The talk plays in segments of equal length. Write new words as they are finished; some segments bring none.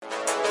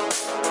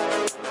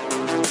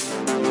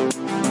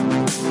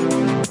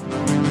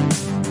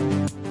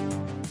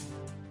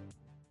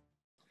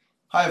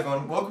Hi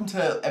everyone, welcome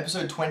to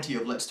episode 20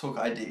 of Let's Talk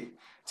ID.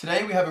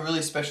 Today we have a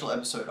really special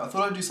episode. I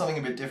thought I'd do something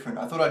a bit different.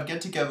 I thought I'd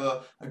get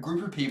together a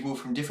group of people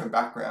from different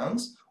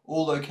backgrounds,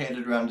 all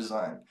located around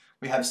design.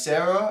 We have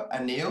Sara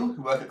and Neil,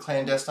 who work at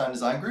Clandestine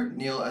Design Group,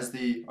 Neil as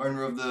the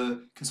owner of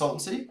the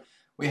consultancy.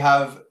 We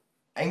have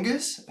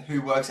Angus,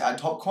 who works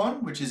at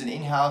TopCon, which is an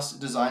in-house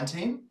design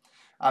team,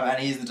 and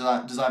he's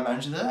the design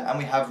manager there. And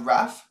we have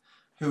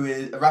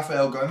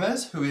Rafael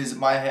Gomez, who is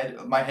my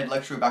head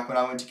lecturer back when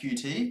I went to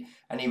QT,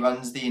 and he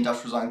runs the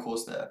industrial design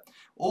course there.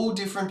 All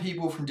different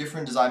people from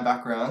different design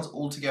backgrounds,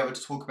 all together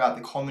to talk about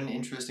the common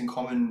interest and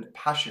common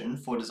passion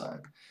for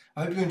design.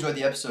 I hope you enjoyed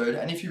the episode,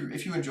 and if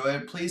you enjoy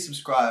it, please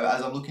subscribe,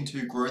 as I'm looking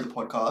to grow the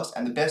podcast,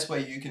 and the best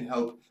way you can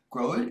help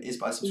grow it is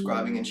by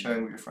subscribing and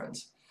sharing with your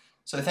friends.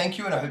 So thank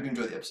you, and I hope you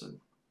enjoy the episode.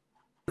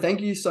 Thank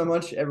you so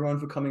much, everyone,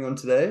 for coming on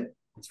today.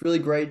 It's really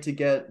great to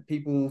get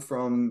people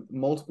from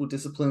multiple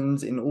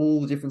disciplines in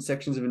all the different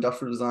sections of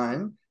industrial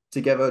design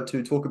together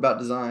to talk about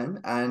design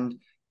and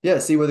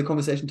see where the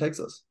conversation takes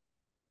us.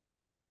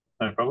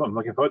 No problem.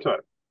 Looking forward to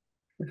it.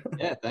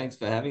 Yeah, thanks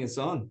for having us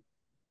on.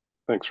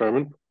 Thanks,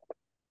 Roman.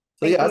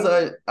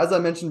 So as I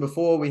mentioned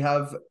before, we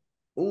have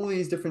all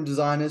these different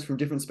designers from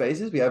different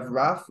spaces. We have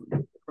Raf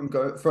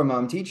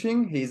from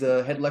teaching. He's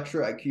a head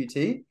lecturer at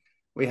QT.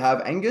 We have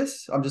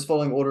Angus. I'm just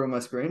following order on my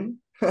screen.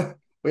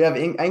 We have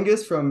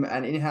Angus from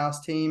an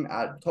in-house team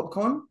at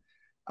TopCon,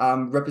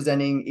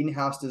 representing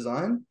in-house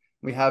design.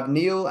 We have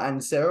Neil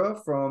and Sara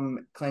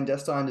from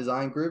Clandestine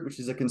Design Group, which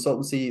is a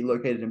consultancy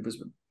located in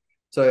Brisbane.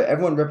 So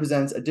everyone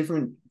represents a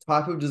different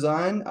type of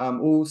design,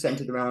 all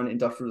centered around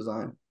industrial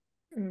design.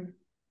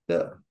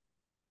 Yeah.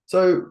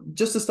 So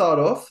just to start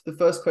off, the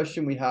first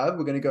question we have,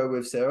 we're going to go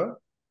with Sara.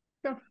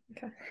 Oh,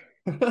 okay.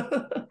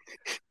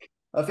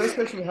 Our first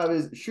question we have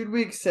is, should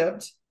we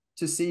accept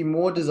to see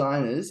more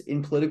designers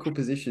in political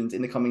positions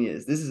in the coming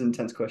years? This is an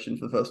intense question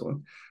for the first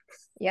one.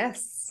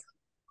 Yes,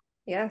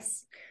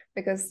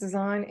 because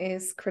design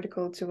is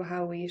critical to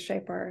how we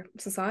shape our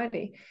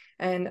society,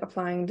 and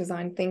applying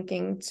design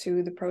thinking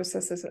to the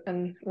processes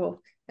and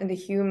the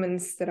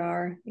humans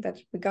that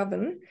we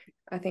govern.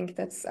 I think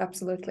that's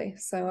absolutely.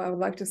 So I would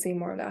like to see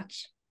more of that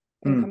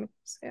in the coming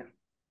years. Yeah.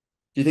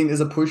 Do you think there's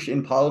a push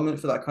in Parliament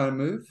for that kind of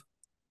move?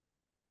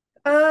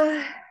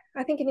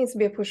 I think it needs to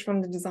be a push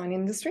from the design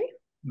industry,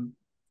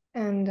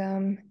 and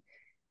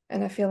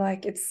I feel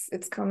like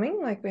it's coming.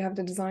 Like, we have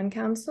the Design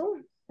Council,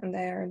 and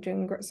they are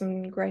doing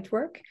some great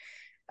work.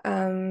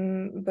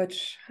 But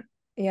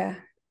yeah,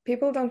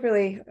 people don't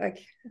really, like,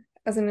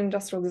 as an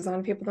industrial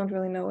design, people don't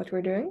really know what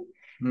we're doing.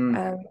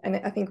 And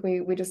I think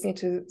we just need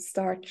to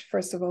start,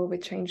 first of all,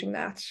 with changing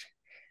that.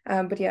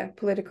 But yeah,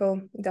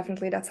 political,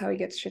 definitely, that's how you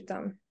get shit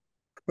done.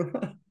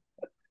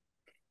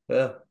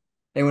 Yeah.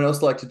 Anyone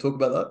else like to talk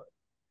about that?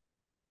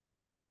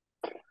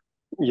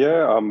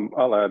 Yeah,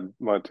 I'll add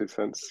my 2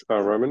 cents,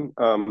 Roman.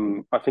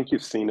 I think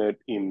you've seen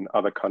it in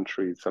other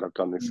countries that have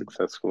done this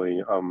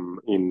successfully.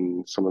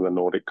 In some of the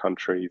Nordic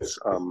countries,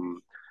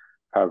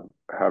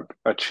 have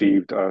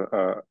achieved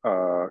a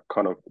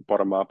kind of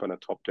bottom up and a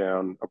top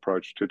down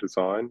approach to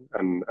design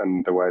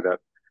and the way that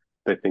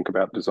they think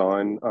about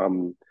design.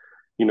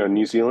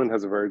 New Zealand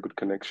has a very good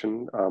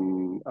connection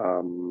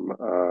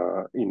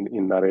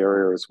in that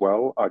area as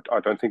well. I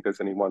don't think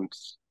there's anyone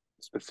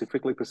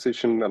specifically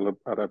positioned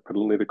at a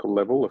political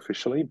level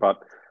officially,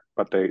 but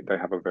they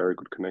have a very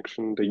good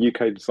connection. The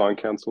UK Design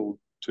Council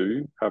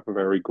too have a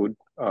very good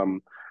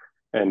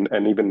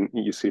and even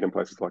you see it in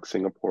places like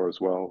Singapore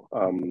as well,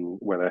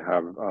 where they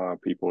have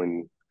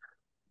people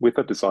with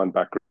a design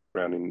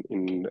background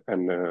and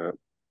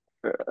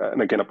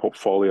again a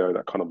portfolio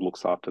that kind of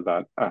looks after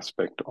that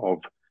aspect of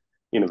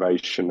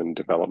innovation and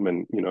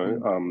development.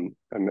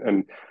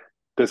 And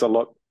there's a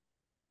lot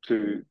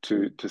to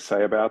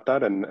say about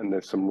that, and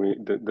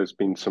there's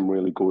been some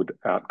really good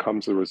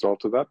outcomes as a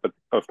result of that. But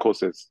of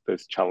course,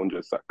 there's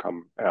challenges that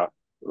come out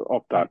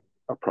of that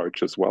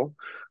approach as well.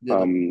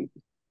 Yeah.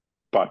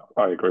 But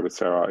I agree with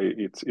Sara.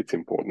 It's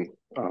important.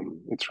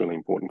 It's really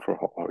important for a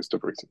whole host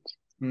of reasons.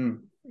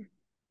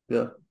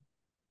 Yeah.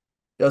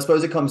 I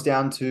suppose it comes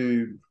down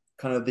to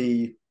kind of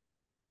the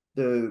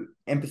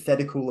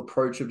empathetical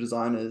approach of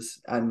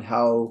designers, and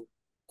how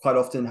quite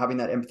often having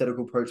that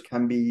empathetical approach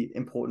can be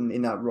important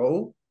in that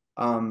role.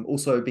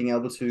 Also being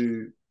able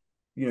to,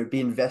 be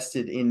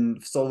invested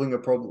in solving a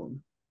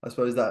problem. I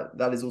suppose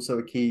that is also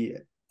a key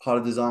part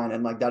of design,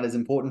 and like that is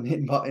important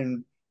in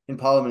Parliament,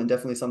 and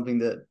definitely something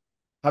that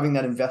having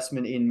that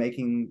investment in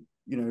making,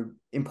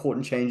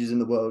 important changes in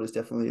the world is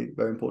definitely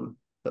very important.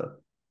 So.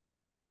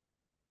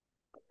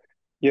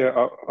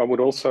 Yeah, I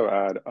would also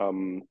add,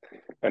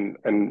 and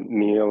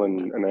Neil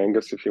and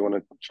Angus, if you want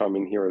to chime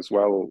in here as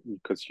well,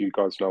 because you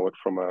guys know it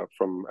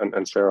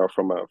and Sara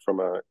from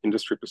a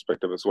industry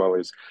perspective as well,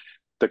 is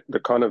the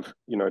kind of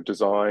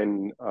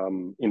design,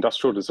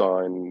 industrial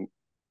design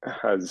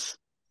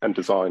and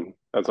design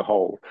as a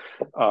whole.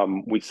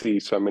 We see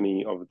so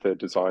many of the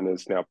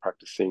designers now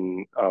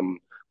practicing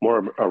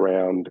more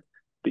around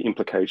the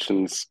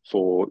implications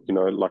for,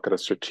 like at a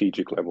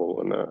strategic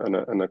level and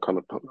a kind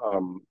of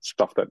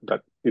stuff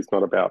that is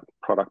not about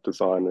product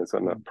designers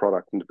and a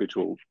product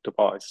individual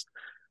device,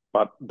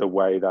 but the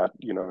way that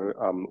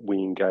we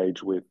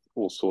engage with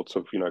all sorts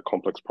of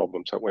complex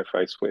problems that we're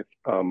faced with,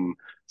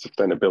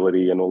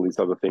 sustainability and all these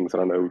other things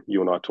that I know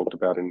you and I talked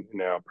about in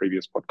our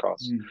previous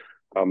podcasts.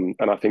 And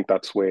I think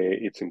that's where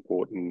it's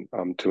important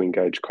to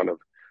engage kind of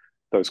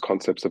those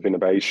concepts of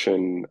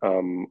innovation,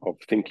 of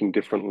thinking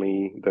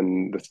differently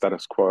than the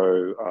status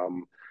quo,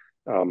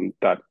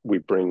 that we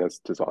bring as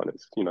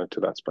designers, to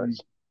that space.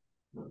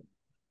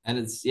 And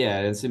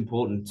it's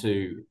important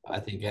to, I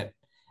think,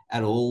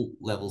 at all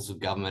levels of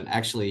government.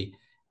 Actually,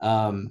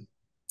 a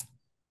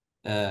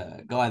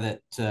guy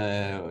that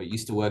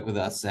used to work with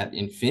us at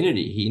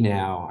Infinity, he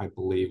now, I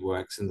believe,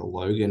 works in the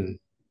Logan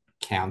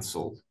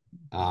Council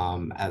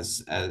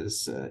as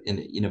in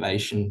the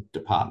innovation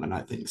department,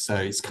 I think. So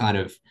it's kind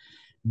of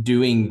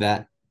doing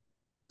that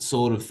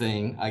sort of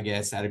thing, I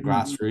guess, at a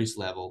grassroots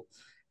level.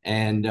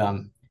 And I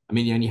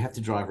mean, you only have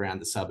to drive around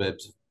the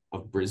suburbs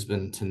of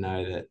Brisbane to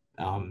know that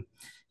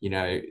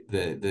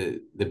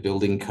the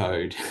building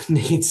code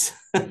needs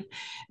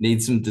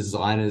some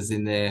designers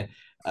in there,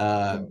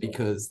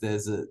 because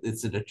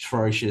it's an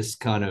atrocious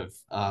kind of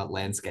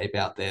landscape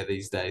out there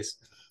these days,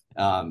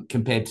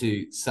 compared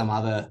to some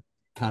other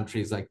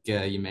countries like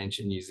you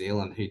mentioned, New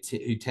Zealand, who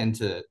tend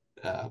to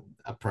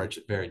approach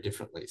it very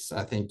differently. So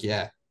I think,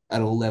 at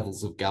all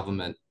levels of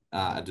government,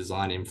 a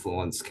design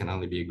influence can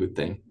only be a good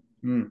thing.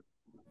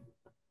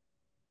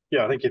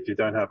 Yeah, I think if you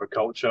don't have a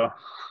culture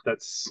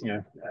that's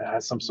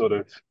has some sort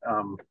of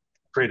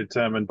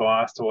predetermined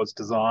bias towards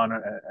design,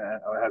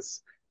 or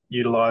has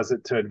utilized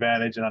it to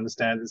advantage and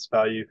understands its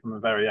value from a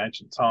very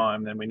ancient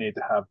time, then we need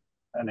to have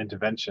an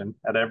intervention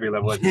at every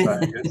level, as you say,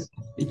 Angus.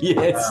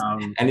 Yes,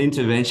 an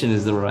intervention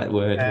is the right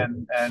word.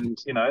 And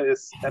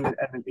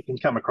it can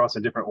come across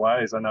in different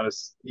ways. I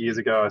noticed years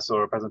ago I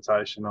saw a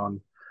presentation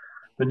on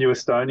the new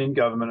Estonian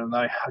government, and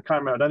I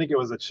can't remember, I don't think it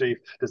was the chief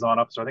design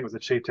officer, I think it was the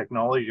chief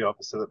technology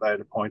officer that they had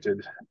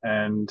appointed,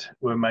 and it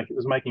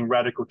was making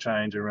radical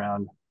change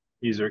around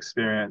user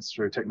experience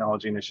through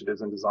technology initiatives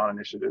and design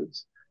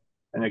initiatives.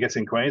 And I guess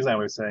in Queensland,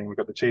 we're seeing we've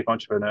got the chief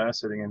entrepreneur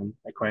sitting in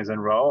a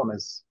Queensland role, and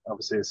there's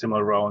obviously a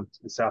similar role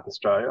in South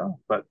Australia.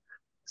 But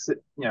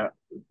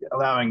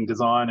allowing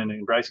design and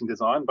embracing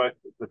design,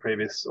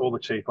 all the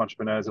chief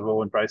entrepreneurs have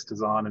all embraced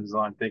design and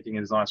design thinking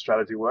and design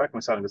strategy work. And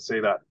we're starting to see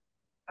that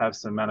have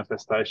some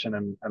manifestation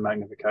and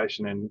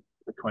magnification in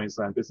the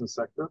Queensland business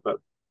sector. But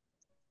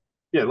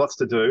yeah, lots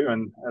to do.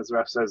 And as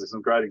Raf says, there's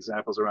some great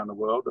examples around the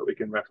world that we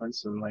can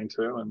reference and lean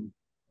to and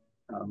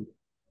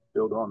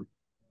build on.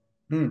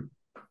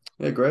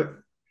 Yeah, great.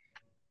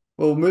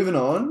 Well, moving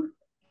on,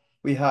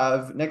 we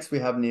have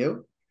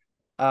Neil.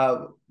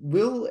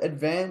 Will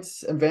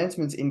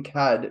advancements in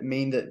CAD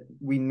mean that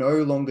we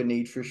no longer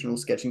need traditional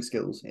sketching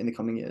skills in the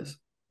coming years?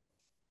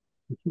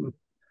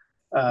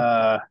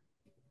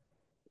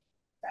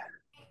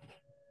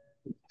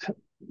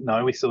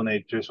 No, we still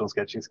need traditional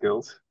sketching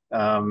skills.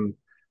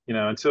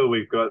 Until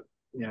we've got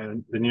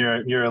the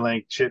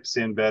Neuralink chips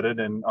embedded,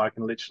 and I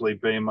can literally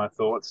beam my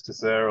thoughts to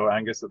Sara or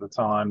Angus at the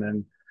time,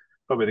 and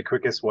probably the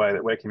quickest way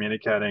that we're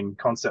communicating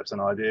concepts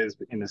and ideas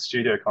in the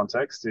studio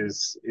context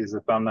is a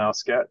thumbnail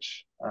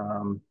sketch,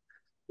 and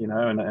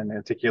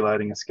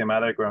articulating a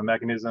schematic or a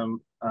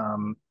mechanism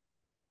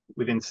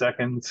within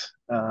seconds.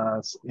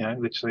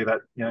 Literally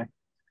that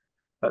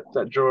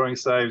drawing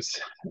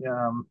saves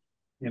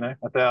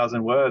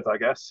 1,000 words, I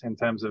guess, in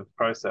terms of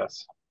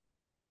process.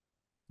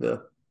 Yeah.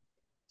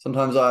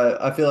 Sometimes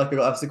I feel like I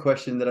got asked a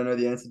question that I know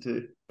the answer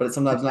to, but it's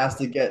sometimes nice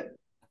to get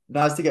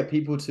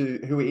people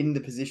who are in the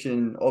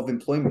position of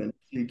employment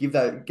to give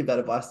that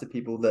advice to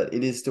people that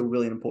it is still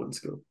really an important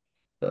skill.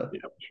 So. Yeah,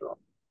 sure.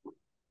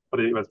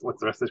 What's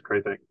the rest of this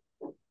crew think?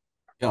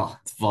 Oh,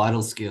 it's a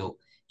vital skill.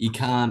 You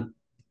can't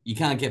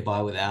get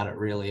by without it,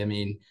 really. I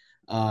mean,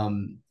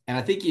 and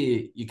I think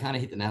you kind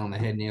of hit the nail on the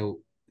head, Neil.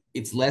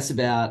 It's less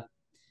about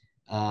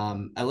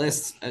at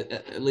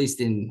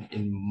least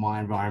in my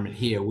environment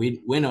here,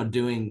 we're not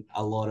doing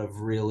a lot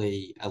of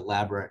really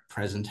elaborate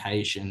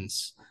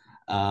presentations.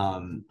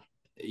 Internally,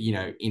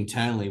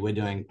 we're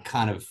doing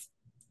kind of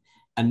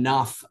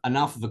enough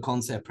of a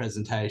concept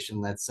presentation,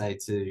 let's say,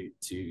 to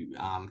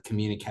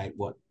communicate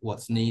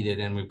what's needed,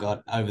 and we've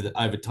got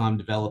over time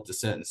developed a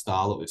certain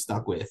style that we've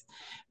stuck with.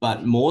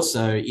 But more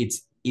so,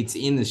 it's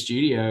in the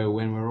studio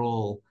when we're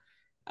all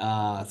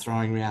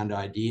throwing around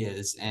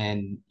ideas,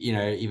 and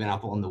even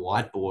up on the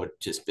whiteboard,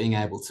 just being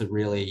able to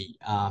really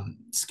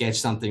sketch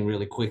something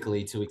really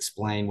quickly to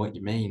explain what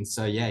you mean.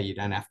 So you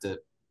don't have to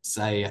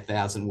say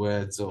 1,000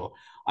 words, or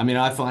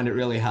I find it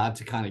really hard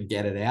to kind of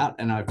get it out,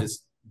 and I've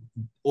just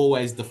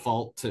always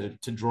default to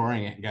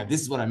drawing it and go,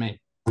 this is what I mean.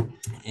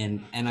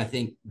 And I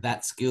think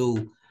that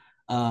skill,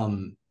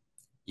 I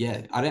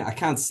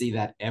can't see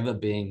that ever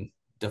being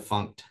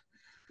defunct.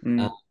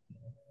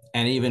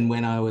 And even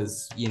when I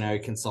was,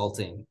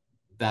 consulting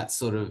that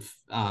sort of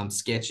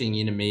sketching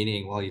in a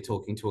meeting while you're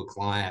talking to a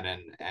client,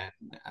 and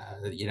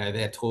you know,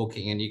 they're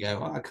talking and you go,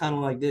 oh, I kind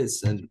of like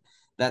this, and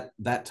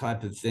that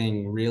type of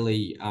thing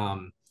really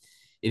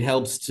it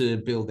helps to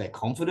build their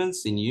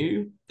confidence in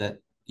you, that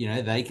you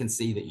know they can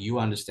see that you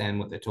understand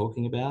what they're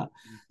talking about.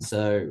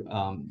 So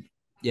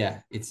yeah,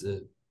 it's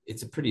a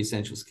pretty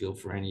essential skill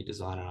for any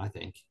designer, I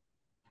think.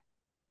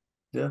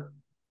 Yeah.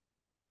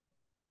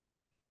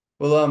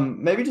 Well,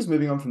 maybe just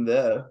moving on from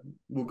there,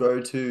 we'll go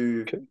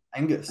to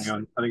Angus. Hang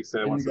on, I think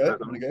Sarah Can wants you to go? say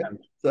something. Wanna go?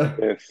 So,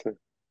 Yes. I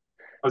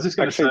was just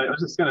going to say,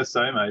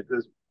 Actually, mate.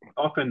 There's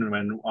often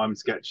when I'm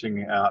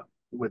sketching out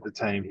with the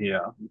team here,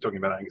 I'm talking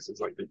about Angus,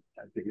 it's like the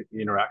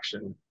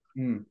interaction.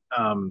 Because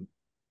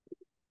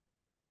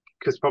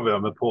probably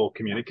I'm a poor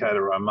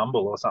communicator or I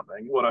mumble or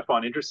something. What I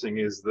find interesting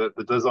is that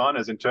the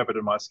designers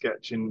interpreted my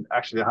sketch in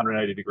actually a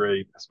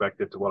 180-degree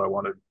perspective to what I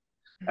wanted.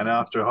 And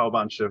after a whole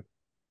bunch of,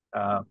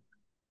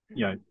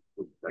 you know,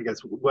 I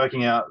guess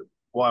working out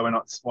why we're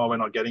not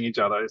getting each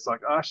other, it's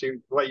like, oh, actually,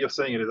 the way you're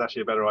seeing it is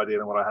actually a better idea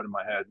than what I had in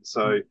my head.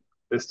 So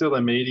there's still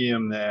a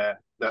medium there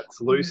that's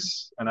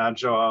loose and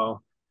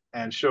agile,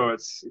 and sure,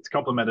 it's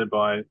complemented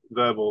by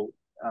verbal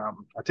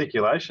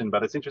articulation,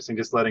 but it's interesting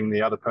just letting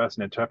the other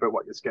person interpret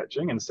what you're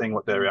sketching and seeing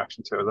what their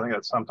reaction to it. I think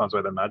that's sometimes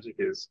where the magic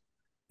is.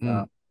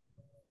 And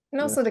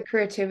also the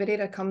creativity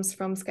that comes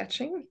from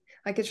sketching.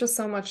 Like it's just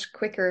so much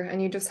quicker,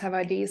 and you just have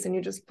ideas and you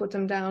just put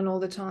them down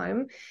all the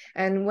time.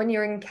 And when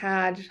you're in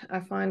CAD, I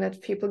find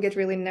that people get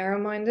really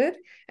narrow-minded,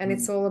 and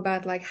it's all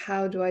about like,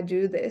 how do I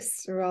do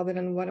this rather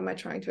than what am I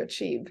trying to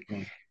achieve?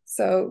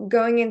 So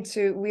going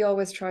into, we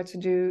always try to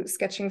do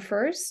sketching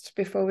first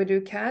before we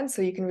do CAD,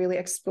 so you can really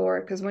explore.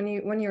 Because when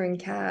you're in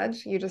CAD,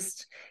 you're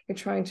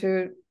trying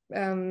to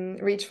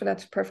reach for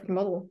that perfect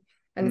model,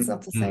 and it's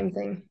not the same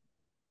thing.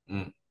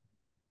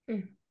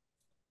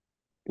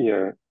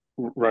 Yeah,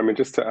 Roman,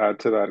 just to add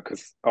to that,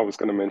 because I was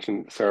going to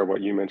mention, Sarah,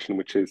 what you mentioned,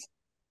 which is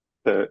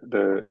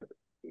the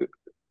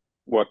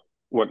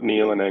what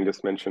Neil and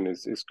Angus mentioned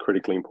is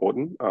critically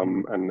important.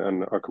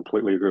 And I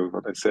completely agree with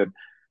what they said.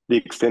 The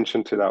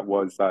extension to that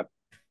was that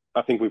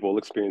I think we've all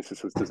experienced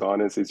this as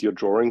designers, is you're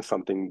drawing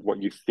something,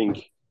 what you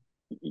think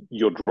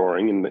you're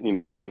drawing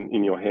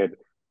in your head,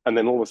 and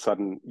then all of a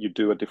sudden you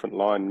do a different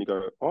line and you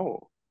go,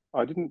 oh,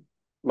 I didn't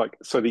like,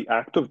 so the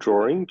act of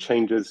drawing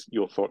changes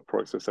your thought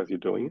process as you're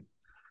doing it.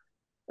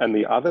 And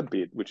the other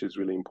bit, which is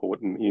really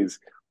important, is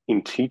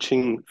in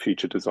teaching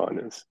future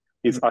designers,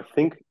 is I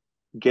think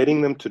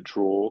getting them to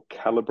draw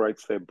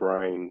calibrates their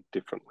brain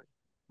differently,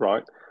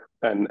 right?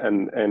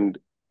 And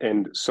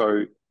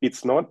so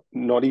it's not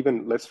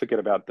even, let's forget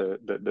about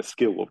the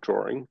skill of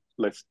drawing.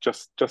 Let's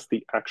just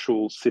the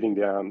actual sitting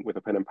down with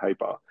a pen and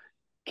paper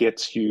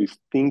gets you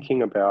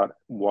thinking about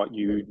what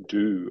you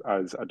do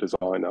as a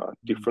designer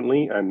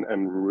differently, and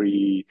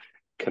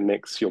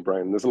reconnects your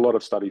brain. There's a lot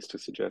of studies to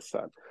suggest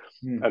that.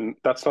 And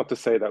that's not to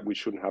say that we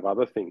shouldn't have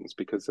other things,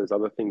 because there's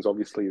other things,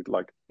 obviously,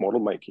 like model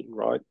making,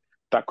 right?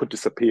 That could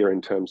disappear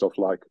in terms of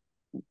like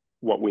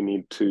what we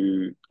need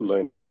to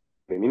learn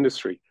in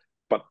industry.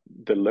 But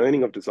the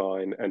learning of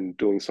design and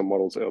doing some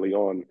models early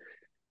on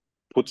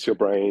puts your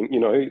brain,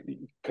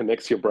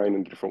 connects your brain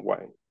in a different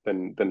way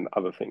than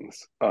other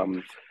things.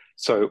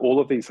 So all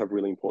of these have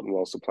really important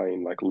roles to play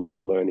in like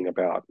learning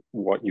about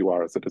what you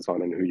are as a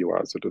designer and who you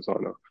are as a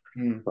designer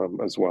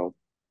as well.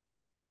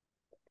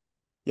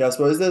 Yeah, I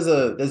suppose there's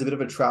a bit of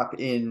a trap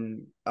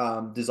in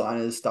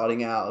designers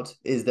starting out,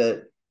 is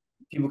that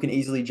people can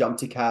easily jump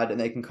to CAD and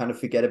they can kind of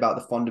forget about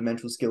the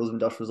fundamental skills of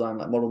industrial design,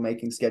 like model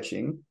making,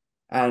 sketching.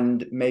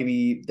 And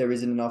maybe there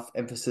isn't enough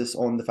emphasis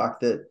on the fact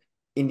that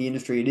in the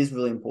industry it is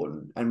really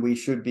important, and we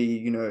should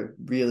be,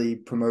 really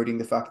promoting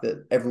the fact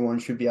that everyone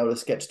should be able to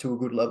sketch to a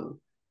good level,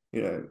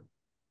 to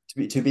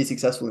be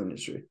successful in the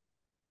industry.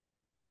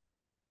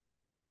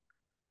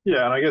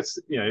 Yeah, and I guess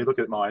you look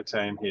at my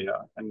team here,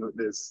 and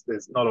there's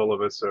not all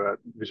of us are at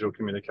visual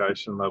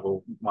communication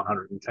level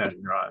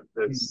 110, right?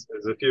 There's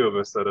a few of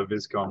us that are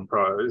Viscom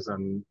pros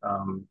and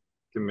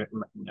can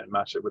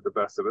match it with the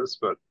best of us,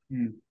 but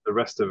the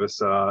rest of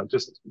us are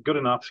just good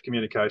enough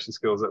communication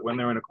skills that when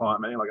they're in a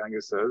client meeting, like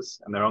Angus says,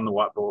 and they're on the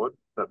whiteboard,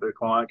 that the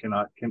client can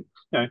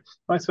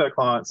most of our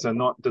clients are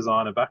not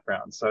designer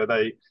backgrounds, so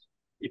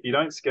if you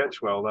don't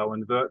sketch well, they'll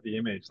invert the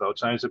image, they'll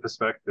change the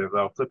perspective,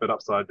 they'll flip it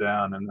upside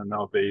down, and then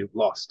they'll be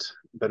lost.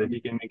 But if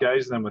you can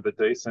engage them with a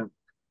decent,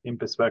 in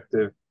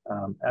perspective,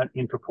 and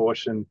in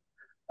proportion,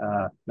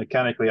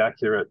 mechanically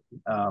accurate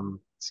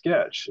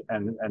sketch,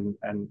 and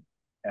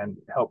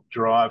help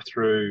drive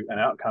through an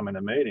outcome in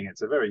a meeting,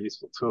 it's a very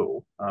useful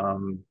tool.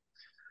 So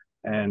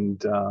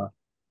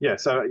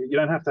you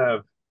don't have to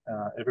have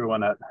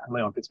everyone at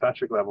Leon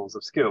Fitzpatrick levels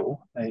of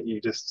skill.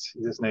 You just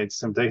need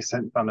some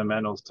decent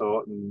fundamentals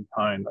taught and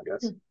honed, I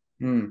guess.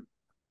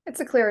 It's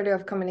a clarity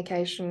of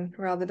communication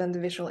rather than the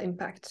visual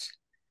impact.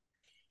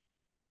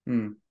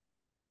 Yeah,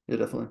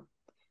 definitely.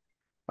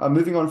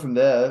 Moving on from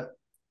there,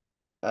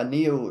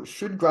 Neil,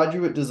 should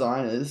graduate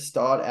designers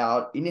start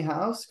out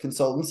in-house,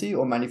 consultancy,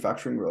 or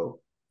manufacturing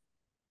role?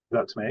 Is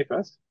that to me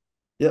first?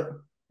 Yep.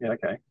 Yeah,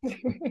 okay.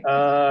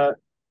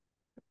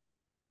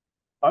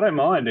 I don't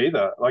mind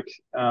either. Like,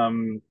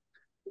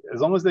 as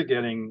long as they're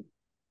getting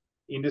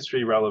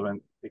industry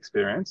relevant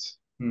experience,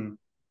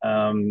 I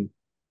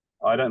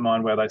don't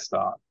mind where they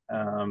start.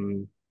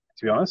 To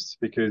be honest,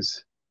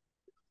 because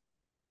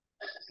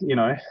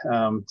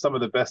some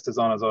of the best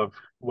designers I've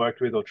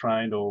worked with or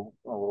trained or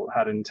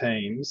had in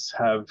teams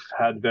have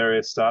had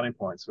various starting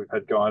points. We've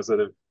had guys that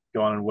have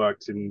gone and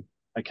worked in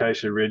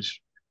Acacia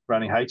Ridge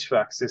running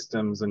HVAC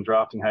systems and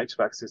drafting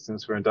HVAC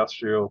systems for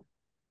industrial,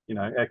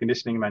 air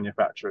conditioning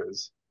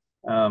manufacturers.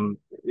 I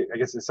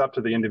guess it's up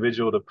to the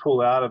individual to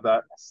pull out of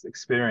that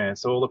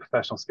experience all the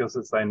professional skill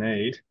sets they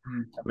need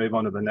and move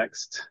on to the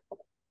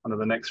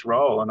next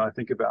role. And I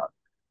think about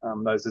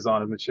those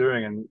designers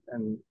maturing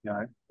and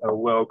are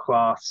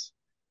world-class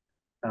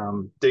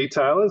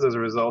detailers as a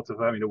result of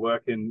having to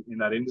work in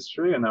that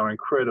industry, and they were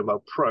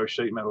incredible pro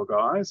sheet metal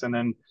guys. And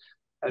then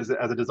as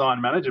a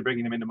design manager,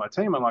 bringing them into my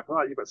team, I'm like,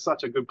 right, you've got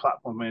such a good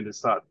platform for me to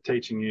start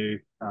teaching you,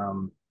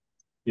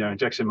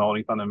 injection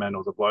molding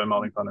fundamentals or blow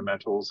molding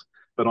fundamentals.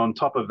 But on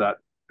top of that,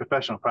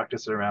 professional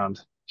practice around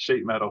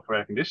sheet metal for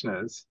air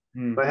conditioners,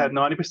 they had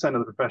 90%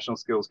 of the professional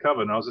skills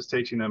covered, and I was just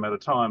teaching them at a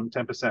time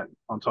 10%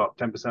 on top,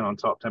 10% on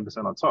top,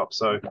 10% on top.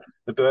 So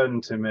the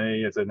burden to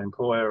me as an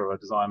employer or a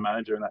design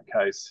manager in that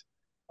case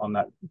on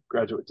that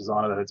graduate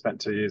designer that had spent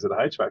 2 years at a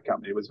HVAC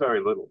company was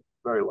very little,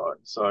 very low.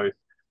 So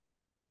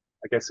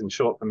I guess in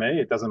short, for me,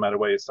 it doesn't matter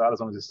where you start as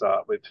long as you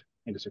start with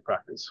industry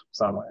practice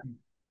somewhere.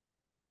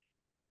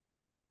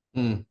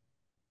 I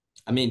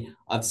mean,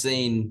 I've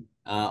seen,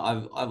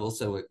 I've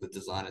also worked with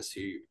designers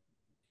who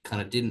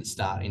kind of didn't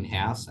start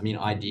in-house. I mean,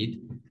 I did.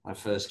 My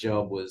first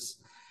job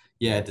was,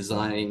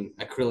 designing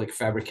acrylic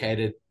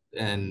fabricated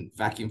and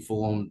vacuum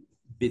formed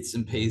bits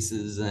and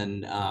pieces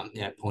and,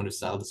 point of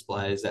sale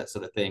displays, that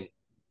sort of thing.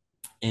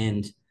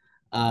 And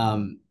I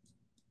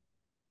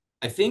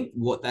think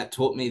what that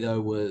taught me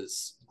though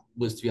was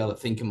to be able to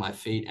think on my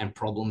feet and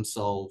problem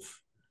solve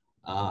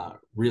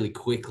really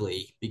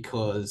quickly,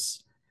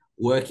 because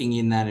working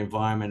in that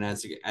environment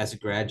as a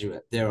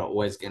graduate, there are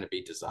always going to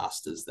be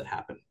disasters that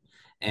happen.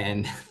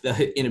 And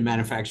in a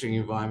manufacturing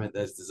environment,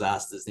 those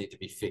disasters need to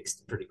be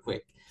fixed pretty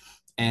quick.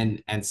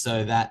 And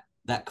so that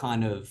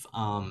kind of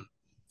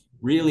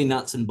really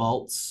nuts and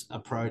bolts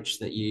approach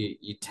that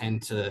you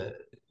tend to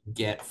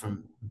get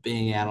from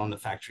being out on the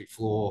factory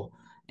floor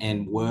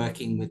and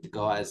working with the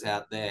guys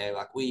out there.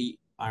 Like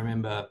I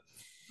remember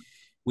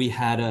we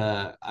had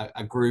a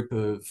group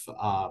of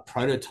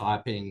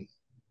prototyping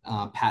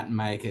pattern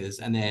makers,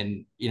 and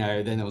then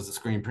then there was a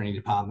screen printing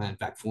department,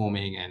 back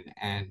forming and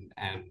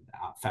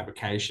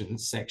fabrication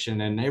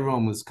section, and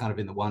everyone was kind of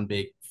in the one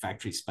big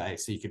factory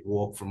space, so you could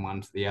walk from one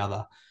to the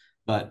other.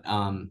 But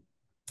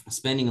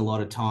spending a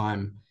lot of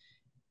time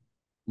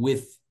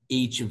with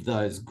each of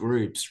those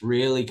groups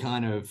really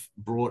kind of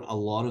brought a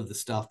lot of the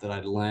stuff that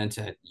I'd learned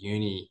at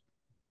uni,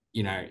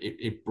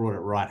 it brought it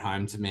right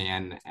home to me,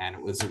 and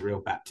it was a real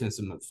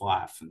baptism of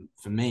fire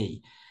for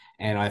me.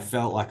 And I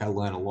felt like I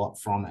learned a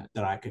lot from it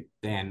that I could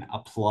then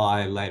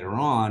apply later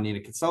on in a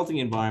consulting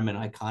environment.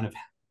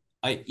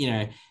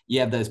 You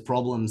have those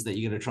problems that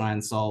you got to try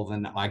and solve.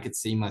 And I could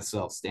see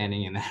myself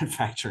standing in that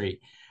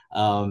factory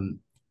and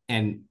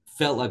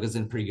felt like I was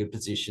in a pretty good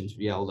position to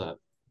be able to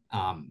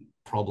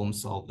problem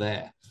solve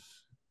there.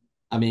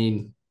 I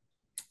mean,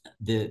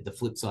 the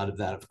flip side of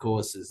that, of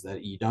course, is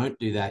that you don't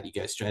do that. You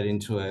go straight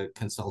into a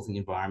consulting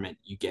environment.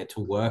 You get to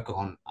work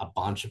on a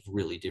bunch of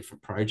really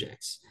different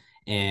projects,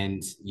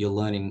 and you're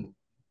learning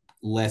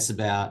less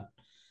about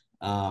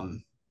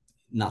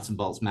nuts and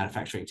bolts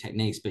manufacturing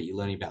techniques, but you're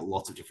learning about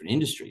lots of different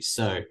industries.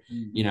 So,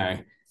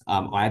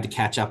 I had to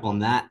catch up on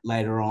that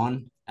later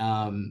on.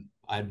 I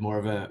had more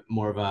of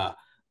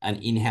an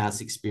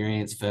in-house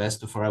experience first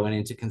before I went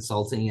into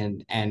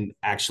consulting, and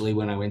actually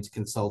when I went to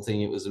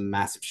consulting, it was a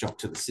massive shock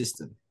to the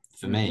system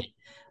for me.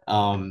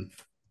 And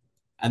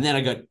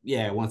then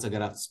once I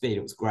got up to speed,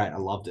 it was great. I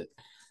loved it.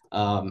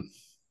 But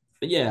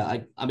yeah,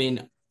 I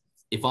mean,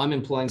 if I'm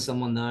employing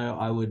someone though,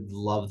 I would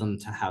love them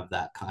to have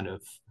that kind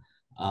of,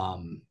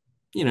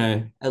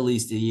 at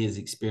least a year's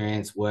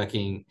experience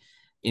working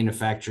in a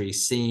factory,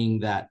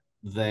 seeing that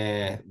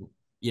they're,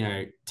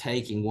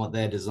 taking what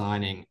they're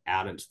designing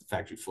out into the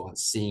factory floor and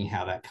seeing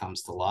how that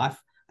comes to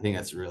life. I think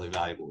that's a really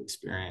valuable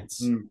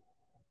experience.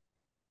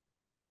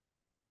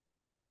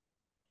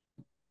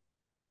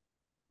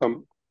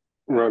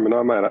 Roman,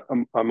 I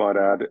might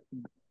add,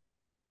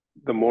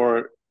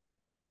 the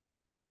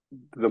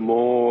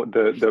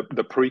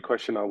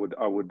pre-question I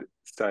would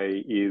say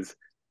is,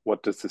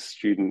 what does the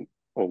student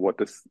or what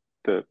does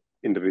the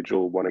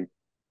individual want to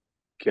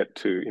get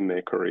to in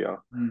their career?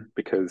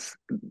 Because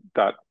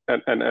that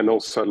and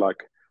also,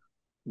 like,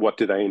 what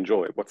do they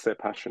enjoy? What's their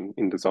passion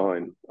in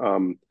design?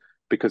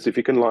 Because if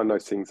you can line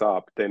those things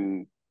up,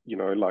 then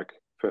like,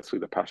 firstly,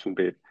 the passion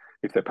bit.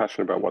 If they're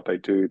passionate about what they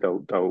do,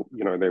 they'll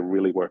they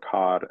really work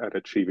hard at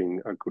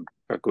achieving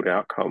a good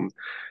outcome.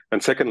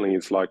 And secondly,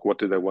 is like, what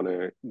do they want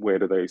to? Where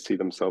do they see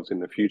themselves in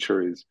the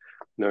future? Is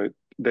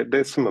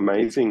there's some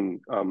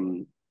amazingly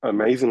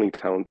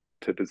talented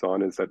to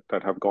designers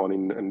that have gone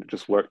in and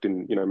just worked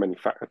in, you know,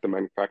 at the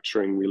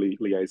manufacturing, really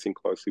liaising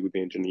closely with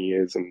the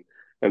engineers and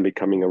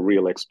becoming a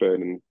real expert.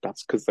 And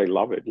that's because they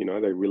love it, you know,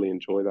 they really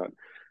enjoy that.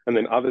 And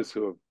then others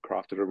who have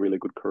crafted a really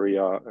good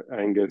career,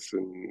 Angus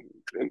and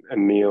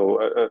Neil,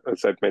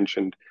 as I've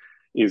mentioned,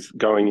 is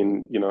going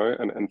in, you know,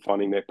 and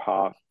finding their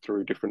path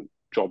through different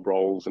job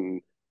roles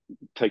and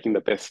taking the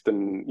best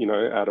and, you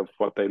know, out of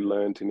what they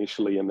learned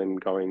initially, and then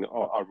going,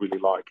 oh, I really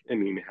like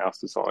an in-house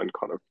design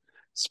kind of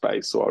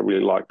space, or I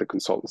really like the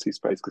consultancy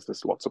space because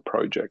there's lots of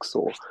projects,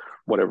 or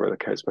whatever the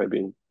case may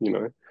be, you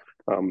know.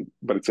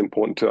 But it's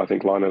important to, I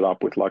think, line it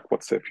up with like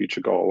what's their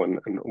future goal and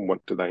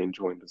what do they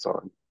enjoy in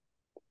design.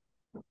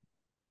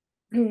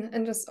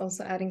 And just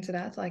also adding to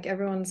that, like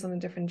everyone's on a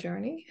different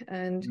journey,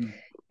 and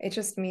it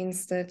just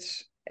means that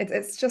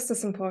it's just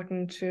as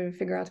important to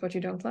figure out what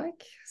you don't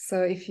like.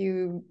 So if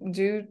you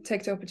do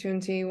take the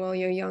opportunity while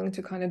you're young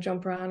to kind of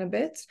jump around a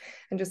bit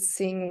and just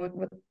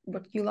seeing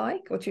what you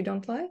like, what you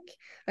don't like.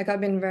 Like I've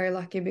been very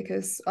lucky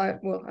because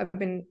I've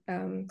been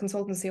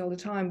consultancy all the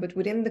time, but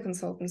within the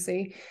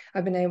consultancy,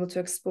 I've been able to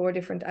explore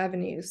different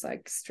avenues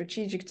like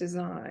strategic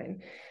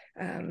design,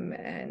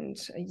 and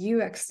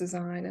UX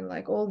design, and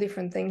like all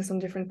different things on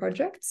different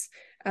projects.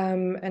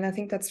 And I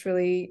think that's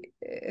really,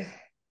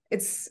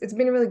 it's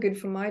been really good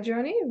for my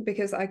journey,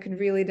 because I could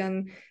really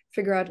then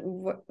figure out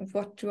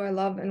what do I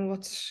love and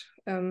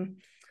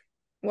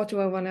what do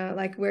I want to,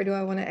 like, where do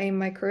I want to aim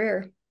my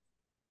career.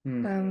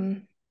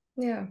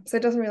 Yeah, so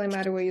it doesn't really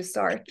matter where you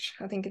start.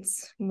 I think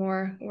it's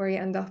more where you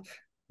end up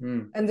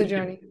and the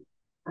journey.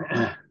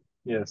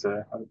 Yeah,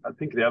 so I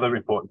think the other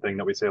important thing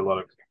that we see a lot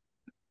of,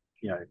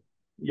 you know,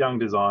 young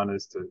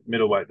designers to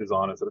middleweight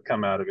designers that have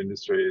come out of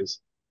industry is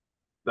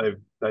I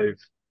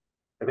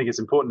think it's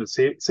important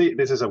to see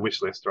this is a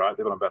wish list, right?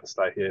 They're not about to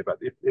stay here, but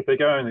if they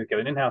go and get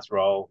an in-house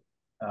role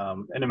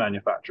in a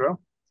manufacturer,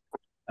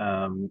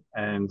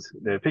 and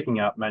they're picking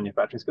up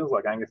manufacturing skills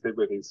like Angus did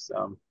with his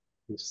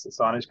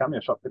signage company,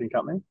 a shop fitting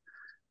company,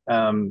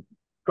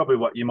 probably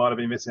what you might have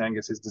been missing,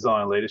 Angus, is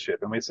design leadership.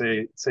 And we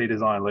see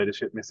design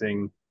leadership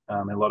missing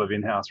in a lot of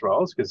in-house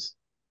roles, because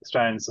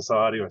Australian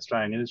society, or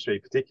Australian industry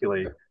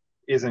particularly,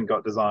 isn't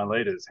got design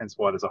leaders, hence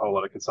why there's a whole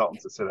lot of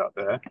consultants that sit out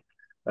there.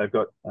 They've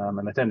got,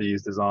 and they tend to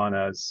use design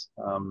as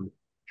on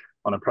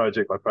a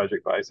project by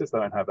project basis. They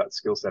don't have that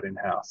skill set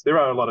in-house. There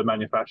are a lot of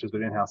manufacturers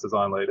with in-house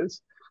design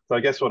leaders. So I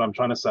guess what I'm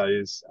trying to say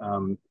is,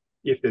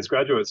 if there's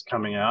graduates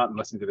coming out and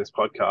listening to this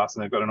podcast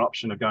and they've got an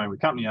option of going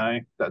with company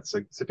A, that's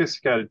a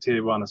sophisticated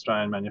tier 1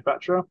 Australian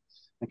manufacturer,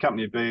 and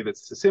company B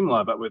that's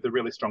similar but with a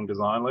really strong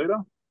design leader,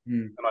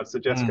 and I'd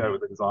suggest go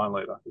with a design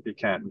leader if you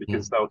can,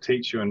 because they'll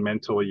teach you and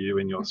mentor you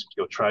in your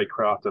trade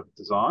craft of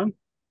design.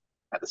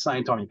 At the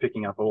same time, you're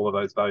picking up all of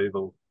those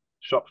valuable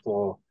shop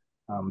floor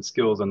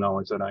skills and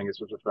knowledge that Angus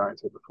was referring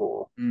to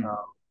before. You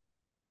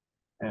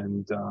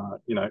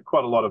know,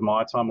 quite a lot of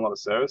my time, a lot of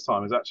Sara's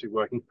time is actually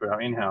working for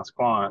our in-house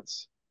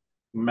clients,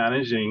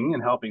 managing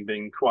and helping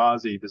being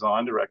quasi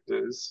design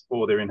directors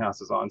for their in-house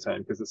design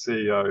team, because the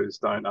CEOs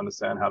don't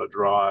understand how to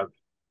drive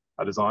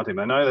a design team.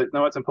 They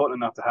know it's important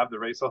enough to have the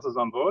resources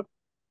on board,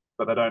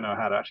 but they don't know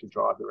how to actually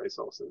drive the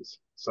resources.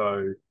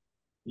 So,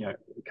 you know,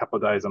 a couple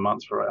of days a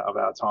month of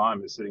our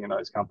time is sitting in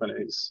those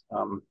companies,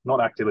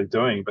 not actively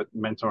doing, but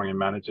mentoring and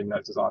managing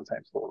those design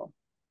teams for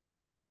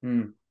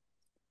them.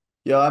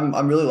 Yeah,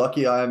 I'm really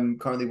lucky. I'm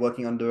currently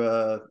working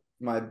under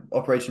my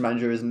operation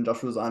manager is an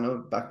industrial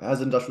designer, has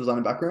an industrial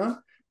designer background,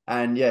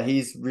 and yeah,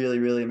 he's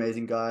really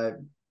amazing guy,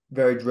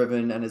 very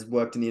driven, and has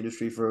worked in the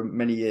industry for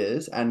many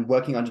years. And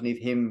working underneath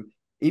him,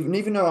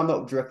 even though I'm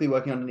not directly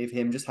working underneath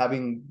him, just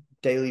having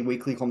daily,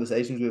 weekly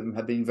conversations with him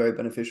have been very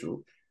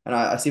beneficial. And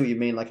I see what you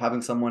mean, like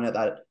having someone at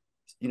that,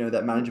 you know,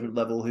 that management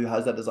level who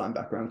has that design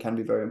background can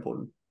be very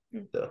important.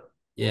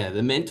 Yeah,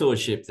 the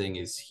mentorship thing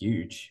is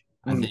huge.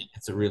 I think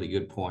it's a really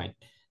good point.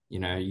 You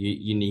know,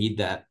 you need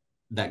that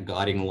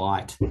guiding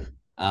light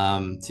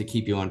to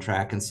keep you on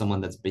track, and someone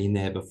that's been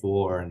there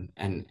before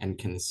and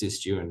can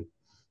assist you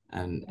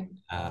and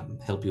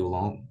help you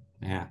along.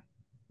 Yeah.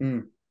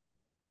 And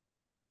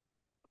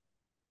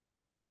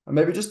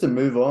maybe just to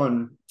move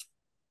on,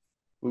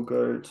 we'll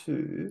go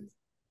to,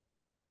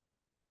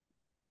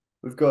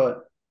 we've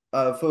got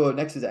for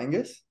next is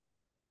Angus.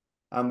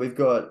 We've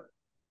got,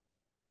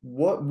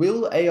 what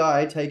will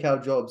AI take our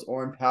jobs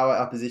or empower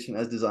our position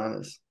as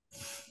designers?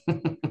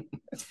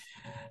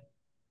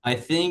 I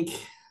think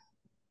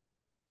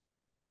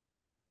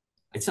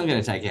it's not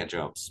going to take our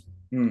jobs.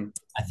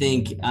 I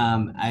think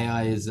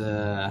AI is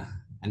an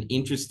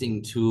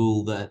interesting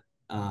tool that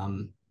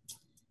I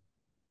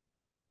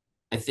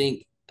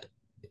think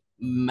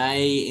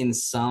may, in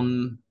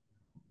some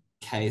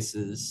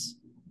cases,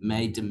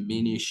 may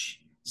diminish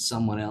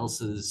someone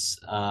else's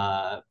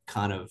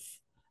kind of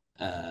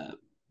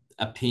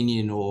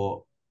opinion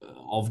or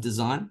of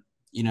design.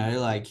 You know,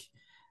 like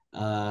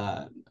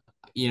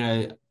you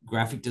know,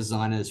 graphic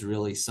designers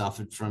really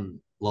suffered from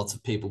lots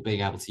of people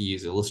being able to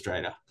use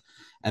Illustrator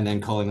and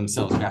then calling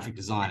themselves graphic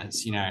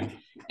designers, you know.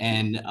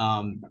 And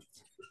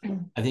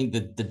I think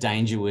that the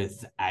danger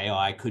with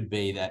AI could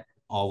be that,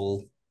 oh,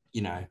 well,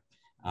 you know,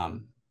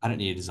 I don't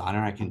need a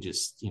designer. I can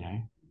just,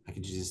 I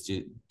can just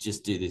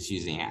do this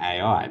using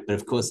AI. But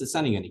of course, it's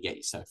only going to get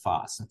you so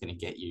far. It's not going to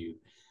get you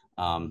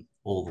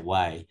all the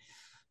way.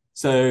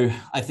 So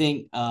I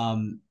think,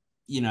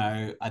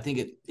 I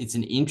think it's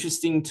an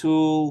interesting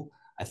tool.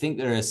 I think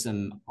there are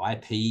some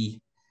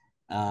IP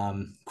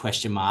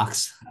question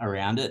marks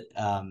around it.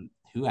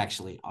 Who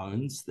actually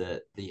owns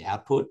the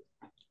output,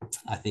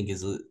 I think,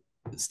 is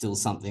still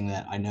something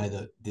that I know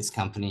that this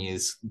company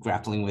is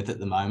grappling with at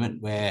the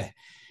moment, where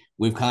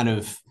we've kind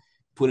of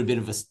put a bit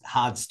of a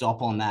hard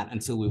stop on that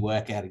until we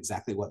work out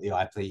exactly what the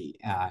IP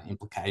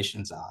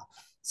implications are.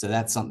 So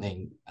that's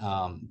something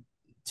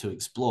to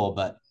explore.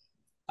 But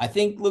I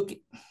think, look,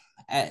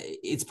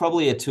 it's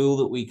probably a tool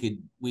that we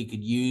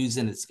could use,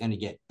 and it's going to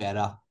get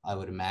better, I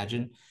would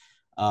imagine.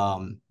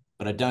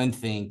 But I don't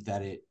think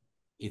that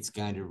it's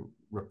going to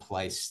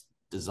replace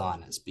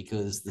designers,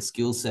 because the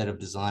skill set of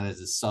designers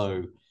is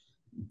so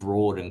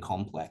broad and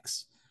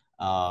complex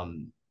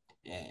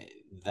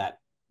that,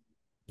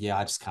 yeah,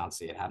 I just can't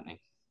see it happening.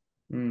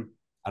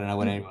 I don't know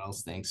what anyone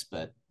else thinks,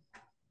 but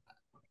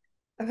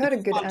I've heard a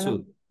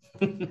good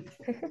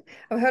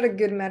I've heard a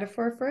good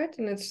metaphor for it,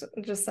 and it's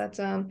just that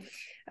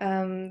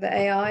the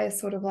AI is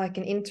sort of like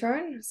an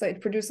intern, so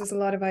it produces a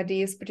lot of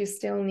ideas, but you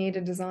still need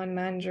a design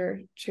manager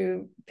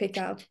to pick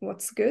out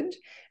what's good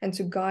and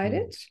to guide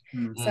it.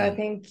 So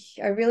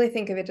I really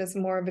think of it as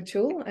more of a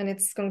tool, and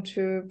it's going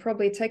to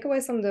probably take away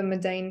some of the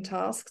mundane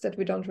tasks that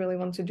we don't really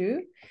want to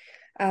do.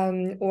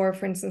 Or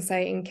for instance,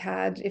 say in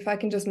CAD, if I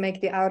can just make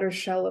the outer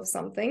shell of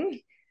something,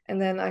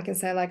 and then I can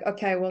say like,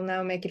 okay, we'll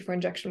now make it for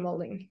injection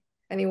molding.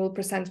 And he will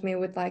present me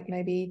with like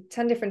maybe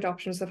 10 different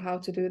options of how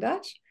to do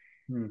that.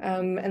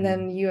 And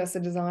then you as a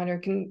designer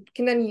can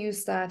then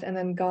use that and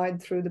then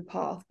guide through the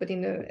path, but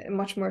in a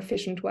much more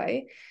efficient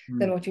way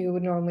than what you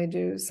would normally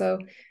do. So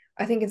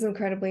I think it's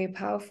incredibly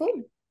powerful.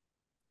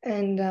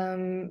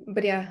 And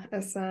but yeah,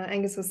 as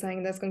Angus was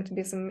saying, there's going to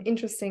be some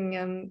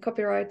interesting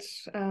copyright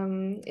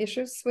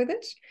issues with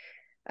it.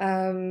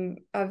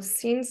 I've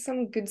seen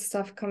some good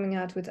stuff coming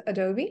out with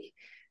Adobe.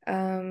 I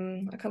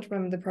can't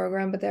remember the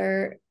program, but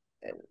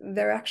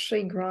they're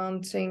actually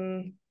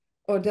granting,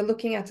 or they're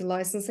looking at the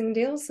licensing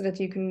deal so that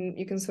you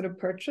can sort of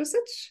purchase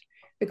it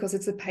because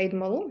it's a paid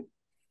model.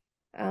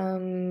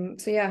 So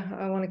yeah,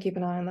 I want to keep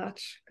an eye on that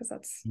because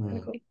that's kind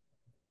of cool.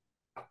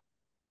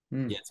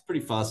 Yeah, it's a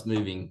pretty fast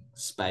moving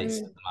space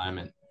at the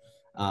moment.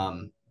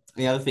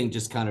 The other thing,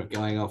 just kind of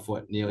going off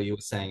what Neil, you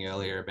were saying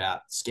earlier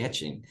about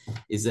sketching,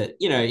 is that,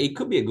 it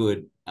could be a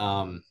good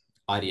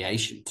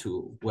ideation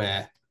tool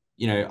where,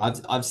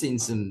 I've seen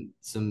some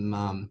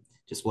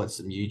just watched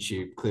some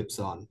YouTube clips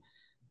on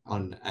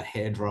a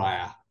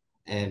hairdryer,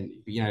 and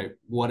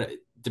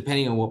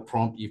depending on what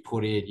prompt you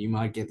put in, you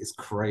might get this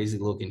crazy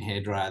looking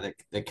hairdryer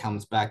that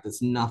comes back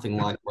that's nothing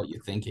like what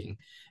you're thinking,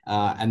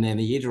 and then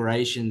the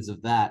iterations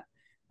of that,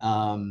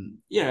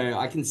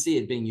 I can see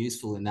it being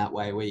useful in that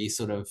way, where you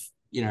sort of,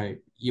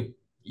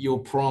 your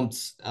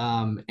prompts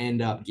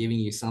end up giving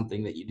you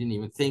something that you didn't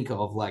even think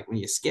of. Like when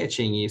you're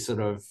sketching, you sort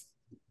of,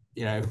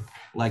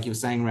 like you were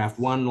saying, Raf,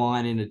 one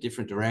line in a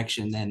different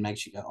direction then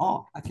makes you go,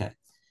 oh, okay,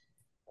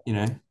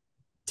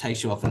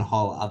 takes you off in a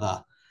whole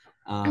other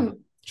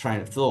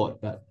train of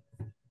thought. But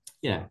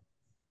yeah,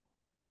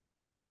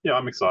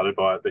 I'm excited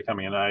by it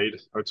becoming an aid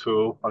or a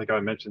tool. I think I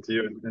mentioned to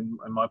you in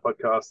my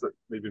podcast that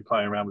we've been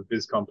playing around with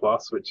VisCom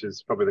Plus, which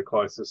is probably the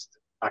closest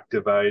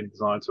active aid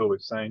design tool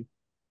we've seen.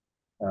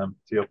 To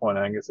your point,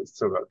 Angus, it's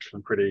still got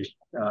some pretty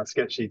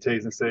sketchy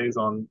T's and C's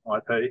on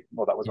IP.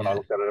 Well, that was when I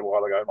looked at it a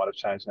while ago. It might have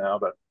changed now,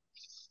 but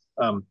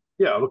I'm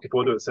looking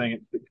forward to it, seeing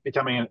it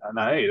becoming an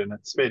aid and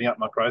it's speeding up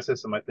my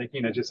process and my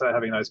thinking. As you say,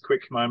 having those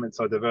quick moments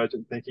of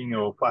divergent thinking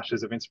or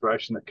flashes of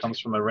inspiration that comes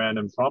from a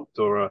random prompt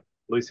or a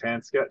loose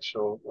hand sketch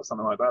or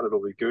something like that,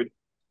 it'll be good.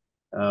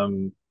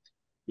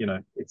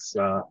 It's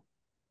I'm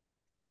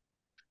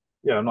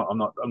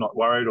not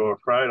worried or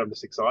afraid. I'm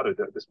just excited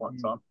at this point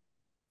in time.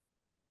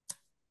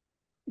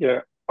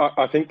 Yeah,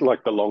 I think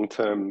like the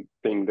long-term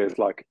thing, there's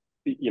like,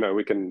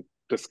 we can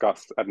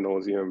discuss ad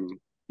nauseum,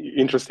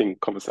 interesting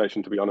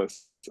conversation, to be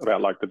honest,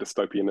 about like the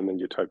dystopian and the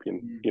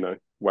utopian,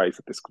 ways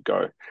that this could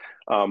go.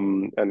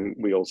 And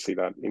we all see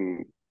that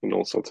in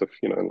all sorts of,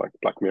 like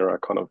Black Mirror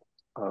kind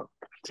of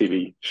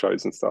TV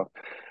shows and stuff.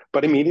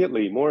 But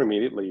more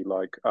immediately,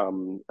 like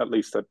at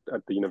least at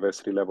the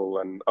university level,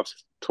 and I've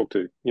talked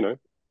to,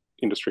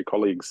 industry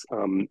colleagues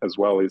as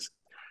well, is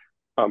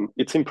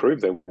it's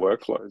improved their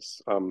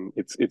workflows.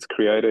 It's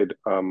created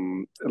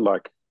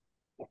like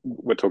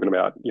we're talking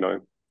about,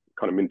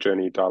 kind of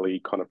Midjourney,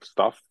 DALL-E kind of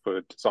stuff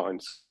for design,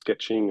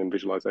 sketching, and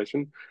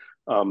visualization.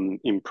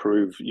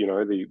 Improve,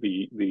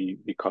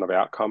 the kind of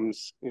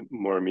outcomes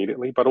more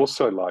immediately, but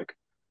also like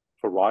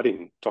for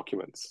writing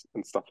documents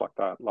and stuff like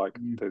that. Like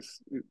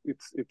there's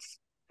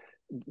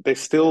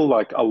still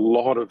like a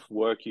lot of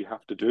work you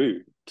have to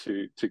do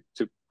to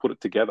put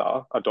it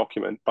together, a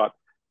document, but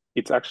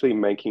it's actually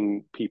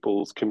making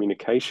people's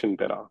communication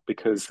better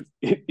because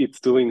it's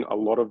doing a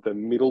lot of the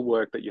middle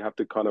work that you have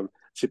to kind of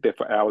sit there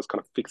for hours kind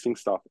of fixing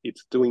stuff.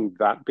 It's doing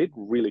that bit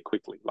really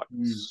quickly, like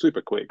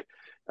super quick.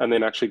 and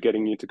then actually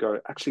getting you to go,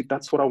 actually,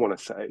 that's what I want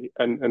to say.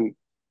 And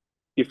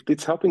if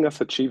it's helping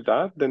us achieve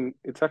that, then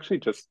it's actually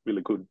just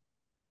really good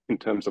in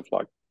terms of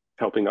like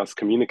helping us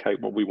communicate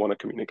what we want to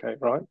communicate,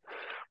 right?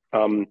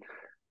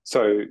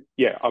 So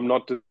yeah, I'm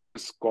not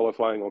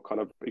disqualifying or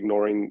kind of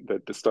ignoring the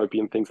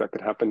dystopian things that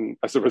could happen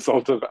as a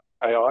result of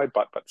AI,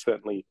 but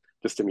certainly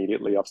just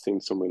immediately I've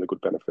seen some really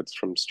good benefits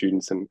from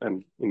students and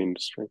in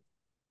industry.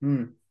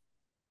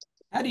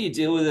 How do you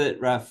deal with it,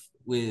 Raf,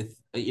 with,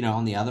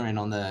 on the other end,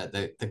 on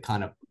the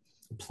kind of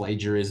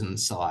plagiarism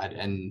side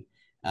and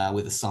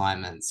with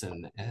assignments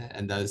and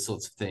those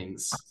sorts of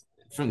things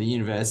from the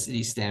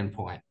university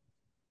standpoint?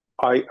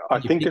 I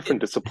think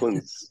different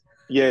disciplines,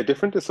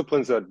 different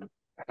disciplines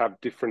have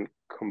different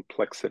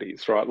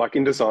complexities, right? Like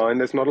in design,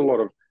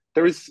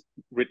 there is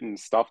written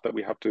stuff that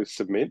we have to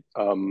submit,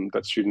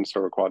 that students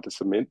are required to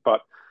submit,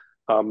 but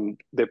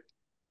they're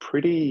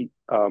pretty,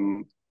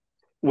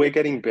 we're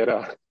getting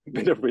better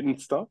written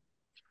stuff.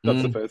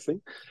 That's the first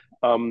thing.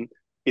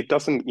 It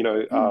doesn't,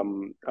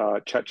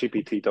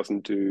 ChatGPT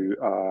doesn't do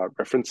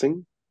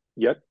referencing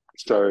yet,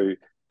 so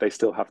they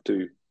still have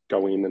to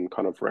go in and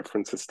kind of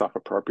reference the stuff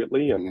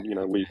appropriately, and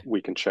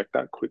we can check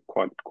that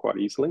quite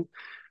easily.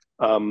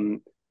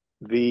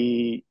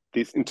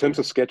 This in terms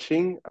of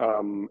sketching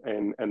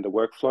and the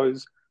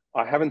workflows,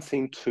 I haven't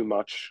seen too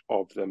much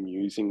of them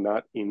using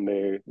that in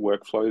their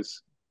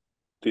workflows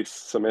this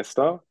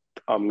semester.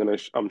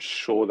 I'm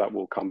sure that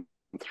will come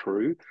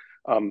through,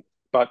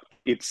 but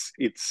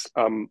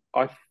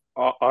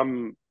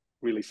I'm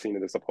really seeing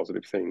it as a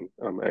positive thing,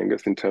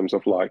 Angus, in terms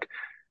of like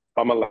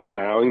I'm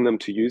allowing them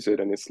to use it,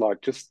 and it's like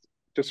just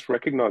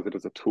recognize it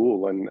as a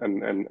tool and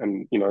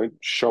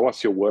show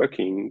us you're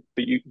working,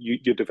 but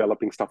you're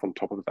developing stuff on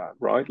top of that,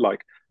 right?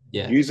 Like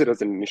use it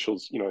as an initial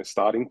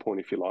starting point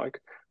if you like,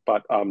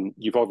 but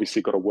you've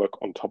obviously got to work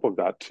on top of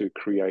that to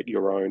create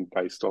your own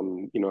based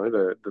on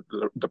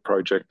the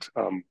project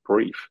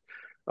brief.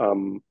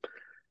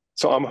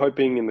 So I'm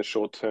hoping in the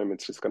short term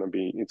it's going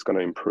to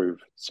improve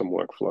some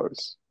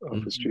workflows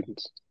for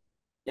students.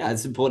 Yeah,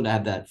 it's important to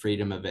have that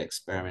freedom of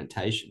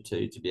experimentation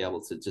too, to be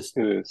able to just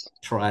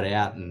try it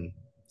out and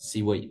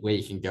see where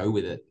you can go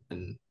with it.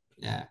 And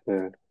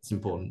it's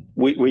important.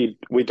 We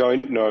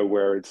don't know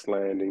where it's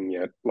landing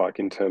yet, like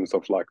in terms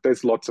of like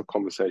there's lots of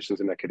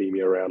conversations in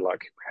academia around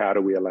like how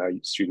do we allow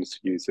students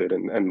to use it,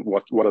 and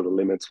what are the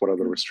limits, what are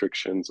the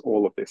restrictions,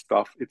 all of this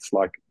stuff. It's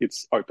like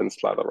it's open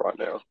slather right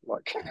now.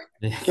 Like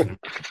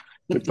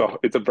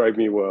it's a brave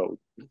new world.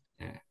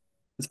 Yeah.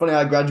 It's funny,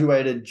 I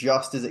graduated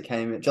just after it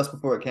came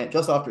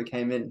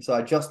in, so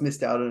I just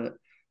missed out on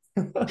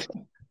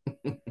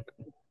it.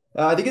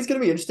 I think it's going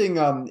to be interesting,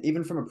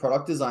 even from a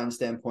product design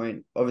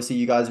standpoint. Obviously,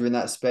 you guys are in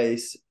that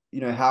space.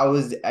 How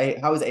is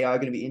AI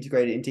going to be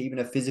integrated into even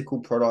a physical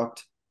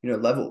product,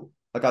 level?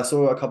 Like I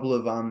saw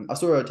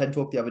a TED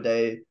talk the other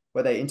day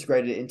where they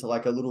integrated it into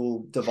like a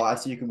little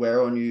device that you could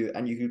wear on you,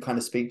 and you could kind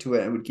of speak to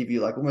it and it would give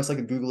you like almost like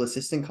a Google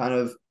Assistant kind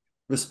of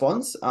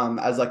response,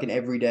 as like an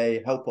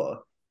everyday helper.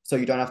 So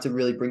you don't have to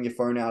really bring your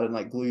phone out and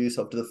like glue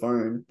yourself to the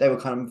phone. They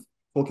were kind of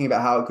talking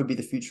about how it could be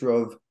the future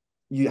of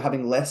you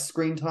having less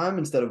screen time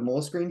instead of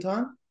more screen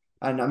time.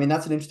 And I mean,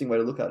 that's an interesting way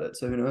to look at it.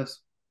 So who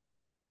knows?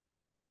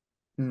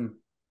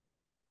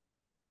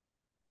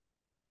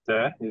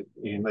 Sarah, you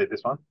can lead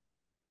this one.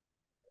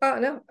 Oh,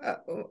 no.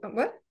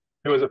 What?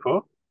 Who was it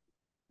for?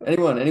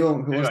 Anyone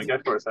who wants to go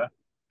for it, Sarah.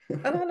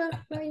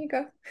 No, you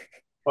go.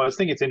 Well, I just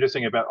think it's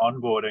interesting about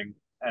onboarding,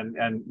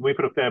 and we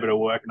put a fair bit of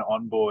work into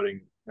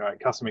onboarding, right?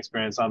 Customer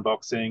experience,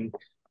 unboxing,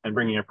 and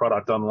bringing a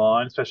product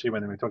online, especially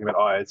when we're talking about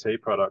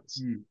IoT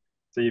products.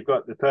 So you've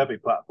got the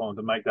perfect platform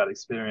to make that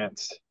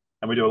experience.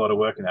 And we do a lot of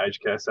work in the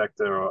aged care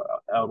sector or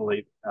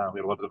elderly. We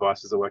have a lot of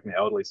devices that work in the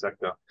elderly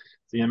sector.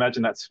 So you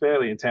imagine that's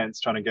fairly intense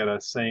trying to get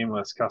a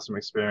seamless customer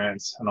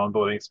experience and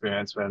onboarding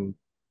experience when,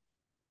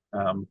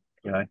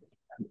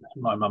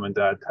 my mum and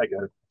dad take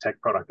a tech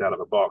product out of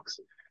a box.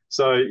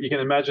 So you can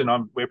imagine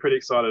we're pretty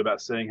excited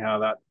about seeing how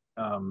that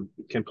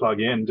can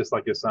plug in, just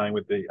like you're saying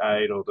with the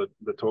aid or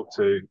the talk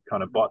to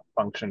kind of bot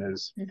function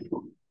is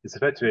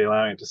effectively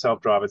allowing it to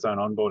self-drive its own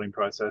onboarding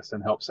process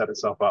and help set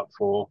itself up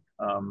for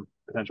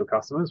potential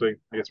customers. I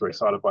guess we're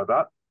excited by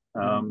that.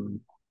 And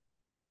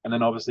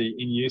then obviously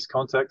in use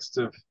context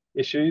of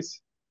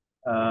issues,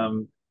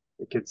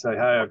 it could say,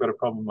 hey, I've got a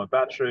problem with my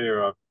battery,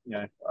 or I've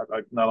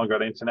no longer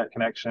got an internet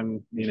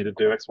connection. You need to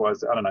do X, Y,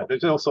 Z. I don't know.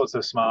 There's all sorts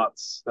of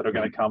smarts that are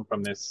going to come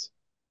from this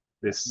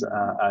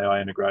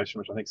AI integration,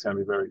 which I think is going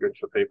to be very good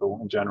for people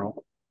in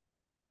general.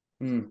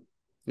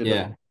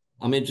 Yeah,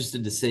 I'm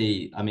interested to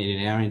see. I mean,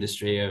 in our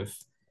industries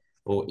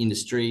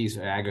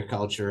or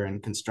agriculture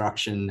and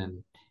construction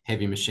and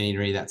heavy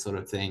machinery, that sort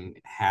of thing,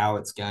 how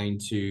it's going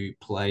to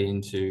play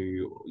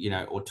into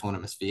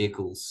autonomous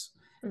vehicles.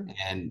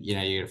 And you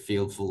get a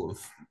field full of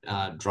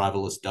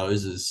driverless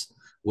dozers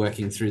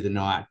working through the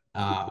night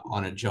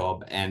on a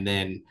job, and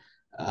then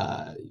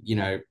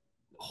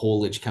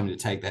haulage coming to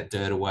take that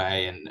dirt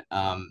away. And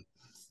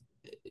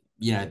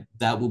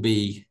that will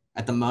be,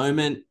 at the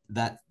moment,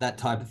 that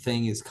type of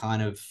thing is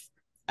kind of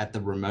at the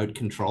remote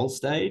control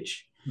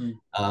stage.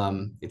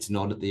 It's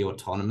not at the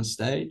autonomous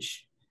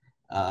stage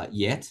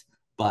yet,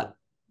 but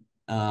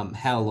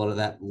how a lot of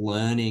that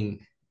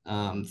learning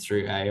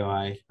through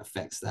AI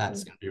affects that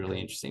is going to be really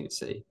interesting to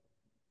see.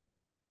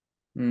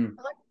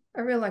 I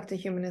really like the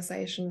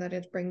humanization that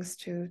it brings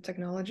to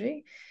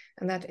technology,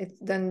 and that it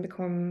then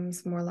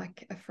becomes more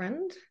like a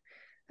friend,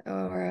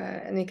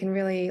 and you can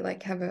really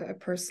like have a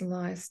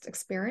personalized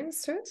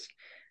experience to it.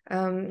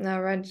 Now I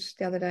read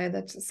the other day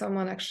that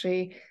someone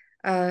actually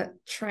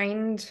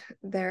trained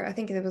I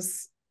think it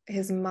was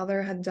his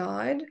mother had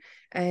died,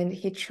 and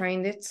he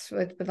trained it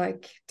with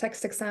like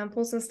text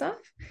examples and stuff,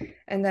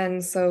 and then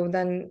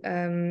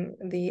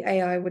the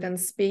AI would then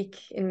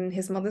speak in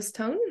his mother's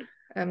tone,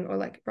 or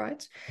like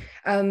right,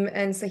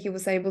 and so he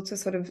was able to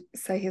sort of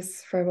say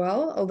his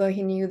farewell, although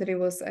he knew that it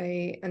was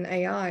an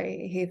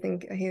AI.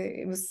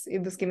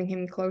 It was giving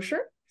him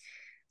closure.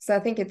 So I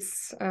think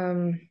it's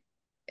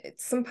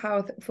some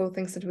powerful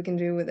things that we can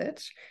do with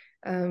it,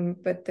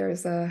 but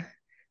there's a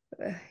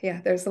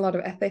lot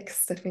of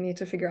ethics that we need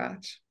to figure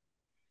out.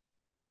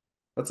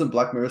 That's some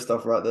Black Mirror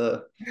stuff right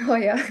there. Oh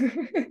yeah.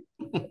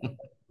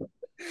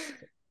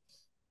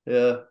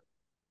 Yeah.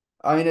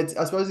 I mean,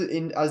 I suppose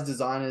as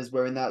designers,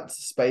 we're in that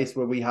space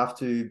where we have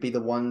to be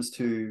the ones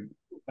to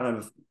kind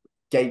of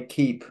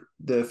gatekeep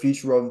the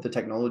future of the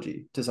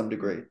technology to some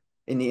degree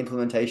in the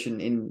implementation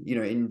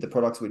in the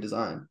products we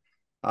design.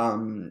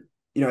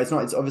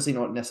 It's obviously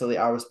not necessarily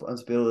our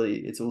responsibility.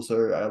 It's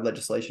also a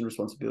legislation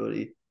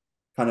responsibility,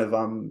 kind of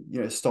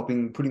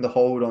putting the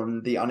hold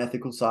on the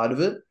unethical side of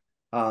it.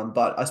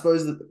 But I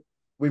suppose that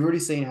we've already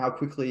seen how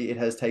quickly it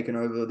has taken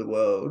over the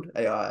world,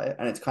 AI,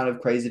 and it's kind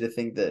of crazy to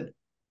think that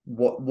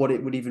what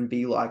it would even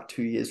be like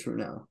 2 years from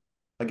now.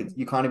 Like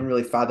you can't even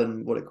really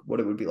fathom what it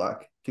would be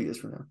like 2 years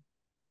from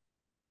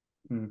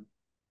now.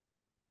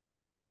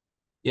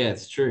 Yeah,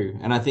 it's true,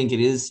 and I think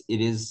it is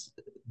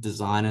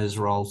designers'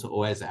 role to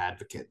always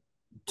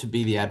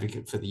be the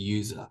advocate for the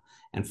user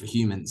and for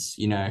humans.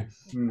 And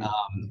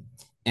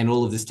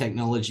all of this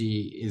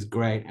technology is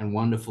great and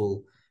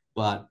wonderful,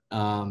 but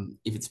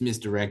if it's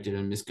misdirected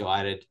and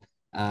misguided,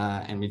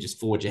 and we just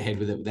forge ahead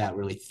with it without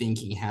really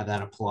thinking how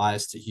that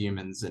applies to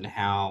humans and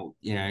how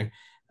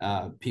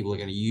people are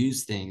going to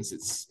use things,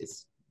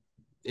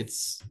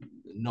 it's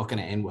not going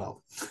to end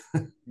well.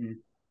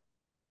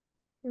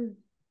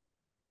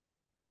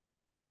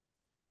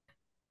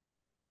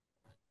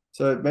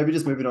 So maybe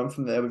just moving on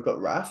from there, we've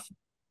got Raf.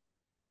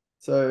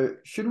 So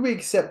should we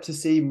accept to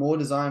see more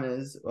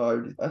designers?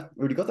 Oh, I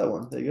already got that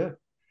one. There you go.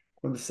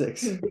 Number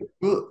 6.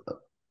 No,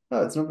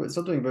 it's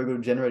not doing very good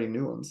at generating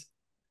new ones.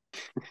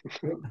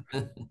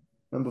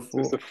 Number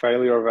 4. It's a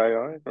failure of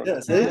AI. Yeah,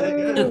 see, there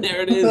you go.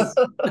 There it is.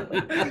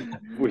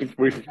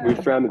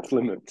 we've found its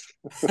limits.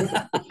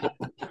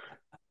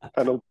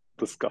 Panel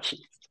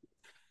discussions.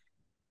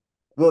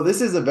 Well,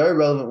 this is a very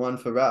relevant one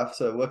for Raf,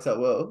 so it works out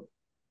well.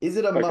 Is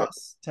it a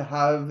must to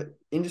have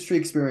industry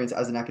experience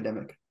as an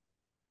academic?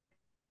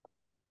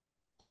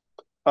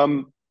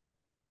 In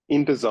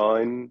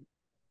design,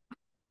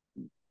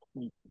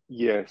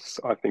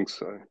 yes, I think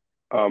so.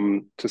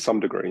 To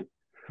some degree.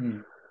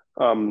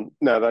 Now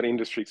that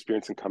industry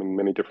experience can come in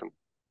many different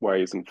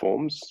ways and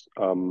forms,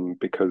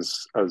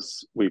 because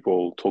as we've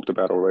all talked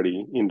about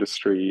already,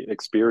 industry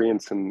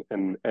experience and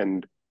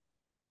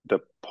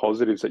the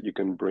positives that you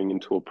can bring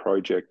into a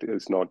project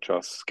is not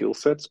just skill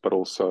sets, but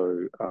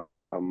also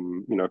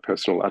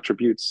personal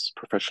attributes,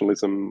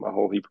 professionalism, a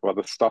whole heap of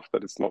other stuff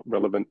that is not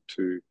relevant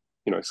to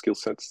skill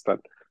sets that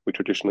we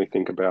traditionally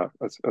think about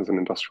as an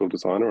industrial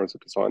designer, as a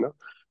designer.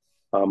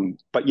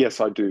 But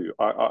yes, I do.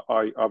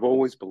 I've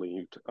always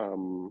believed.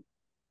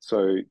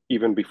 So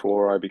even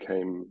before I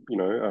became,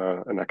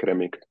 an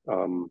academic,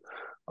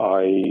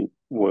 I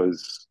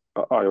always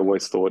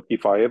thought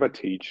if I ever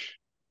teach,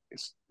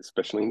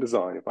 especially in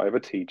design, if I ever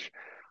teach,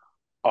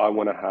 I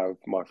want to have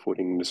my foot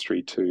in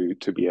industry to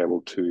be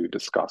able to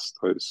discuss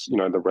those,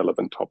 the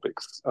relevant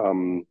topics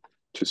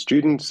to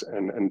students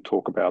and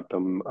talk about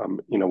them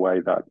in a way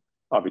that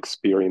I've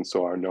experienced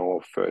or I know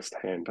of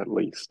firsthand, at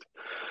least.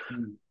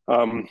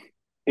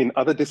 In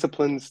other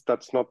disciplines,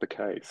 that's not the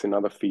case. In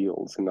other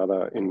fields, that's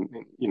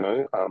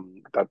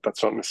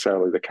not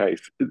necessarily the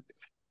case.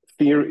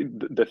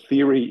 The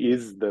theory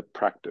is the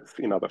practice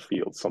in other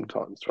fields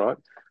sometimes, right?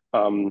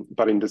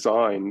 But in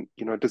design,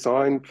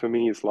 design for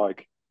me is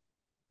like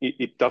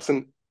the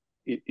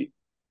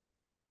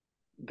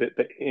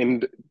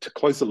end to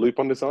close the loop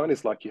on design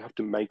is like you have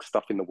to make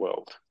stuff in the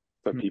world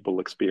so people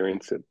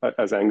experience it.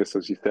 As Angus,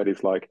 as you said,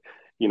 is like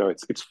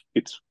it's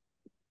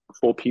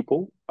for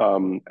people,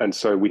 and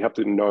so we have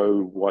to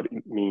know what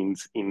it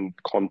means in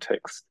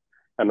context.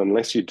 And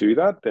unless you do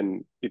that,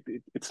 then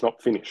it's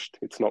not finished.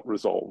 It's not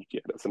resolved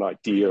yet as an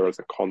idea, as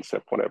a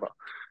concept, whatever.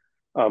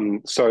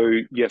 So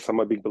yes,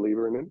 I'm a big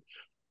believer in it.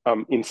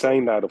 In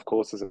saying that, of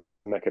course, as an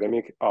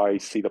academic, I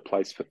see the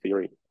place for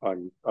theory.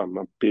 I'm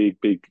a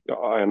big.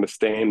 I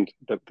understand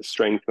the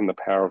strength and the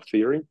power of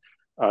theory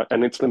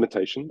and its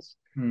limitations,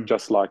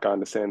 just like I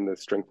understand the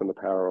strength and the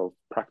power of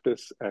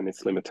practice and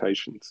its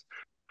limitations.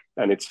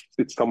 And it's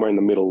somewhere in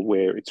the middle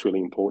where it's really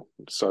important.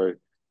 So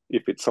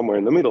if it's somewhere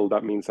in the middle,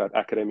 that means that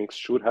academics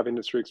should have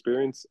industry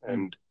experience.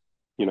 And,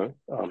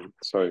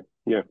 so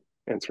yeah,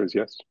 answer is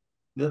yes.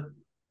 Yeah.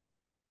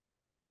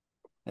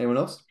 Anyone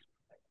else?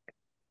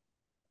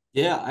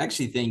 Yeah, I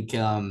actually think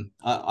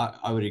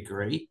I would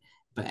agree,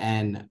 but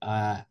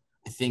I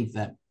think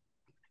that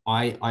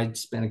I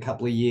spent a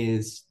couple of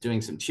years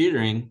doing some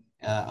tutoring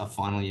of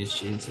final year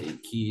students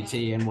at QUT,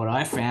 and what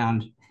I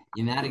found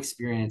in that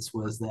experience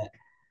was that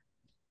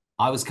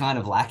I was kind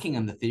of lacking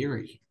in the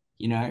theory,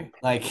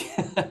 like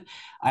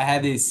I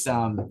had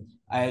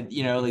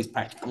all these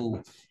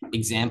practical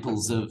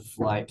examples of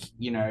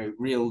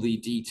really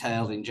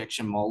detailed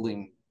injection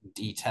molding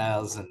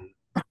details and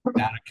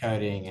powder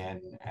coating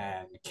and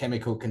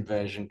chemical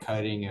conversion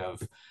coating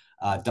of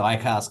die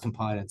cast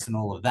components and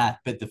all of that.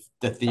 But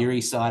the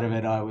theory side of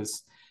it,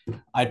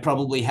 I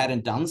probably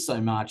hadn't done so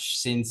much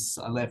since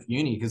I left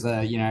uni because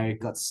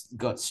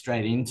got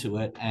straight into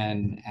it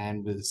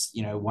and was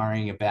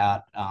worrying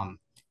about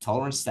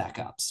tolerance stack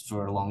ups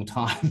for a long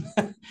time.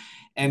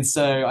 And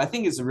so I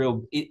think it's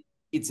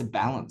a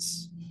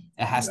balance.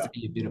 It has to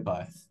be a bit of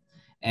both.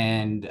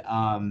 And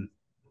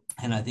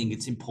I think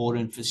it's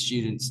important for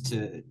students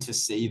to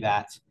see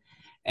that.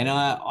 And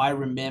I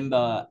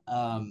remember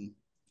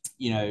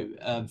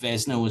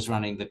Vesna was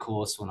running the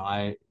course when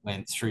I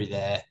went through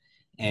there.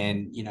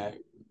 And,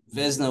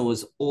 Vesna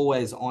was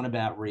always on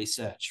about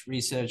research.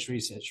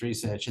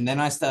 And then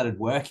I started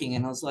working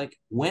and I was like,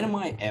 when am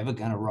I ever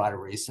going to write a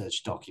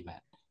research document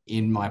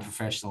in my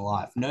professional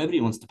life? Nobody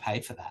wants to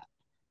pay for that,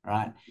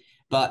 right?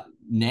 But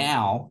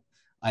now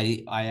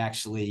I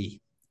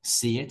actually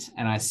see it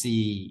and I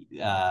see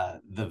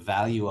the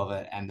value of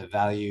it and the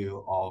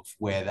value of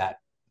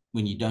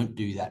when you don't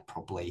do that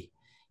properly,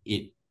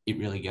 it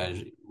really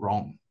goes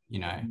wrong,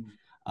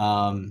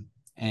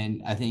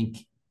 and I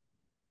think,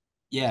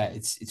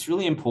 it's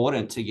really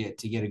important to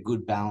get a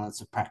good balance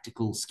of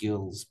practical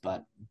skills,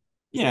 but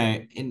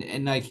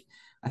and like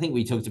I think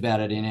we talked about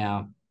it in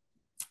our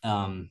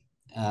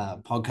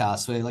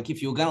podcast where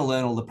if you're going to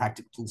learn all the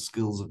practical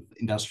skills of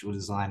industrial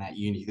design at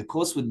uni, the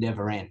course would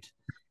never end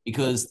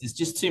because there's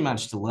just too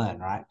much to learn,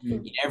 right?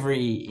 In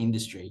every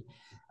industry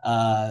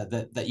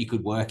that you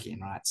could work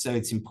in, right? So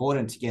it's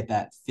important to get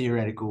that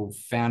theoretical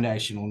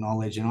foundational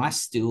knowledge. And I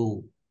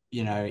still,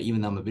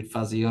 even though I'm a bit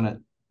fuzzy on it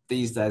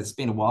these days, it's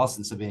been a while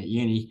since I've been at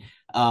uni.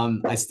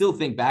 I still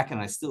think back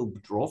and I still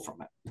draw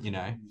from it,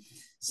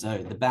 So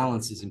the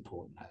balance is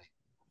important, I think.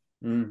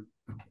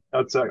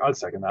 I'd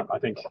second that. I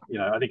think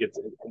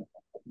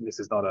this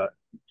is not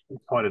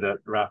pointed at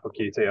RAF or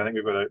QT. I think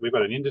we've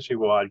got an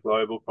industry-wide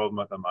global problem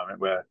at the moment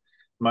where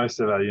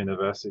most of our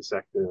university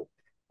sector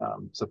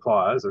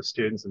suppliers of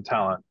students and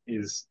talent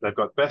they've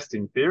got best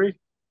in theory,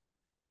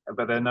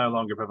 but they're no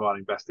longer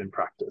providing best in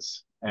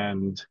practice,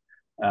 and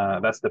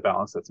that's the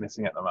balance that's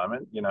missing at the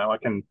moment. I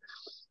can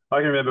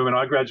remember when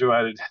I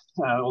graduated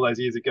all those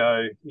years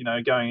ago,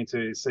 going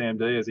into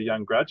CMD as a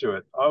young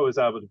graduate, I was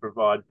able to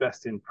provide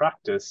best in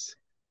practice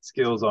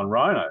skills on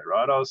Rhino,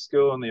 right? I was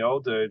schooling the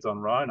old dudes on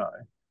Rhino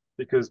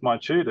because my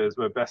tutors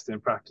were best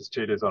in practice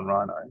tutors on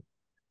Rhino.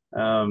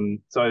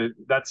 So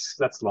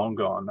that's long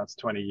gone. That's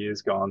 20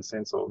 years gone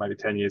since, or maybe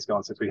 10 years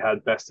gone since we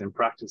had best in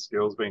practice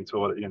skills being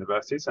taught at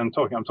universities. And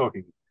I'm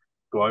talking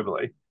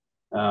globally,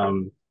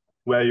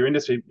 where your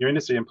industry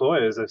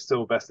employers are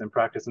still best in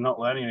practice and not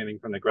learning anything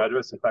from the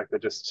graduates. In fact, they're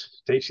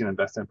just teaching them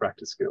best in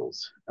practice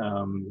skills.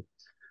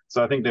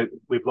 So I think that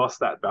we've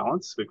lost that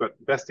balance. We've got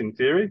best in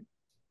theory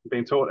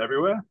being taught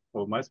everywhere,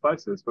 or most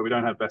places, but we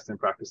don't have best in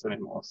practice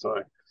anymore.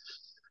 So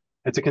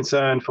it's a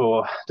concern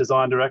for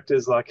design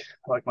directors like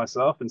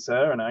myself and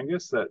Sara and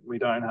Angus that we've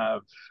got a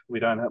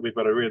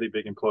really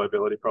big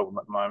employability problem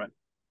at the moment,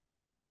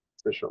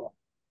 for sure.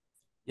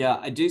 Yeah,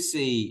 I do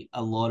see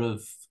a lot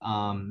of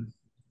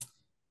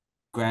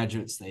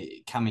graduates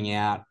coming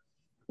out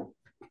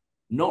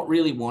not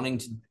really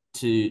wanting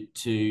to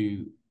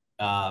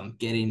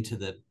get into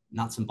the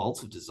nuts and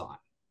bolts of design.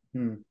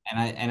 And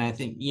I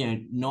think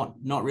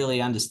not really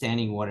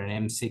understanding what an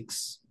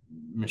M6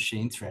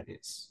 machine thread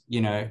is,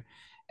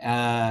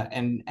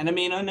 and I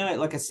mean, I know,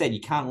 like I said,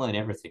 you can't learn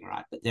everything,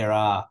 right? But there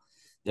are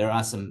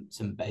some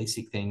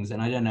basic things,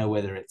 and I don't know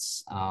whether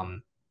it's a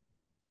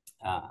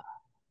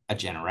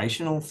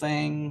generational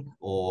thing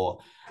or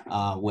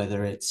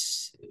whether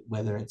it's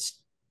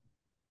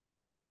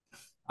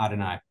I don't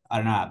know,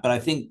 but I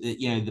think that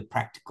the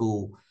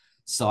practical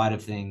side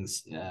of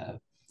things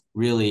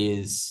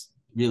really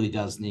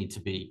does need to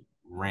be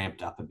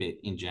ramped up a bit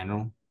in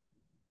general.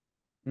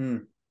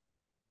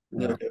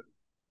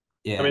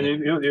 Yeah. I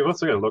mean, you've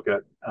also got to look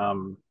at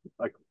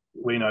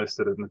we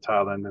noticed it in the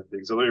tail end of the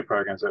auxiliary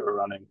programs that we're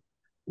running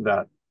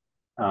that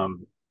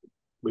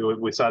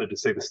we started to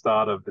see the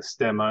start of the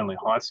STEM only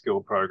high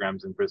school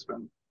programs in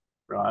Brisbane,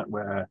 right,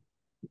 where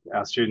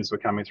our students were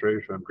coming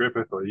through from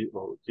Griffith or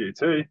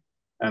QT,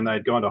 and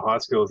they'd gone to high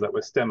schools that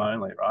were STEM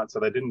only, right?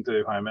 So they didn't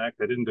do home ec,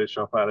 they didn't do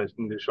shop A, they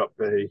didn't do shop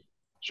B.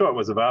 Sure, it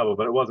was available,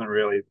 but it wasn't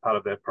really part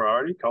of their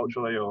priority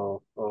culturally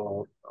or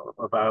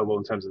available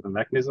in terms of the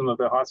mechanism of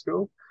their high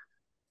school.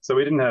 So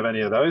we didn't have any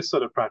of those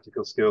sort of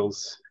practical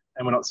skills.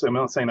 and we're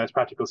not seeing those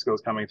practical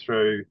skills coming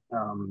through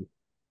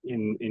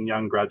in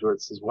young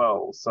graduates as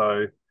well.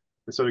 So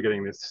we're sort of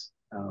getting this.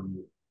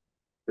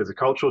 There's a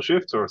cultural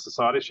shift or a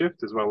society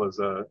shift, as well as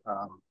a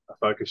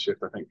focus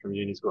shift, I think, from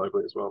unis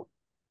globally as well.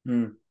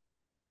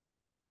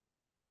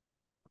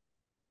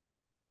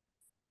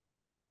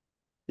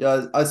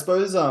 Yeah, I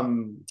suppose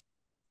from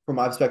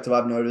my perspective,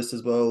 I've noticed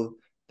as well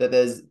that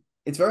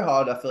it's very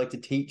hard, I feel like, to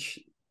teach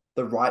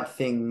the right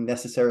thing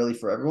necessarily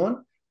for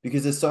everyone,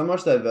 because there's so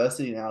much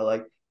diversity now.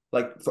 Like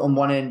on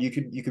one end, you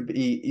could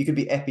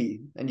be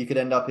epi and you could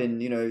end up in,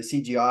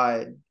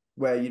 CGI,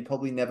 where you'd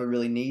probably never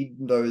really need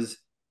those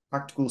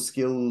practical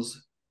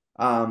skills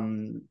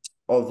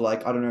of,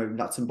 like, I don't know,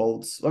 nuts and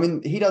bolts. I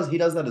mean, he does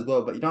that as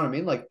well, but you know what I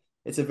mean? Like,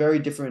 it's a very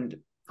different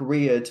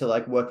career to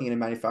like working in a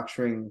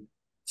manufacturing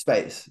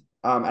space.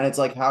 And it's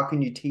like, how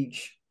can you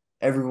teach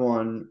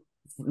everyone,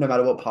 no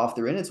matter what path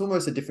they're in? It's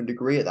almost a different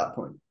degree at that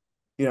point.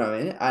 You know what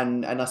I mean?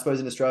 And I suppose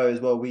in Australia as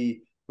well,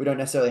 we don't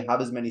necessarily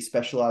have as many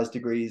specialized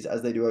degrees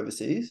as they do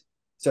overseas.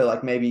 So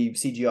like maybe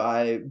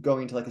CGI,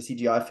 going into like a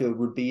CGI field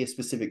would be a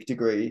specific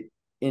degree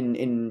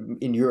in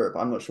Europe.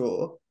 I'm not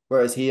sure.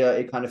 Whereas here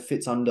it kind of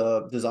fits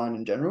under design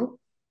in general.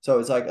 So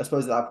it's like, I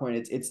suppose at that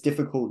point it's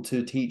difficult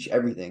to teach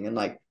everything. And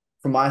like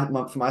from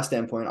my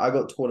standpoint, I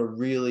got taught a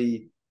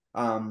really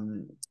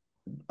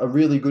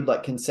good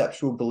like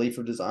conceptual belief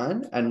of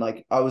design, and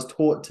like I was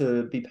taught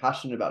to be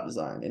passionate about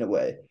design in a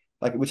way,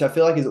 like, which I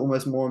feel like is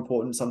almost more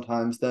important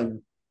sometimes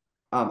than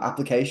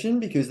application,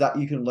 because that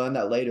you can learn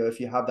that later if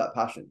you have that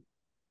passion.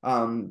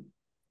 And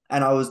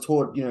I was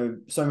taught,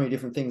 so many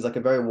different things, like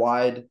a very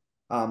wide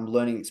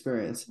learning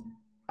experience.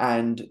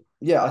 And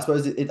yeah, I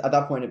suppose at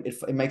that point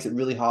it makes it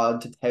really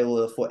hard to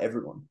tailor for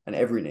everyone and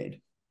every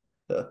need.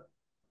 So.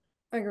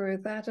 I agree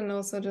with that. And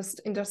also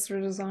just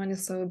industrial design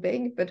is so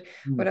big, but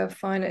what I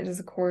find it is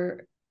a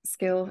core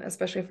skill,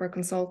 especially for a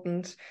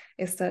consultant,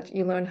 is that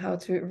you learn how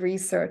to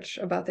research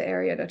about the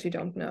area that you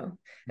don't know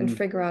and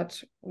figure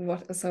out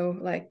so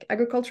like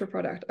agriculture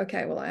product.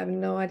 Okay, well, I have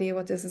no idea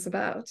what this is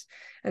about.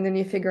 And then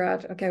you figure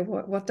out, okay,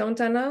 what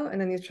don't I know? And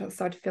then you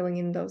start filling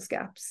in those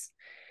gaps.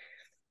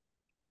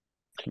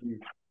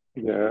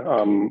 Yeah.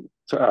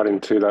 To add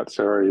into that,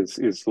 Sarah,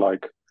 is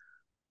like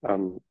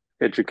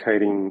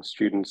educating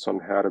students on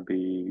how to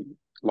be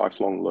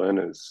lifelong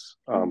learners,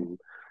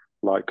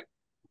 like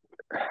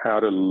how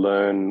to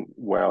learn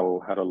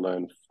well, how to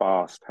learn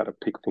fast, how to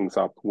pick things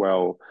up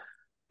well.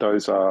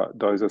 Those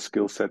are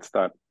skill sets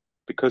that,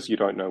 because you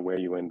don't know where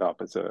you end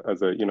up as an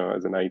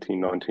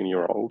 18,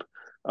 19-year-old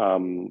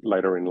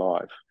later in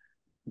life,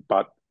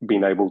 but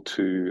being able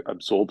to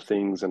absorb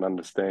things and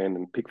understand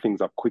and pick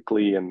things up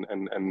quickly and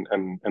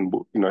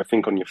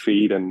think on your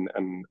feet and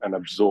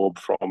absorb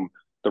from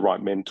the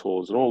right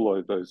mentors and all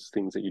of those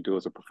things that you do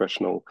as a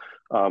professional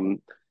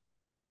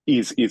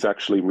is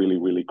actually really,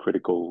 really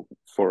critical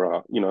for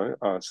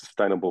a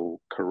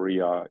sustainable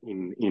career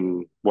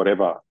in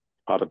whatever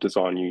part of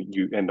design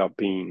you end up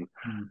being.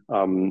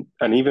 And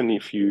even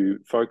if you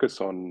focus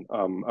on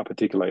a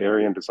particular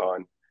area in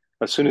design,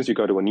 as soon as you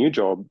go to a new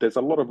job, there's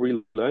a lot of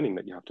relearning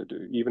that you have to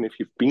do, even if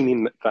you've been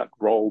in that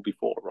role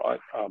before,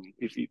 right?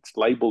 It's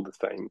labeled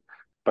the same,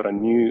 but a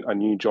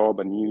new job,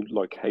 a new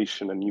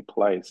location, a new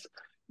place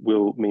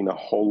will mean a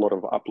whole lot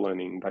of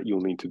uplearning that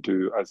you'll need to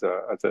do as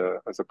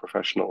a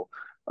professional.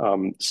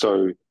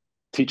 So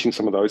teaching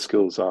some of those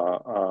skills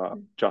are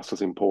just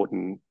as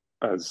important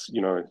as,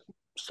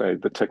 say,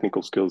 the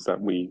technical skills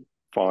that we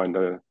find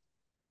are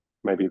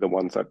maybe the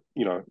ones that,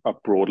 are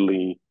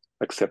broadly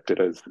accepted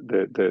as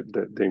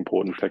the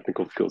important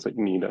technical skills that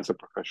you need as a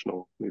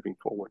professional moving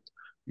forward.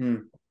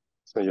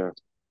 So yeah.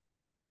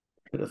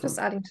 Just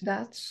adding to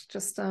that,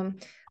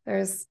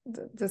 there's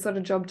the sort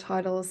of job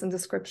titles and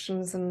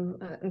descriptions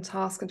and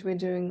tasks that we're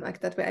doing, like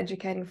that we're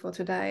educating for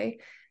today.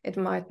 It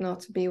might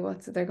not be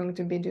what they're going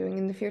to be doing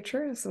in the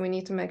future. So we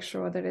need to make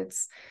sure that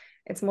it's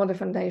more the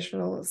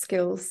foundational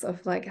skills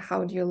of like,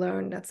 how do you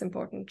learn? That's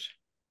important.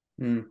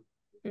 Yeah,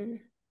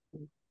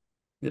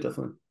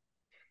 definitely.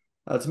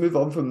 To move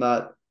on from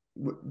that,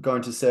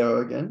 going to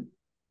Sara again,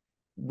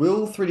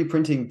 will 3D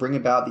printing bring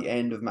about the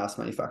end of mass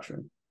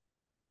manufacturing?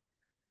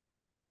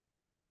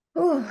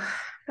 Oh,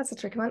 that's a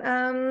tricky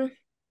one.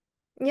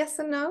 Yes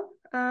and no.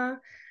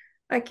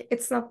 Like,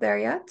 it's not there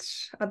yet.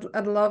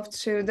 I'd love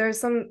to. There's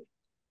some.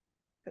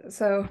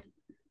 So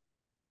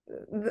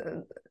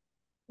the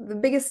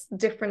biggest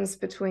difference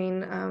between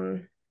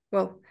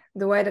the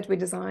way that we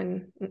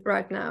design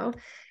right now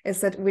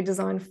is that we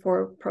design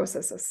for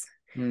processes.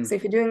 So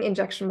if you're doing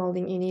injection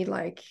molding, you need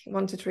like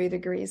 1 to 3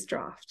 degrees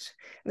draft.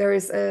 There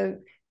is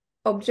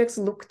objects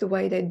look the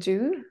way they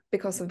do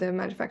because of the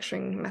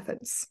manufacturing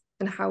methods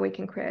and how we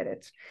can create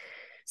it.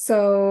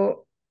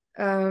 So,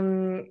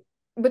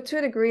 but to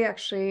a degree,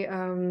 actually,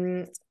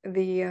 the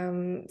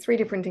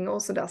 3D printing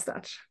also does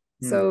that.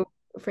 So,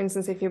 for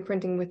instance, if you're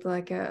printing with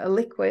like a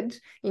liquid,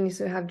 you need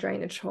to have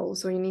drainage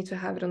holes, or you need to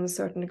have it on a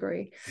certain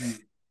degree.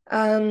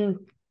 I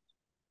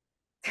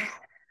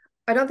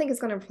don't think it's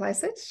going to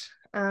replace it,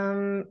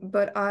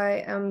 but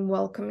I am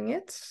welcoming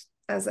it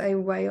as a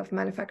way of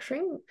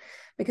manufacturing,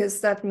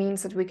 because that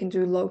means that we can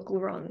do local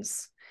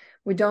runs.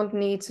 We don't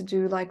need to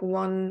do like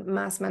one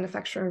mass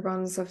manufacturing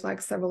runs of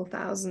like several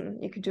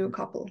thousand. You could do a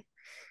couple.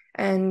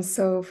 And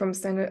so from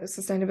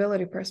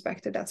sustainability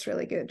perspective, that's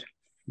really good.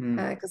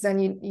 Because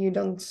then you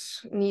don't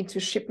need to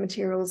ship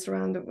materials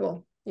around.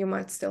 Well, you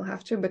might still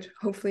have to, but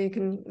hopefully you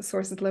can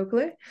source it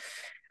locally.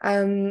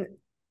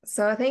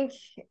 So I think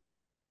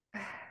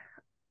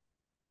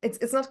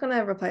it's not going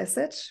to replace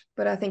it,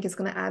 but I think it's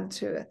going to add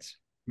to it.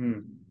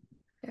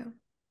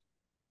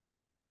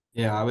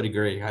 Yeah, I would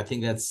agree. I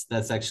think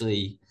that's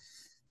actually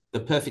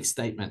the perfect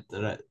statement.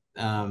 That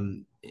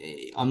I'm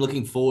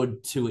looking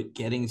forward to it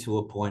getting to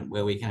a point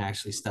where we can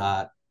actually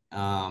start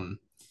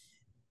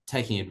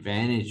taking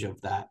advantage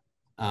of that.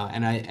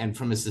 And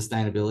from a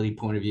sustainability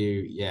point of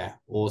view, yeah,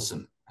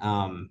 awesome.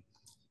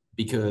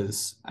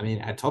 Because I mean,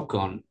 at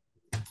TopCon,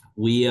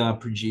 we are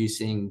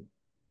producing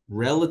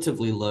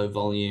relatively low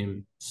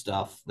volume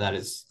stuff that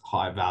is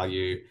high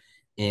value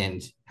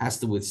and has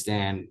to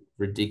withstand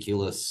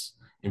ridiculous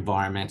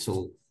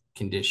environmental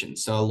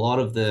conditions. So a lot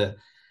of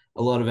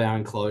our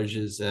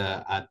enclosures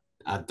are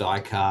die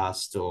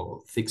cast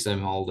or thixo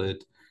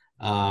molded,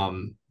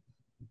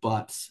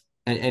 but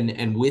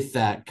with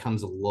that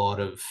comes a lot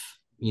of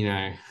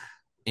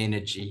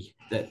energy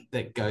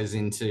that goes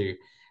into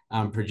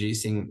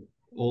producing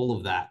all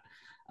of that.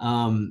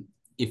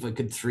 If I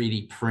could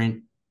 3D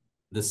print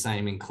the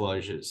same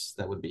enclosures,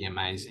 that would be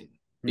amazing,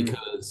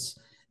 because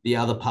the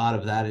other part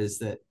of that is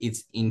that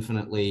it's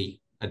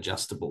infinitely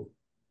adjustable.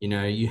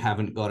 You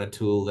haven't got a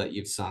tool that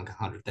you've sunk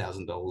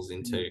 $100,000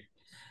 into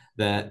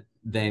that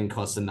then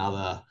costs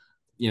another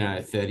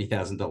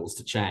 $30,000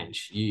 to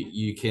change.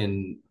 You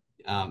can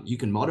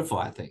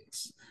modify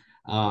things,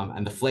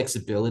 and the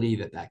flexibility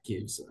that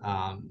gives,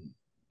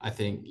 I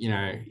think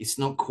it's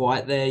not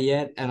quite there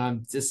yet, and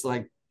I'm just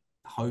like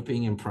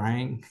hoping and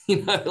praying,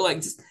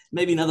 like just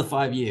maybe another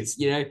 5 years,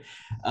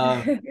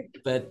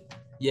 but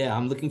yeah,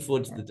 I'm looking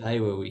forward to the day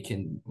where we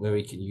can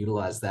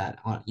utilize that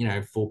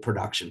for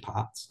production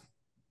parts.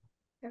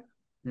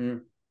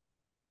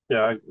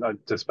 Yeah, I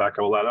just back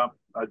all that up.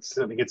 I just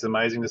think it's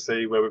amazing to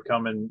see where we've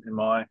come in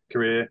my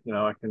career.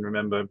 I can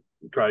remember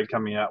Craig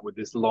coming out with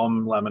this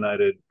LOM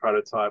laminated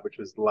prototype, which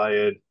was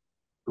layered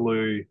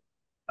glue,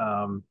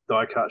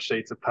 die cut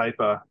sheets of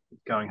paper,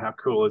 going, how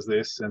cool is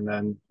this? And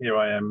then here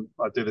I am,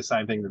 I do the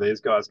same thing to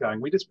these guys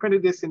going, we just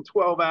printed this in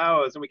 12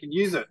 hours and we can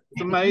use it.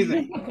 It's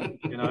amazing.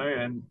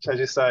 And as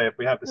you say, if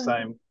we have the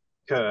same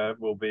curve,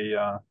 we'll be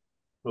not,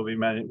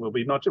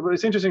 but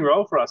it's an interesting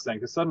role for us then,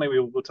 because suddenly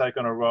we'll take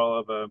on a role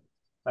of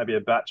maybe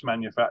a batch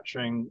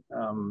manufacturing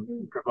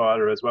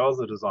provider as well as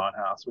a design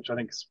house, which I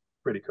think is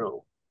pretty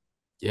cool.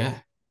 Yeah.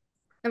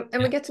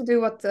 And we get to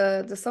do what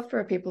the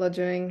software people are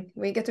doing.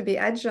 We get to be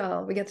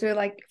agile. We get to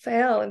like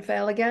fail and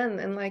fail again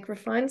and like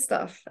refine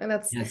stuff. And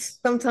that's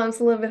sometimes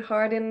a little bit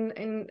hard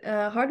in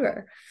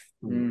hardware.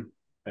 Yeah,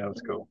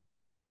 that's cool.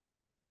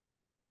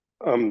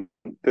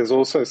 There's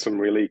also some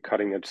really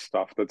cutting edge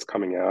stuff that's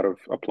coming out of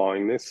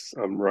applying this,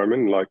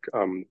 Roman. Like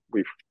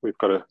we've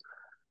got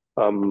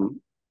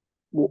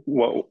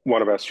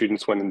one of our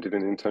students went and did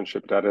an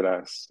internship at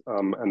Adidas,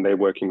 and they're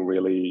working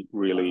really,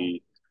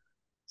 really,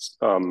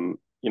 on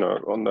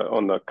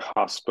the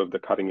cusp of the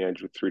cutting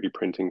edge with 3D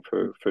printing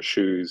for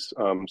shoes.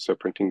 So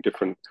printing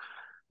different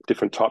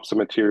types of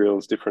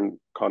materials, different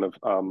kind of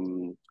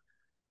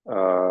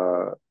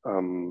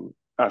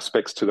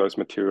aspects to those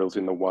materials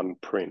in the one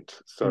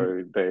print.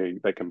 So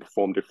they can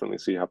perform differently.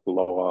 So you have the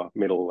lower,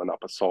 middle, and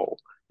upper sole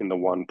in the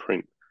one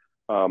print.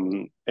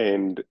 And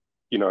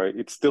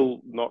it's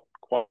still not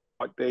quite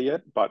there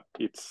yet, but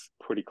it's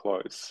pretty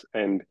close.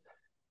 And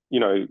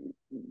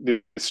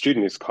the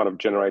student is kind of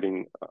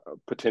generating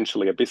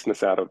potentially a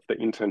business out of the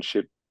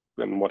internship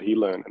and what he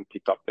learned and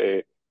picked up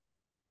there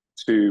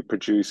to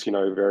produce,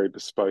 very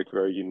bespoke,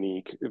 very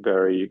unique,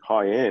 very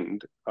high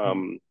end,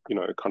 kind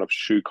of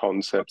shoe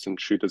concepts and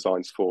shoe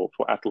designs for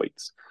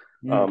athletes.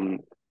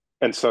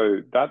 And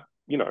so that,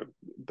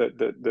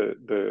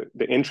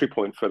 the entry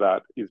point for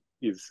that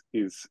is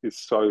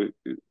so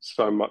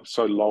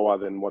lower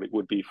than what it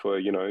would be for,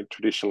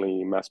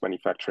 traditionally mass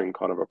manufacturing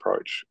kind of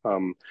approach.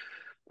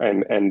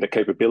 And the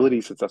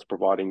capabilities that that's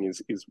providing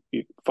is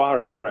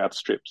far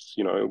outstrips,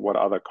 what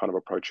other kind of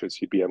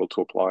approaches you'd be able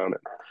to apply on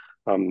it.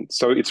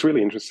 So it's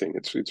really interesting.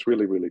 It's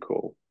really, really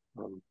cool.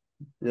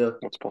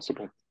 What's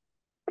possible.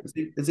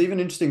 It's even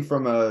interesting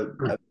from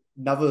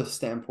another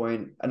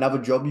standpoint, another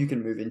job you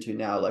can move into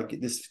now. Like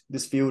this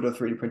field of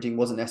 3D printing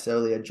wasn't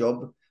necessarily a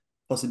job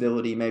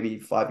possibility maybe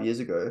 5 years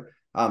ago.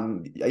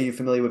 Are you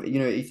familiar with,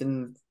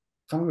 Ethan? I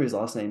can't remember his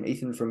last name.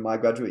 Ethan from my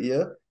graduate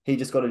year. He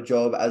just got a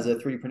job as a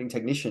 3D printing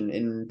technician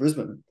in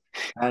Brisbane.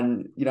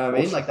 And you know what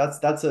I mean? Like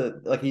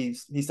he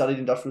studied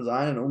industrial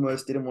design and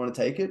almost didn't want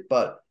to take it,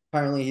 but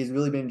apparently he's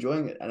really been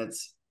enjoying it. And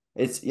it's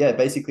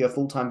basically a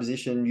full-time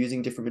position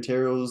using different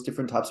materials,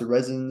 different types of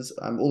resins,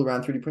 all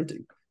around 3D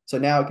printing. So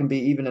now it can be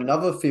even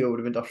another field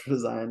of industrial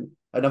design,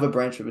 another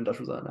branch of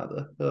industrial design out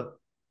there.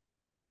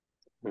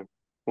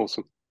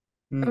 Awesome.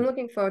 I'm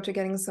looking forward to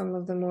getting some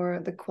of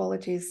the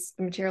qualities,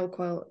 the material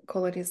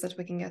qualities that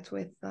we can get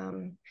with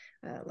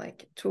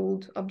like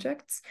tooled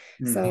objects.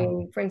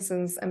 So for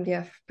instance,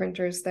 MDF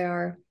printers, they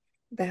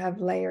have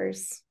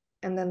layers,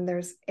 and then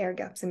there's air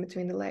gaps in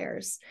between the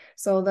layers.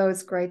 So although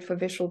it's great for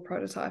visual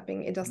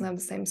prototyping, it doesn't have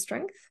the same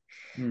strength.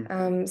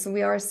 So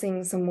we are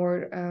seeing some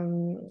more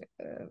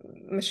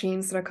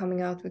machines that are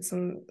coming out with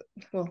some,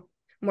 well,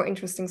 more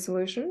interesting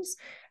solutions.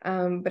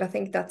 But I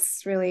think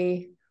that's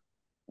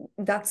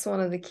one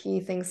of the key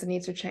things that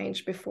needs to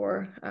change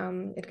before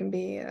it can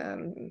be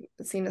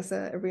seen as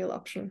a real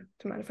option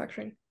to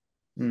manufacturing.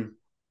 And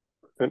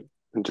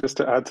just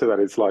to add to that,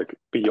 it's like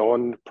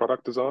beyond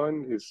product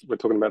design is we're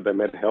talking about the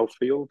med health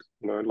field,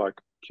 like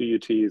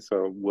QUT is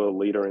a world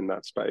leader in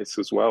that space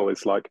as well.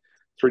 It's like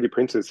 3D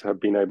printers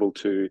have been able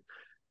to,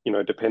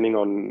 depending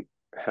on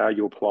how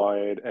you apply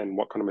it and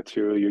what kind of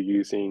material you're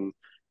using,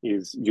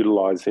 is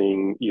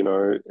utilizing,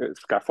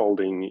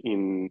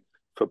 scaffolding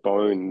for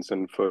bones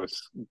and for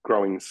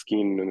growing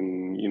skin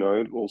and,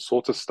 all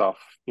sorts of stuff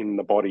in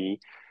the body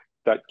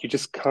that you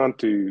just can't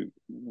do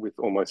with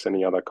almost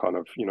any other kind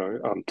of,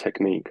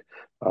 technique.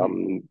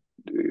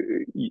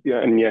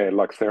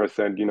 Like Sara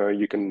said,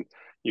 you can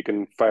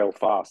fail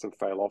fast and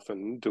fail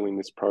often doing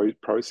this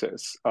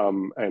process,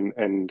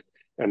 and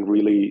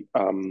really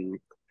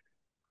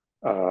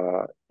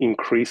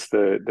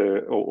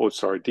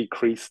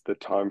decrease the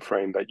time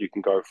frame that you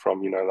can go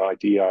from an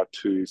idea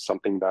to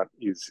something that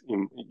is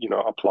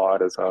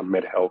applied as a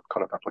med health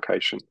kind of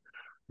application.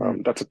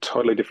 That's a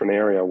totally different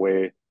area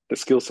where the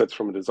skill sets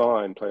from a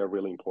design play a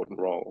really important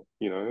role.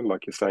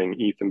 Like you're saying,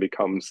 Ethan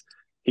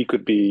he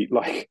could be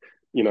like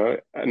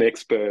an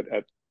expert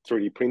at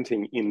 3D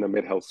printing in the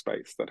med health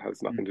space that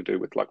has nothing to do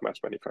with like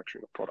mass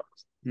manufacturing of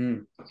products.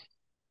 Yeah,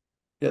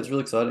 it's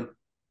really exciting.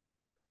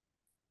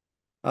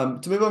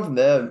 To move on from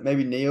there,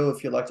 maybe Neil,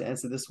 if you'd like to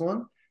answer this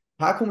one,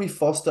 how can we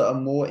foster a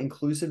more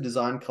inclusive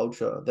design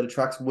culture that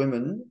attracts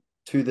women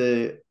to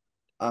the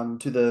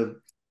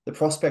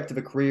prospect of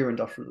a career in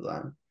industrial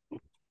design?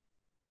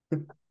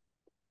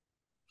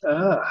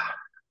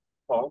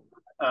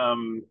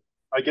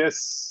 I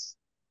guess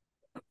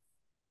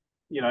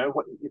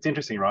it's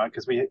interesting, right?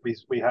 Because we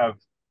have,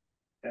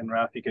 and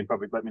Ralph, you can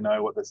probably let me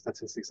know what the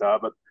statistics are,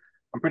 but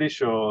I'm pretty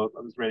sure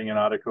I was reading an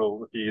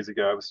article a few years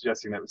ago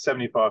suggesting that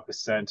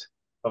 75%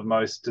 of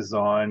most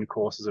design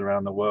courses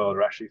around the world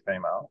are actually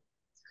female,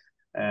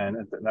 and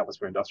that was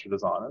for industrial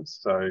designers.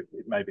 So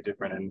it may be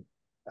different in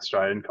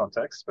Australian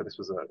context, but this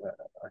was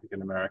I think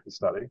an American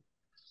study.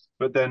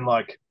 But then,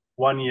 like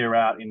 1 year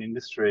out in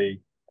industry,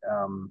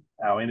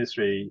 our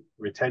industry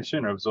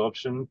retention or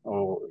absorption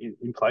or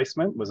in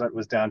placement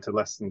was down to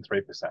less than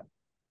 3%.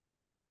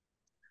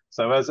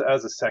 So as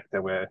a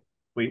sector where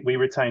we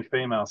retain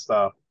female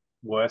staff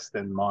worse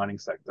than mining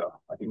sector.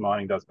 I think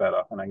mining does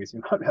better, and Angus,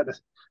 you might be able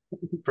to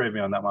prove me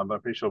on that one, but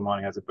I'm pretty sure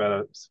mining has a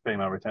better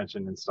female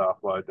retention in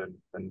staff load than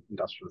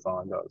industrial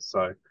design does.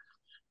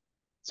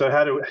 So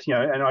how do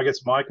and I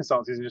guess my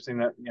consultancy is interesting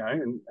that,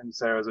 and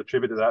Sarah's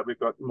attributed to that, we've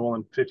got more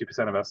than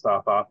 50% of our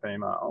staff are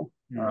female.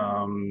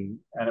 And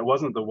it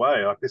wasn't the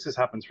way, like this has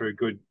happened through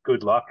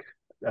good luck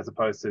as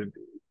opposed to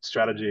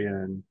strategy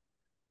and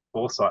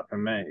foresight for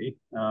me.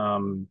 I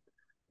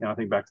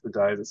think back to the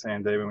days at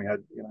C&D when we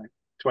had,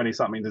 20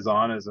 something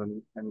designers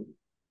and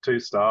 2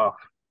 staff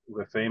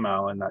were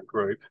female in that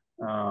group.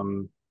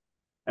 And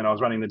I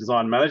was running the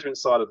design management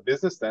side of the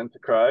business then for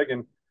Craig,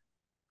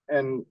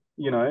 and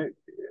I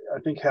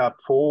think how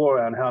poor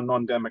and how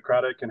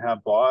non-democratic and how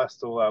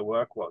biased all our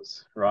work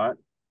was, right?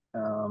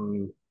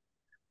 And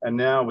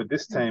now with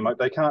this team,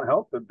 they can't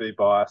help but be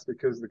biased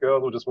because the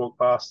girls will just walk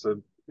past a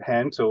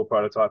hand tool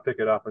prototype, pick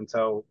it up, and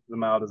tell the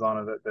male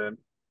designer that they're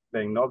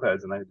being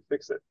knobheads and they need to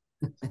fix it.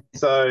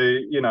 So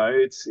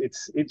it's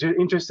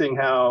interesting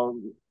how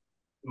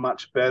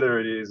much better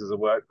it is as a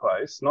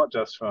workplace, not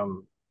just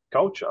from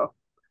culture,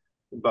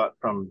 but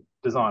from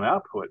design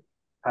output,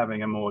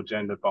 having a more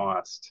gender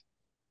balanced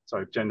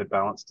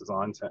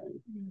design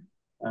team.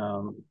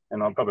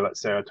 And I'll probably let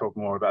Sara talk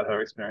more about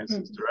her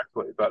experiences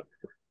directly. But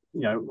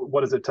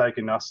what has it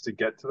taken us to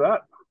get to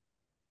that?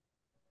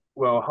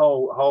 Well, a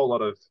whole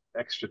lot of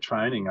extra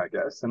training, I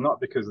guess, and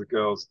not because the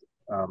girls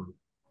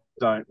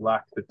don't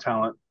lack the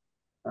talent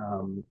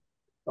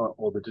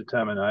or the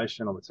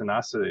determination or the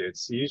tenacity.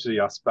 It's usually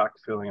us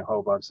backfilling a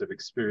whole bunch of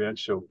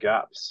experiential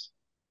gaps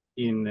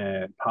in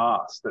their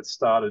past that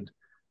started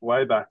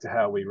way back to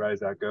how we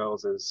raise our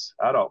girls as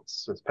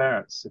adults, as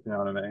parents, if you know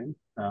what I mean.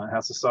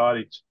 How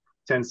society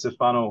tends to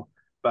funnel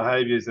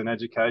behaviours and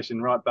education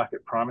right back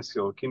at primary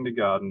school,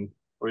 kindergarten,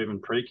 or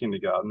even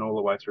pre-kindergarten, all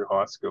the way through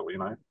high school.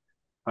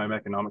 Home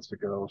economics for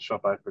girls,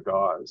 shop A for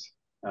guys.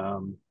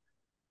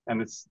 And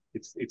it's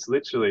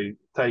literally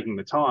taking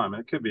the time,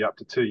 and it could be up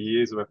to 2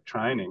 years of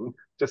training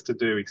just to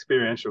do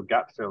experiential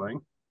gap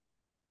filling.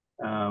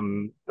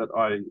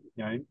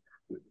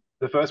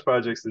 The first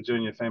projects the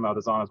junior female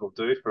designers will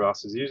do for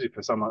us is usually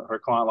for a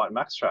client like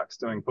MaxTrax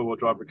doing four-wheel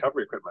drive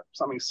recovery equipment,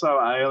 something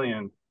so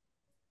alien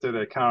to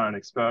their current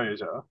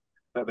exposure.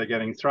 that they're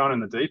getting thrown in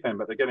the deep end,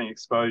 but they're getting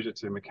exposure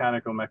to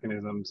mechanical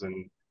mechanisms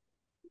and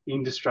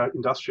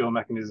industrial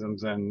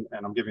mechanisms, and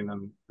I'm giving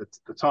them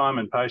the time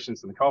and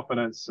patience and the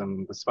confidence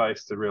and the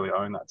space to really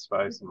own that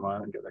space and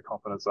learn and get their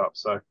confidence up.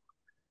 So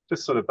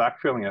just sort of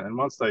backfilling it, and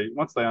once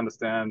they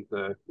understand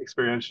the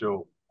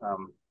experiential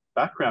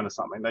background of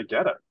something, they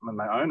get it and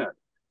they own it.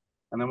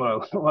 And then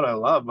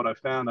what I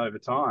found over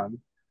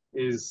time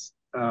is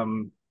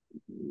the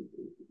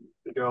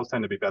girls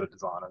tend to be better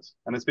designers,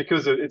 and it's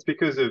because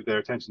of their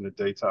attention to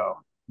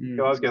detail.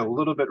 Guys get a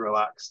little bit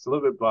relaxed, a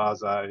little bit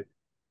blasé.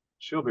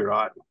 She'll be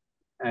right,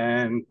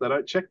 and they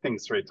don't check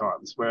things 3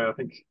 times. Where I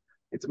think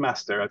it's a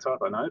mass stereotype,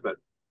 I know, but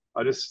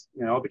I just,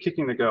 I'll be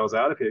kicking the girls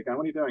out of here, going,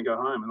 "What are you doing? Go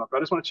home." And like, I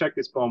just want to check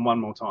this form one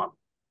more time.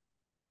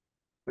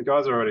 The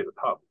guys are already at the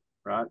pub,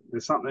 right?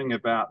 There's something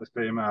about the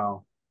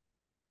female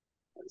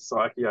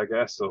psyche, I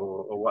guess,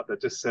 or what,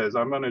 that just says,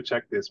 "I'm going to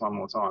check this one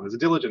more time." There's a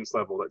diligence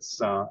level. That's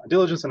a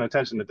diligence and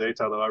attention to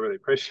detail that I really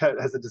appreciate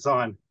as a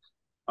design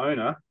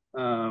owner.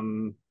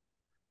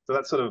 So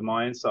that's sort of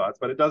my insights,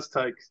 but it does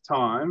take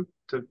time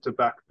to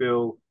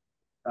backfill,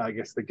 I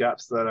guess, the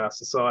gaps that our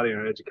society and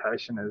our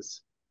education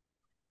has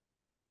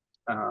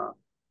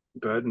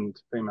burdened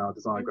female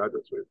design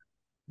graduates with.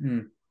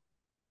 And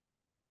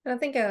I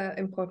think an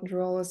important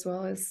role as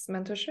well is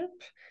mentorship.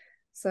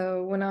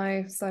 So when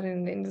I started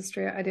in the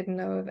industry, I didn't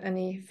know of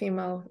any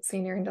female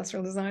senior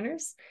industrial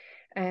designers.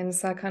 And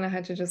so I kind of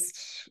had to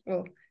just,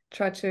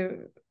 try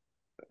to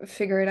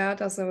figure it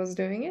out as I was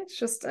doing it.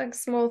 Just like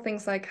small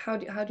things like how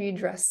do you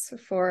dress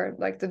for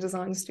like the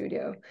design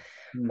studio?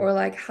 Or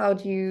like how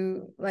do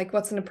you, like,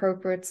 what's an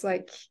appropriate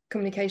like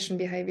communication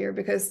behavior?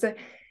 Because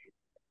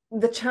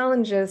the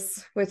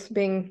challenges with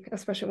being,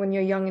 especially when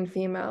you're young and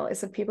female,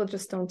 is that people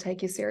just don't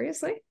take you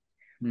seriously.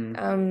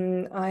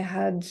 I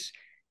had,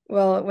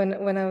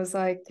 when I was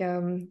like,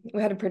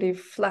 we had a pretty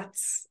flat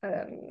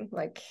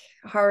like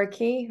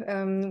hierarchy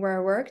where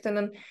I worked, and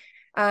then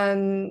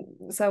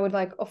so I would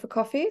like offer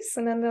coffees,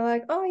 and then they're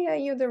like, "Oh yeah,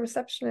 you're the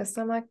receptionist."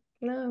 I'm like,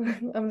 "No,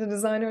 I'm the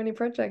designer on your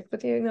project,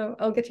 but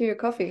I'll get you your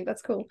coffee.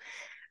 That's cool."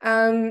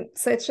 So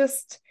it's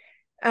just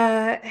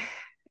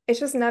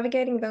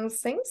navigating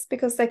those things,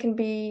 because they can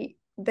be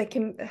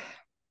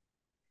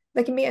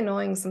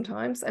annoying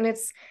sometimes, and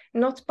it's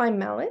not by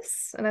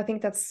malice, and I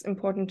think that's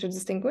important to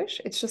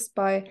distinguish. It's just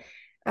by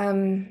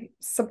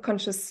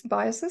subconscious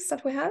biases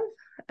that we have,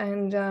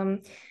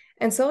 and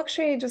so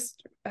actually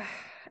just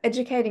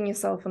educating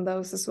yourself on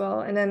those as well,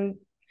 and then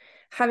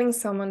having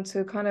someone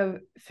to kind of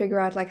figure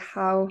out like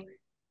how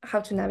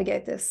to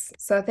navigate this.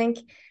 So I think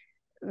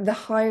the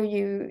higher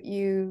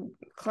you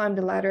climb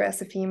the ladder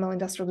as a female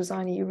industrial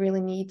designer, you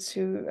really need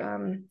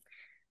to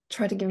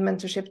try to give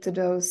mentorship to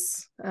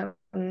those who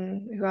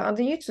are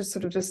under you, to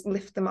sort of just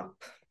lift them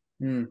up.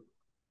 I'm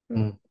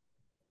going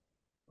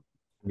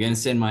to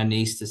send my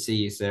niece to see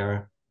you,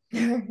 Sarah.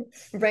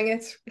 Bring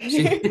it.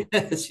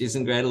 She's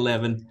in grade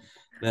 11.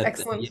 But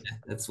Excellent.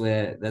 that's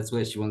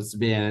where she wants to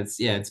be, and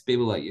it's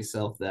people like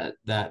yourself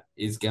that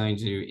is going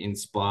to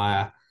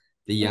inspire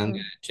the younger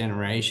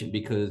generation,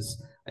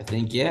 because I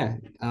think a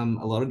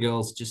lot of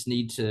girls just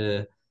need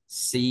to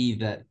see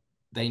that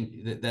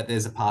that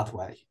there's a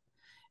pathway.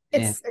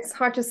 It's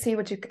hard to see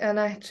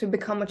to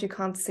become what you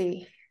can't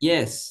see.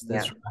 Yes,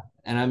 that's right.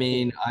 And I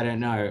mean, I don't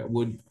know,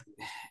 would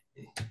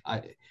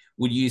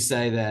you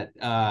say that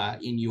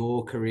in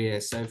your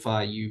career so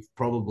far you've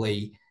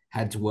probably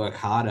had to work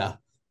harder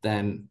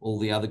than all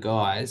the other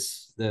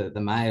guys, the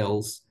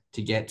males,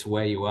 to get to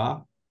where you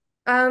are?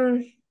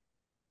 I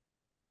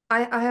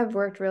have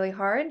worked really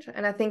hard,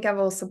 and I think I've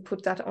also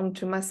put that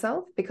onto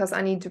myself because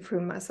I need to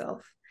prove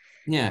myself.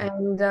 Yeah.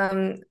 And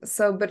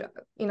but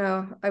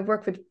I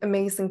work with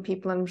amazing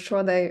people, and I'm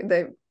sure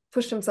they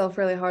push themselves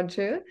really hard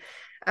too.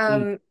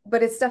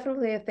 But it's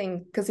definitely a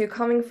thing, because you're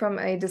coming from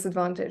a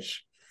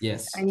disadvantage.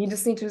 Yes. And you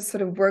just need to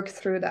sort of work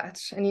through that,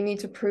 and you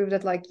need to prove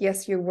that, like,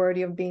 yes, you're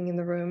worthy of being in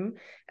the room,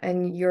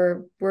 and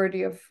you're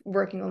worthy of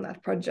working on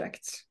that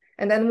project.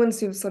 And then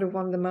once you've sort of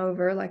won them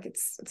over, like,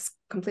 it's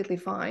completely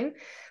fine.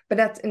 But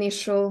that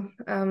initial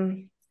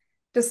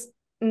just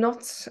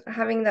not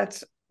having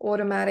that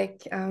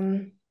automatic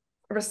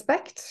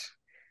respect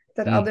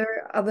that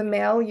other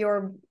male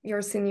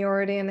your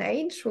seniority and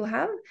age will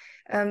have,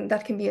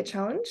 that can be a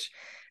challenge.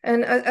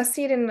 And I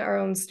see it in our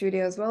own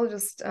studio as well,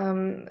 just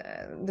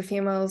the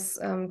females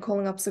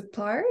calling up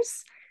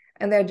suppliers,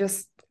 and they're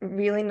just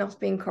really not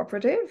being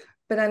cooperative.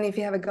 But then if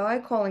you have a guy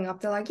calling up,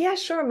 they're like, "Yeah,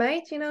 sure,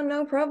 mate,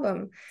 no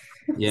problem."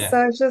 Yeah.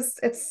 So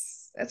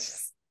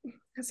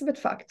it's a bit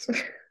fucked.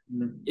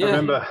 Yeah.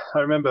 I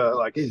remember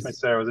like when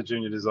Sarah was a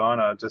junior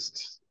designer,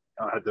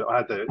 I had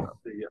the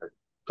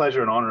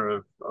pleasure and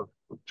honor of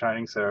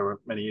training Sarah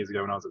many years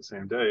ago when I was at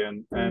CMD,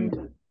 and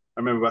I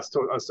remember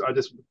I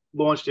just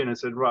launched in and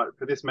said, right,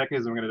 for this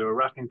mechanism, I'm going to do a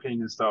rack and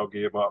pinion style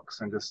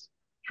gearbox and just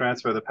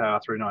transfer the power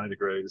through 90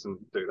 degrees and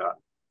do that.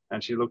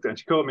 And she looked and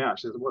she called me out.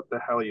 She said, "What the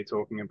hell are you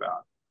talking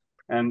about?"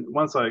 And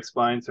once I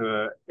explained to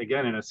her,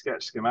 again in a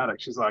sketch schematic,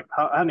 she's like,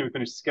 "I hadn't even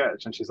finished the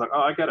sketch." And she's like,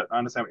 "Oh, I get it. I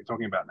understand what you're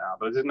talking about now."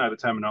 But I didn't know the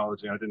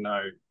terminology. I didn't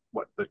know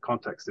what the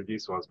context of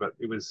use was. But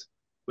it was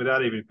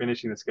without even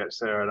finishing the sketch,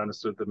 Sarah had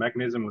understood the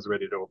mechanism, was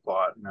ready to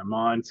apply it,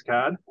 mine's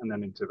CAD and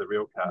then into the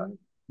real CAD.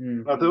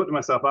 I thought to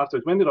myself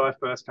afterwards, when did I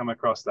first come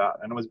across that?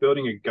 And I was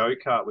building a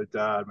go-kart with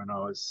Dad when I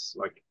was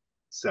like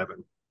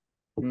 7,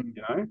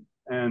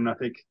 and I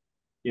think,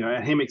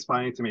 and him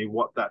explaining to me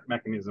what that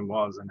mechanism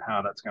was and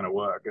how that's going to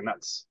work. And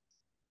that's,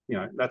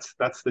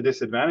 that's the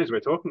disadvantage we're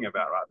talking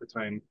about, right,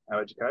 between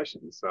our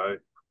education,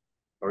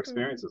 or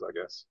experiences, I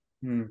guess.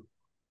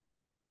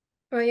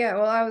 Well, yeah,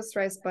 well, I was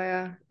raised by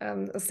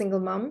a single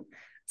mum,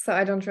 so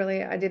I didn't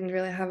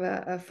really have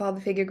a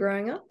father figure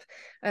growing up.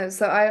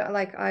 So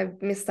I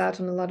missed out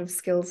on a lot of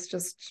skills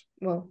just,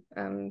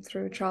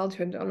 through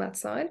childhood on that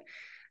side.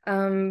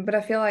 But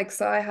I feel like,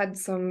 so I had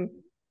some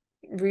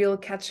real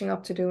catching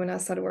up to do when I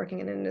started working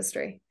in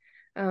industry.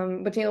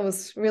 But Neil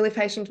was really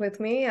patient with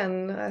me,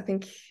 and I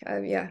think,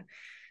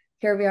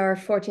 here we are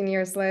 14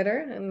 years later,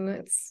 and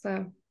it's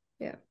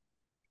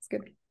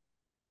good.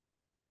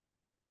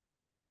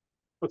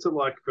 What's it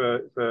like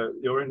for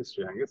your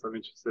industry, Angus? I'm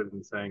interested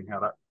in seeing how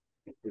that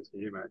is for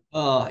you, mate.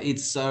 Oh,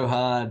 it's so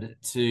hard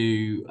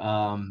to,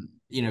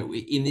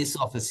 in this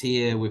office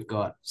here, we've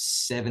got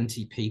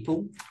 70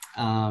 people.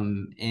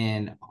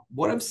 And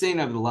what I've seen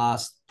over the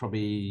last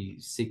probably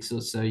 6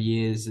 or so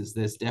years is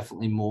there's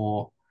definitely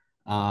more,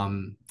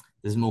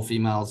 there's more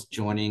females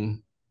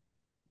joining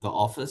the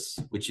office,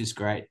 which is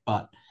great,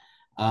 but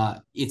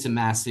it's a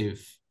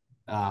massive,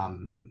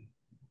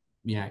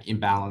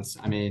 imbalance.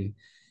 I mean,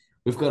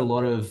 we've got a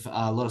lot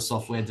of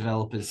software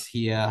developers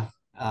here.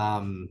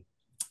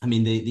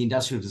 The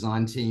industrial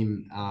design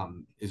team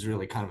is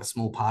really kind of a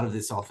small part of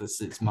this office.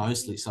 It's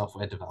mostly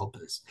software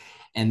developers,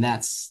 and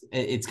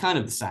it's kind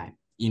of the same.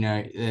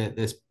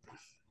 There's,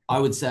 I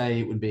would say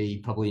it would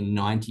be probably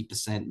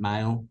 90%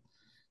 male,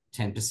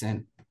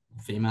 10%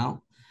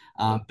 female.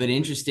 But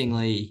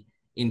interestingly,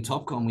 in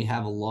Topcon, we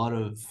have a lot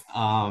of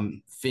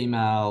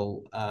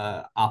female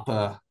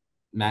upper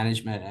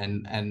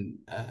management and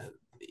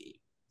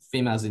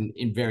females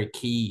in very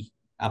key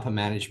upper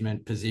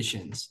management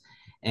positions,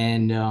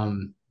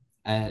 and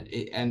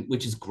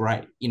which is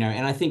great,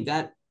 and I think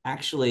that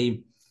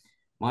actually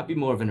might be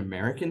more of an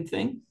American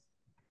thing.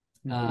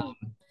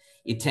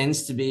 It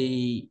tends to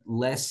be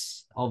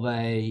less of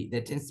a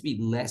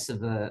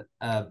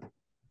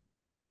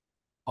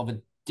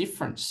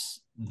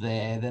difference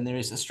there than there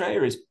is.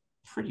 Australia is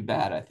pretty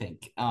bad, I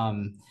think,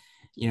 on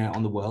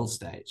the world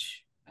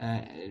stage.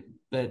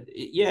 But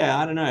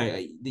I don't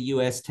know. The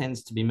US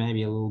tends to be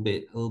maybe a little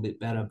bit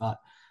better, but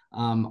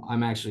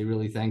I'm actually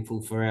really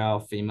thankful for our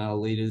female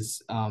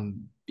leaders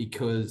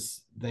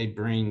because they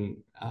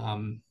bring a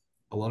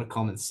lot of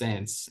common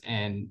sense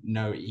and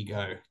no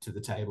ego to the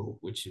table,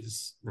 which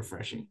is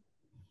refreshing.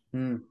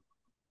 What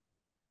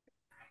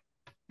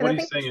are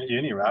you seeing at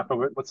uni, Rafa?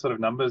 What sort of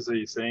numbers are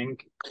you seeing?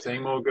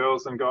 Seeing more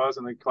girls than guys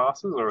in the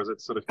classes, or is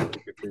it sort of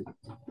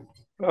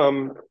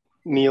 50-50?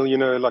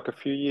 Neil, like a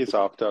few years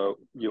after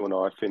you and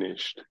I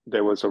finished,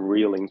 there was a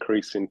real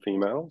increase in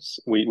females.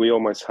 We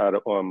almost had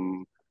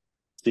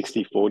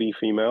 60-40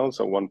 females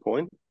at one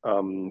point.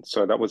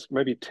 So that was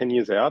maybe 10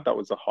 years out. That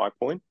was the high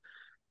point.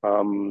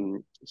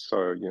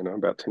 So,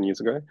 about 10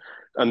 years ago.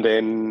 And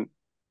then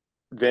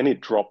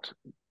it dropped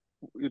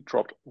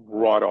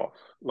right off.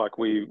 Like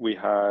we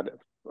had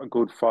a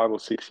good 5 or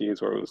 6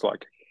 years where it was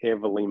like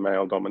heavily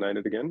male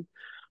dominated again.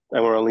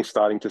 And we're only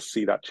starting to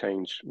see that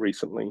change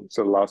recently.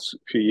 So the last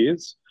few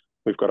years,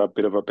 we've got a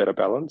bit of a better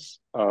balance,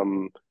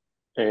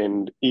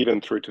 and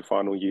even through to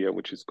final year,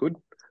 which is good.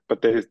 But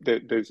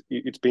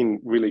it's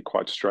been really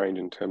quite strange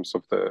in terms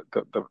of the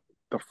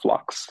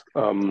flux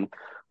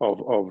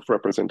of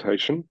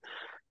representation.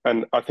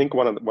 And I think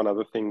one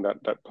other thing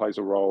that plays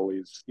a role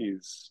is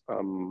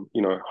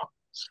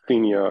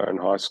senior and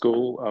high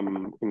school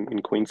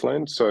in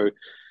Queensland. So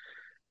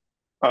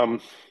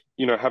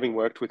having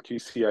worked with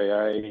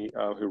QCAA,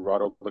 who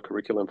write all the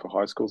curriculum for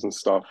high schools and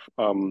stuff,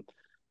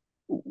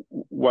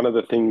 one of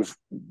the things,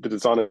 the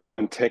design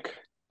and tech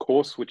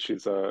course, which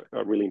is a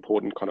really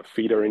important kind of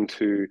feeder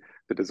into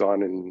the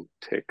design and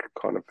tech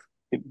kind of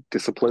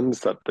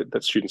disciplines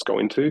that students go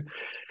into,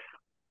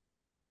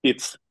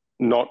 it's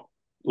not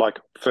like,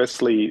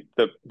 firstly,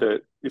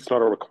 it's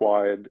not a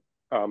required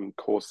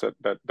course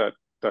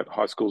that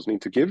high schools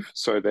need to give.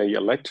 So they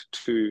elect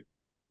to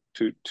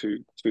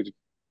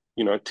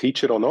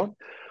teach it or not.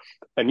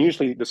 And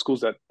usually the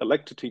schools that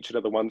elect to teach it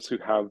are the ones who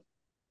have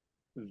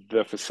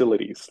the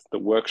facilities, the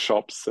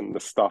workshops and the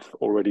stuff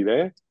already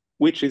there,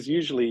 which is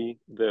usually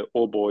the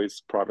all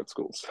boys private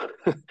schools.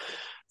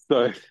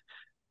 So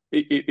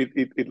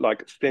it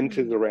like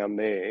centers around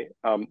there,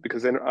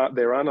 because then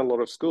there aren't a lot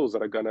of schools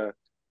that are going to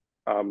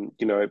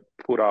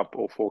put up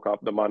or fork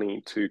up the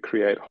money to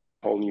create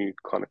whole new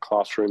kind of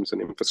classrooms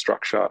and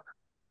infrastructure,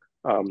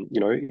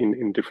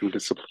 in different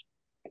disciplines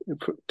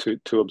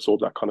to absorb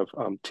that kind of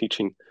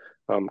teaching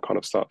kind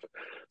of stuff.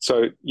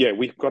 So yeah,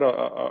 we've got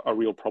a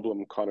real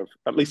problem, kind of,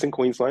 at least in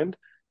Queensland,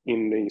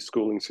 in the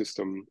schooling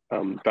system,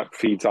 that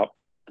feeds up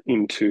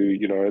into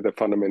the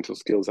fundamental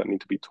skills that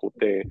need to be taught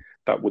there,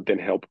 that would then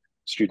help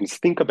students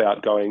think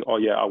about going, oh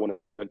yeah, I want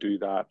to do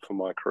that for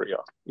my career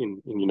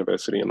in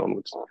university and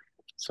onwards.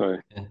 So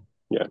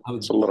yeah,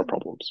 it's a lot of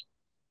problems.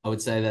 I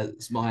would say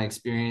that's my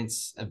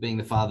experience of being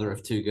the father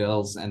of two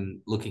girls and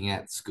looking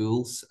at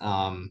schools.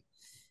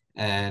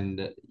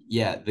 And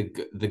yeah,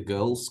 the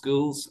girls'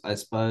 schools, I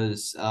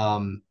suppose,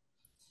 probably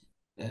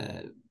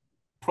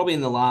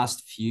in the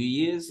last few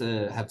years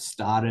have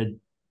started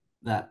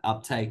that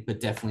uptake, but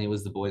definitely it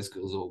was the boys'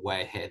 schools were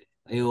way ahead.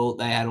 They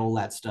had all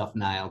that stuff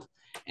nailed,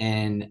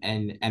 and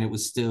it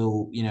was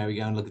still, you know, we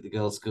go and look at the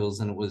girls' schools,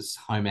 and it was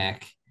home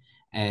ec,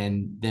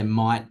 and there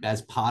might,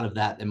 as part of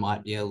that, there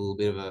might be a little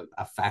bit of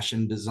a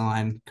fashion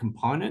design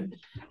component,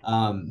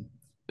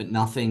 but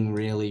nothing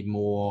really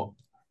more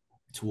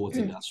towards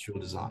industrial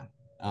design.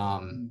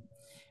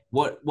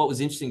 What was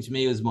interesting to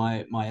me was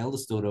my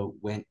eldest daughter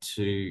went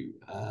to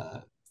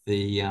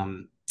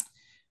the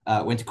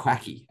went to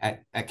Quacky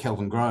at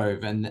Kelvin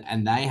Grove,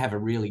 and they have a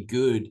really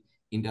good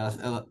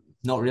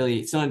not really,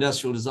 it's not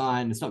industrial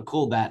design, it's not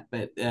called that,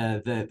 but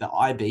the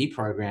IB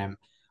program.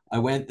 I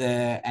went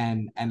there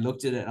and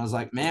looked at it, and I was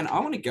like, man, I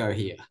want to go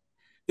here.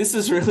 This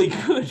is really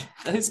good.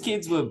 Those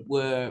kids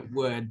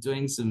were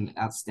doing some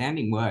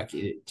outstanding work.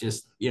 It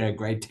just, you know,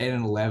 grade 10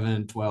 and 11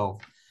 and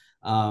 12.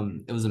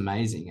 It was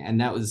amazing,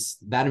 and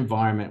that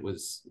environment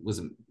was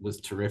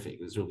terrific.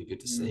 It was really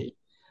good to see.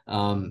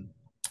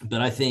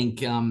 But I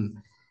think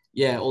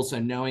yeah, also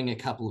knowing a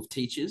couple of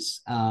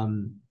teachers,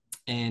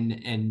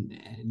 and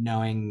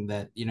knowing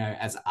that, you know,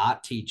 as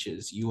art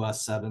teachers, you are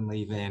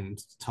suddenly then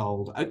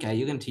told, okay,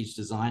 you're going to teach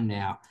design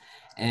now,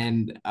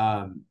 and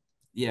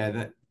yeah,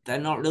 that they're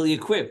not really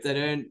equipped.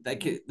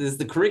 There's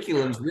the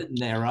curriculum's written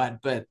there, right?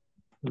 But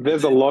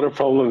there's a lot of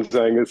problems,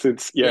 Angus.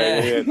 It's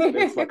Yeah.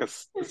 There's like a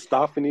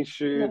staffing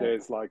issue. Yeah.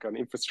 There's like an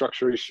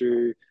infrastructure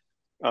issue.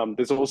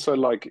 There's also,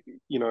 like,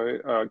 you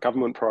know,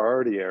 government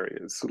priority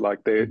areas,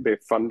 like they're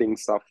funding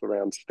stuff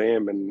around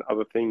STEM and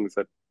other things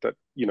that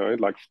you know,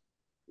 like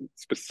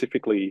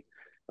specifically,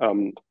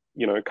 you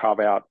know,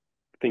 carve out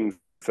things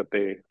that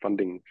they're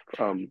funding.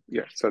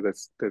 Yeah, so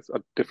there's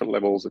different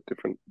levels at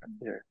different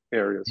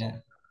areas. Yeah,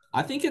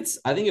 I think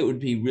it would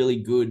be really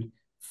good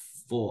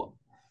for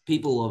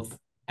people of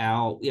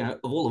our, you know,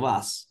 of all of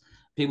us,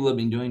 people who have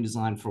been doing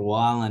design for a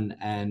while and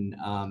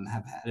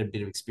have had a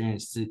bit of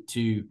experience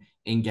to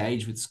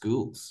engage with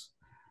schools.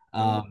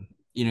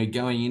 You know,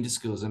 going into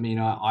schools. I mean,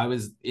 I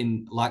was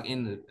in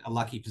a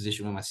lucky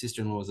position where my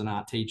sister-in-law was an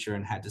art teacher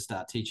and had to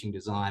start teaching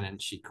design,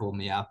 and she called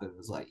me up and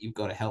was like, "You've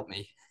got to help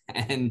me."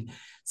 And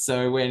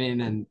so I went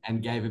in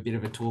and gave a bit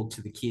of a talk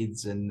to the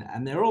kids, and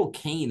they're all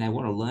keen. They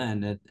want to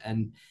learn,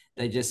 and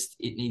they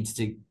need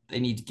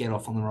to get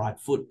off on the right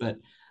foot. But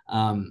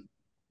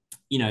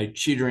you know,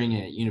 tutoring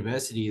at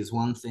university is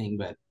one thing,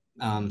 but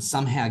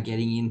somehow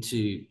getting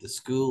into the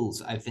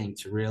schools, I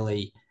think, to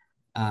really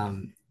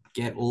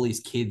get all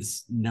these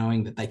kids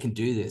knowing that they can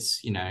do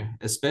this, you know,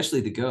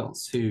 especially the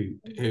girls who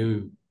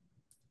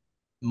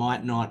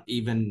might not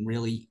even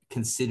really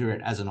consider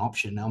it as an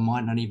option, or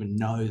might not even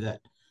know that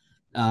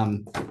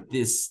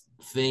this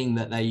thing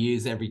that they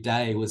use every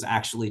day was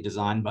actually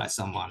designed by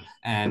someone,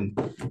 and,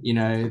 you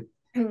know,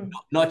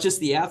 not just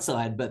the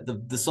outside, but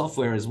the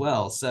software as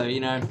well. So,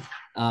 you know,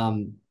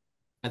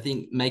 I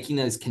think making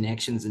those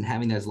connections and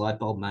having those light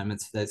bulb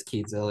moments for those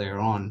kids earlier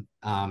on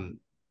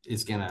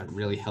is going to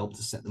really help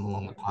to set them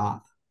along the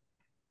path.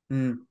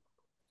 And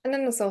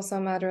then it's also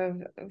a matter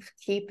of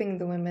keeping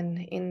the women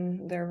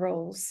in their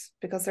roles,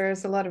 because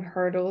there's a lot of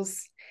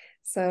hurdles.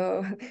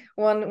 So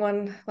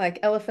one like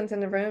elephant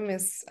in the room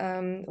is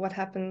what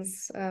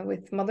happens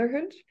with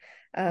motherhood.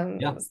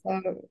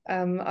 So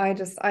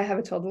I have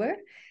a toddler,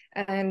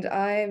 and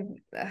I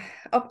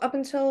up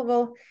until,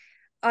 well,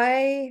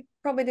 I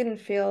probably didn't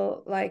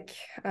feel like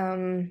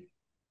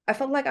I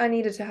felt like I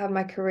needed to have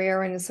my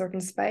career in a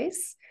certain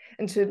space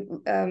and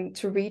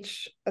to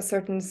reach a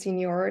certain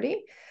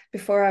seniority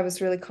before I was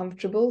really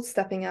comfortable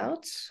stepping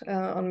out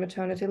on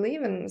maternity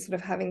leave and sort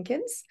of having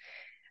kids.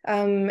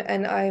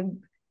 And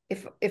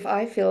if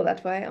I feel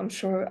that way, I'm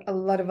sure a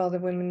lot of other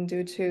women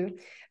do too,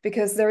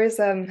 because there is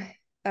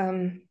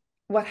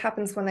what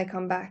happens when they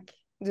come back?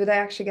 Do they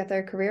actually get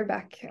their career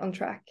back on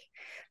track?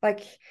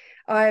 Like,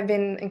 I've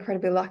been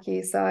incredibly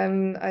lucky. So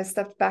I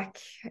stepped back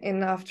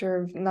in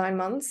after 9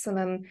 months, and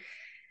then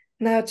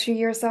now 2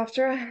 years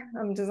after,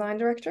 I'm design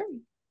director.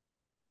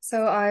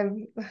 So I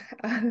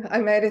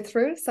made it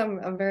through. So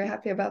I'm very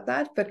happy about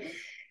that. But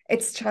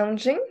it's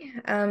challenging,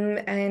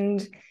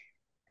 and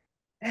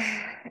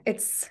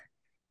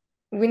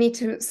we need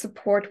to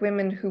support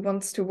women who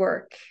wants to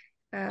work,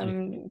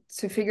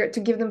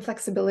 to give them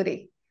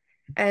flexibility,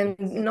 and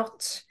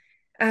not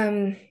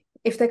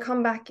if they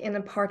come back in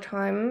a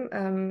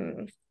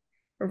part-time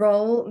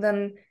role,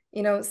 then,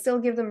 you know, still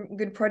give them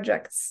good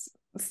projects.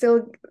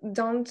 Still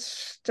don't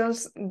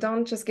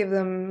just give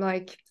them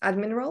like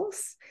admin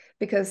roles,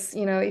 because,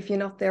 you know, if you're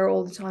not there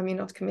all the time, you're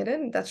not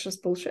committed. That's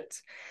just bullshit.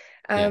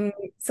 So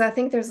I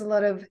think there's a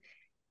lot of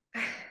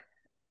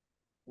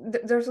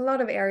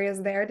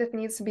areas there that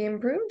needs to be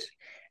improved,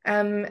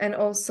 and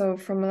also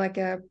from like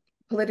a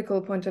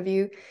political point of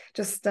view,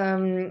 just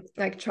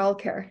like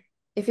childcare.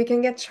 If you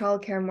can get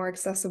childcare more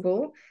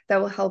accessible, that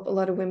will help a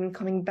lot of women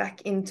coming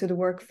back into the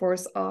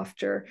workforce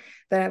after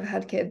they have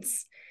had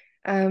kids.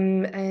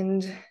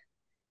 And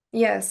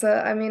yeah, so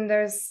I mean,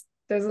 there's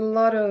a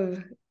lot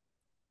of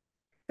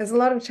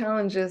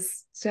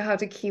challenges to how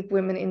to keep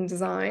women in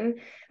design,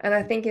 and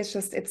I think it's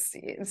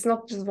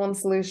not just one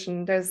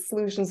solution. There's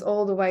solutions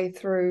all the way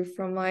through,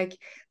 from like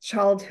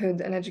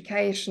childhood and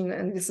education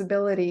and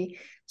visibility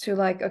to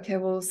like, okay,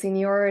 well,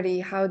 seniority.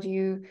 How do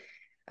you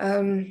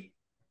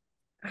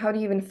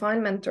even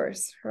find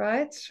mentors,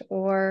 right?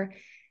 Or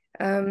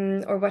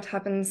what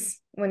happens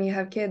when you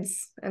have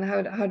kids, and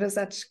how does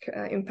that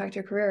impact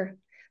your career?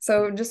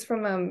 So just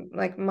from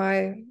like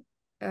my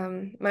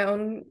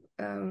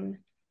own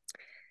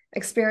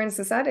experience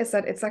is that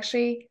it's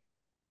actually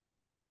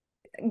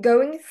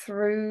going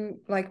through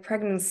like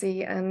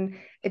pregnancy, and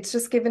it's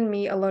just given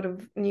me a lot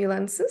of new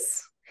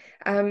lenses.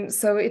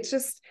 So it's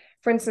just,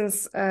 for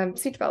instance,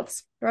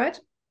 seatbelts, right?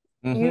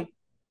 Do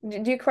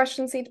you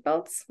question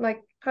seatbelts? Like,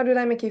 how do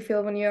they make you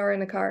feel when you are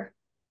in a car?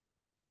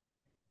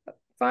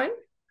 Fine?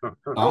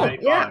 Oh,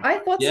 yeah, fine. I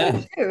thought so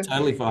too.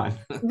 Totally fine.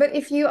 But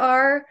if you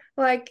are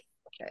like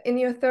in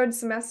your third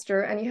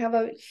semester and you have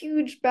a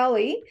huge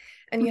belly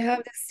and you have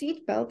the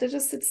seat belt that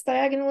just sits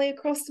diagonally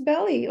across the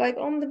belly, like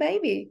on the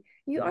baby,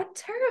 you are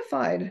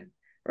terrified,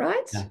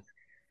 right? Yeah.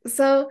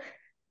 So,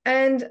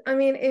 and I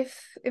mean, if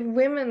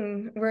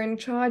women were in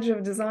charge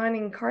of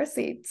designing car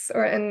seats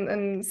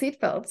and seat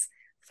belts,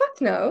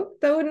 fuck no,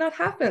 that would not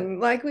happen.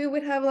 Like, we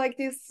would have like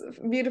these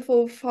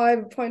beautiful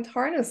 5-point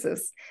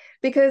harnesses,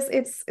 because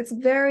it's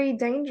very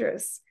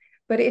dangerous.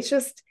 But it's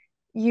just,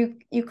 you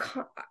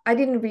can't, I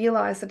didn't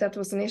realize that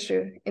was an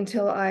issue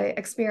until I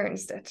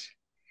experienced it.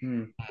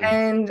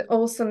 And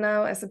also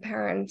now as a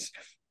parent,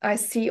 I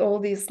see all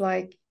these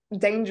like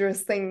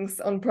dangerous things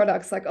on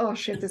products, like, oh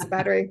shit, this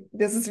battery,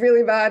 this is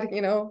really bad,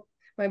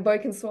 my boy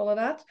can swallow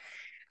that.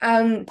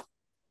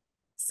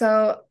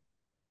 So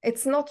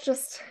it's not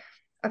just,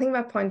 I think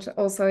my point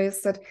also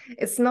is that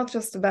it's not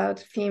just about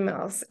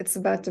females, it's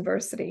about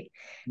diversity.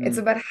 It's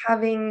about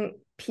having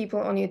people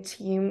on your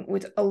team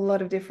with a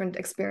lot of different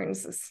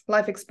experiences,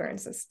 life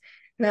experiences.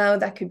 Now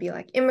that could be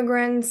like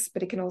immigrants,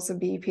 but it can also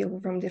be people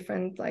from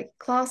different like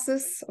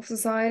classes of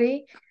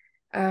society,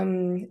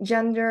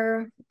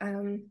 gender.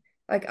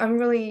 Like, I'm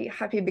really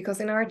happy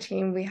because in our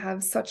team we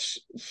have such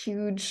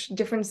huge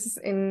differences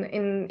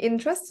in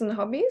interests and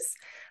hobbies.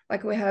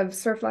 Like, we have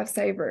surf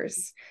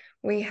lifesavers,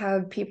 we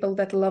have people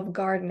that love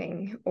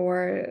gardening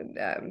or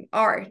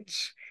art.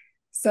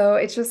 So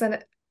it's just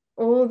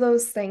all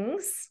those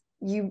things,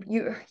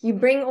 you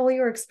bring all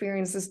your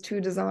experiences to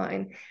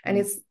design, and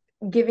it's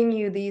giving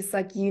you these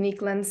like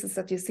unique lenses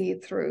that you see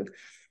it through.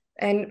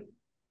 And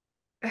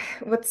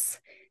what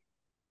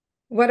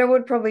I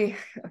would probably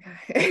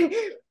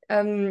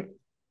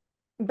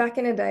back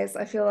in the days,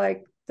 I feel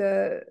like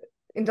the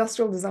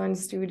industrial design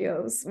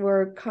studios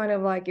were kind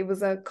of like, it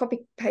was a copy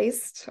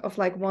paste of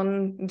like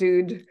one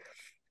dude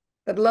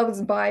that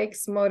loves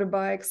bikes,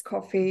 motorbikes,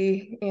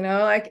 coffee,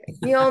 like,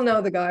 you all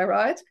know the guy,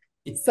 right?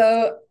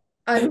 So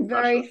I'm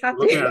very happy.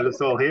 Looking at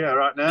us all here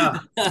right now.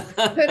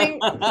 Putting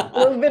a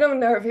little bit of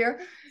nerve here.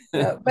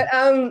 No, but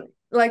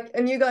like,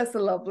 and you guys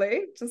are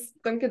lovely, just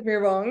don't get me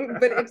wrong,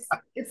 but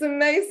it's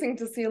amazing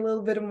to see a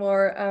little bit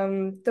more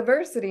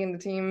diversity in the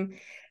team,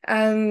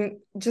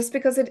 just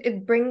because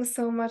it brings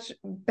so much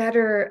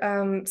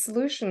better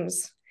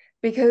solutions,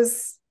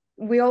 because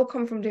we all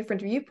come from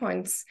different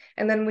viewpoints,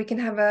 and then we can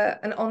have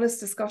an honest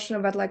discussion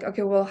about like,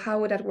 okay, well, how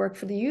would that work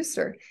for the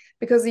user?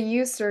 Because the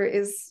user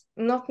is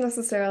not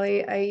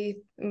necessarily a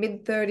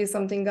mid-30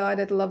 something guy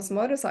that loves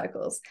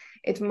motorcycles.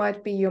 It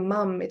might be your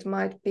mom, it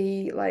might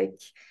be like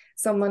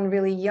someone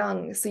really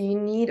young. So you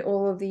need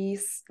all of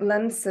these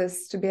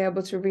lenses to be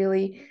able to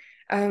really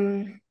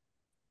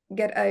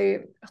get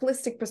a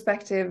holistic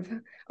perspective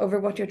over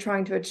what you're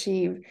trying to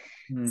achieve.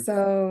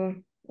 So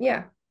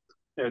yeah.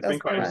 Yeah, it's been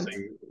quite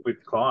interesting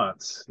with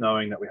clients,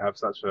 knowing that we have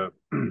such a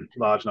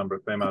large number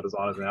of female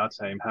designers in our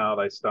team, how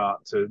they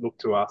start to look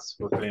to us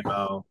for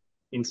female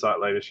insight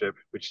leadership,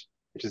 which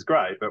is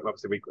great. But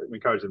obviously we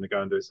encourage them to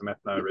go and do some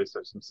ethno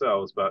research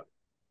themselves. But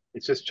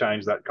it's just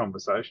changed that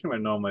conversation, where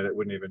normally it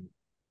wouldn't even,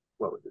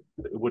 well,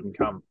 it wouldn't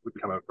come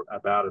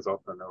about as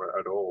often or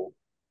at all.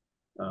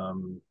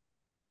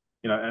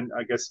 And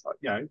I guess,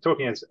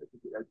 talking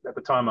at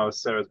the time I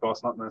was Sarah's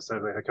boss, not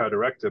necessarily her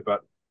co-director,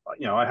 but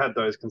I had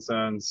those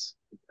concerns,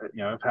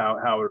 of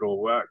how it all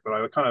worked. But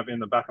I was kind of in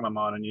the back of my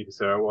mind, I knew who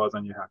Sarah was,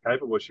 I knew how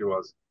capable she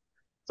was.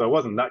 So I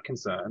wasn't that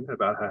concerned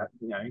about her,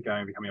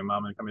 going, becoming a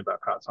mum and coming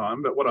back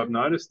part-time. But what I've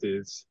noticed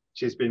is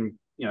she's been,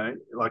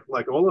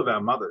 like all of our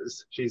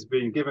mothers, she's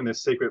been given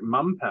this secret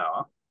mum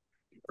power,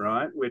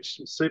 right? Which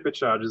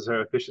supercharges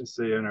her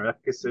efficiency and her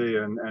efficacy.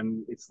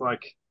 And it's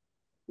like,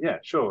 yeah,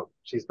 sure,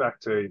 she's back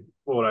to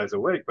 4 days a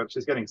week, but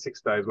she's getting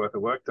 6 days worth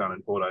of work done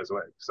in 4 days a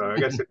week. So I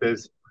guess if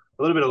there's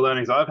a little bit of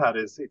learnings I've had,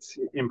 is it's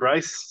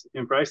embrace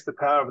the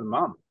power of the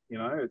mum.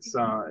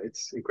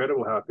 It's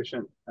incredible how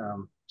efficient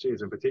she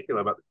is in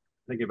particular. But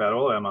thinking about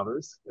all our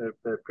mothers.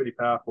 They're pretty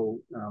powerful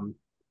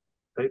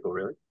people,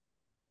 really.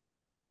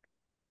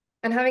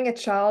 And having a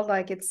child,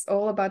 like, it's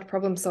all about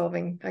problem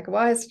solving. Like,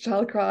 why is the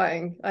child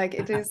crying? Like,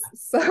 it is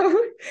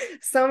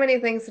so many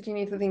things that you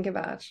need to think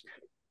about.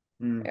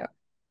 Yeah.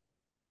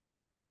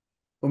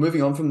 Well,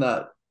 moving on from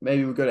that,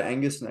 maybe we'll go to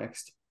Angus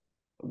next.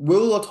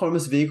 Will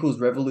autonomous vehicles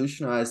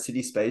revolutionize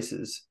city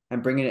spaces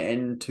and bring an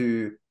end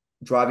to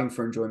driving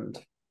for enjoyment?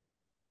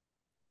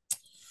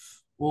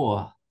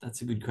 Oh,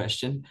 that's a good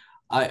question.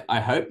 I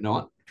hope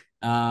not.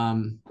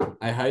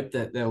 I hope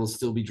that they will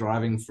still be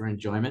driving for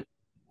enjoyment.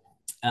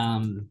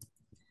 But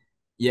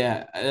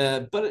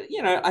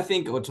I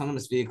think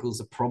autonomous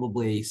vehicles are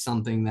probably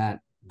something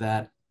that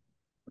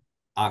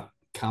are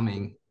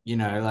coming.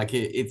 Like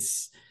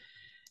it's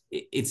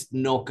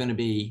not going to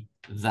be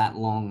that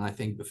long, I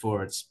think,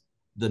 before it's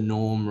the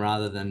norm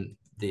rather than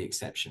the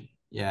exception.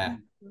 Yeah.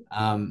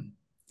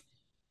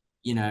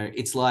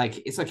 It's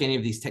like any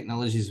of these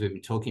technologies we've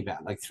been talking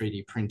about, like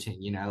 3D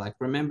printing, like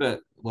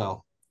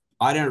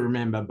I don't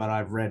remember, but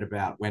I've read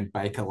about when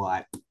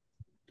Bakelite,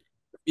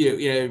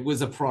 it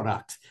was a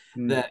product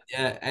that,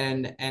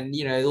 and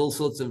all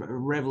sorts of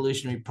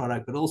revolutionary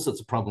product, but all sorts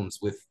of problems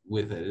with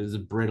it. It was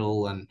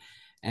brittle and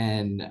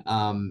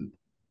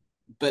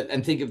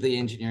think of the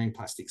engineering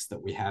plastics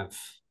that we have,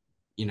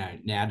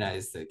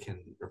 nowadays that can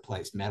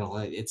replace metal.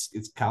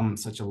 It's come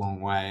such a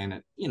long way,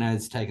 and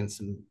it's taken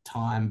some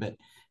time, but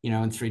in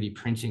 3D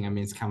printing, I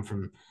mean, it's come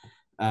from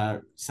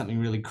something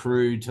really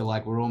crude to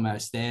like we're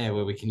almost there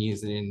where we can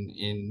use it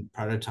in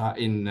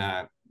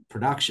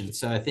production.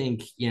 So I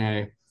think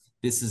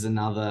this is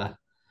another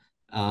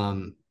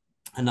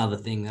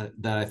thing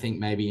that I think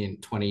maybe in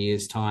 20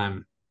 years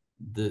time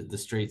the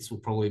streets will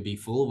probably be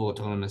full of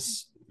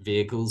autonomous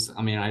vehicles.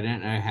 I mean, I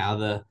don't know how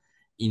the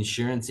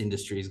insurance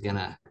industry is going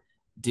to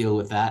deal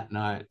with that,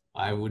 and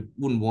I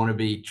wouldn't want to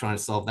be trying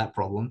to solve that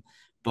problem,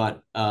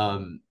 but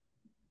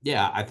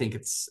I think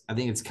it's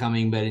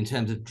coming. But in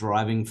terms of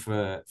driving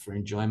for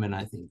enjoyment,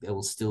 I think there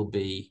will still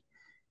be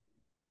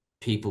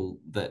people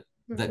that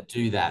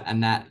do that,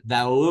 and that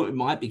it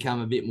might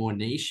become a bit more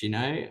niche,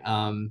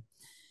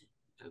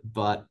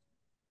 but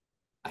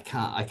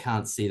I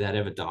can't see that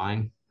ever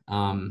dying.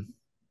 Less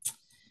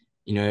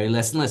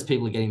and less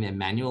people are getting their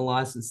manual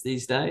license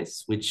these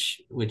days, which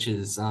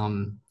is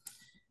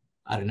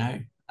I don't know,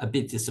 a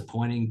bit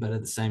disappointing, but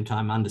at the same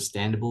time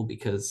understandable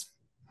because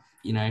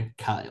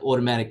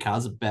automatic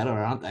cars are better,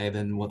 aren't they,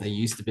 than what they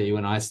used to be.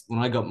 When I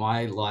got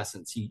my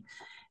license,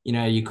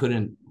 you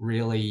couldn't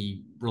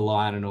really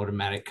rely on an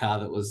automatic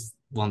car that was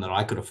one that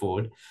I could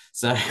afford.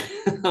 So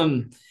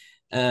I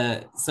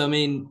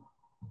mean,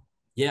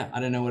 I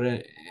don't know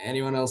what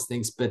anyone else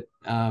thinks, but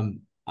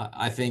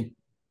I think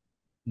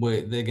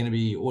they're going to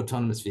be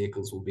autonomous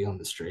vehicles will be on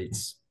the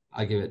streets.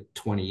 I give it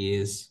 20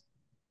 years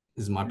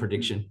is my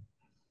prediction.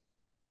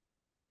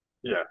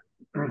 Yeah,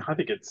 I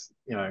think it's,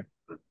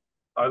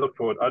 I look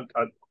forward.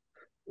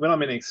 When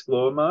I'm in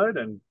explore mode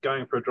and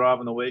going for a drive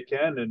on the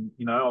weekend, and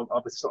I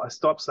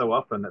stop so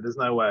often that there's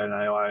no way an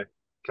AI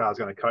car is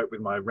going to cope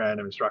with my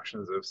random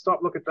instructions of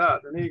stop, look at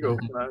that, an eagle.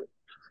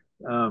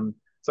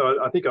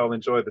 So I think I'll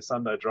enjoy the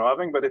Sunday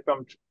driving. But if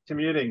I'm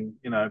commuting,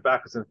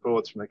 backwards and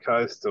forwards from the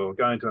coast or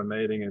going to a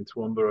meeting in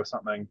Toowoomba or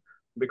something,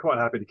 I'd be quite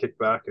happy to kick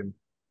back and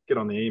get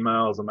on the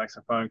emails or make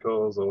some phone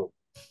calls or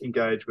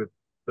engage with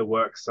the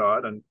work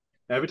side. And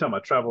every time I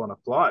travel on a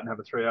flight and have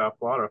a 3-hour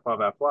flight or a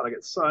 5-hour flight, I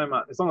get so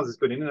much, as long as it's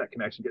good internet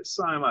connection, get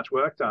so much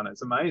work done.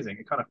 It's amazing.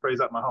 It kind of frees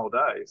up my whole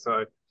day.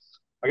 So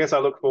I guess I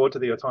look forward to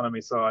the autonomy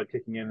side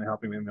kicking in and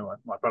helping me with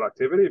my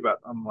productivity. But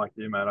I'm like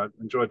you, man. I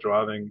enjoy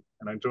driving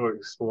and I enjoy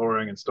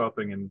exploring and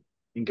stopping and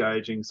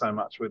engaging so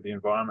much with the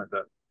environment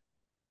that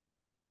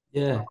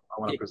I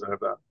want to preserve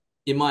that.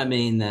 It might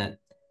mean that,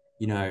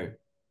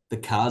 the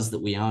cars that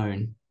we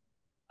own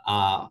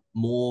are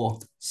more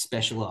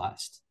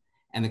specialized,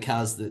 and the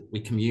cars that we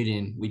commute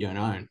in, we don't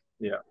own.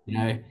 Yeah.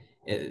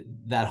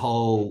 That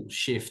whole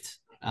shift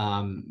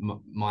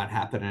might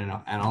happen, and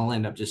I'll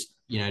end up just,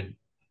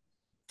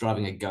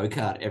 driving a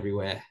go-kart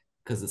everywhere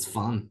because it's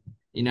fun,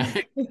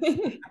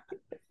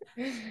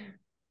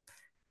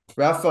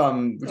 Raf,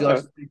 would you like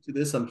to speak to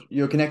this?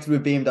 You're connected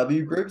with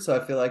BMW Group, so I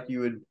feel like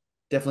you would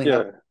definitely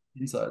have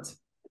insights.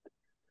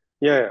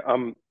 Yeah,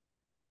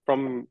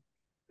 from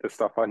the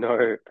stuff I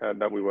know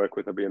that we work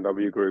with the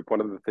BMW Group,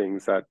 one of the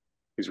things that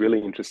is really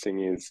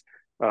interesting is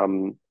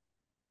the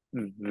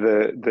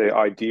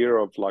idea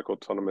of like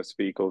autonomous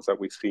vehicles that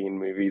we see in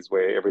movies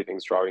where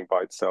everything's driving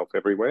by itself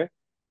everywhere.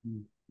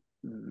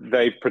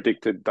 They've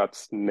predicted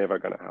that's never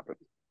going to happen.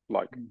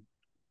 Like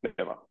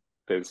never.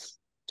 There's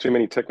too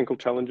many technical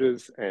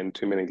challenges and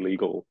too many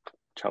legal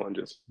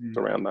challenges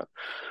around that.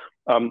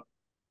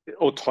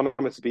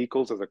 Autonomous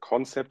vehicles as a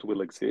concept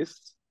will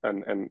exist.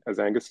 And as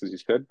Angus, as you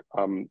said,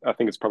 I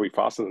think it's probably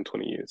faster than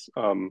 20 years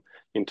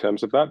in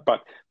terms of that.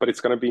 But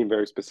it's going to be in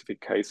very specific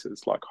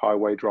cases like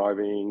highway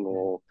driving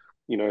or,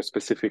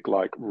 specific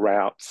like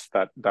routes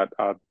that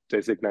are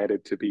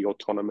designated to be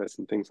autonomous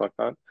and things like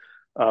that.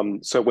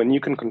 So when you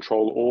can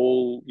control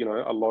all,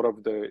 a lot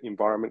of the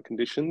environment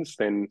conditions,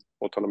 then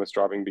autonomous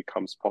driving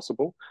becomes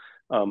possible.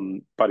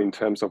 But in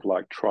terms of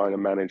like trying to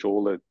manage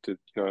all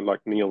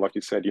like Neil, like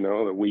you said,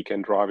 the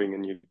weekend driving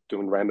and you're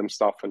doing random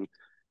stuff, and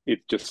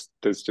it's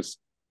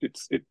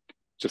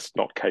just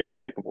not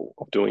capable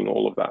of doing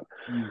all of that.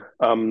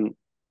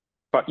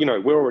 But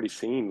we're already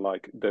seeing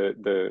like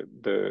the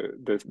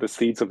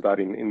seeds of that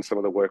in some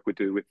of the work we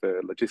do with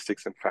the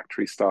logistics and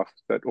factory stuff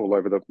that all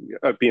over the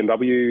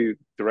BMW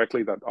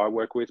directly that I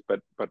work with,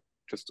 but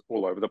just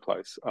all over the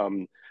place.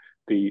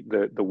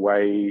 The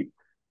way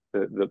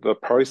the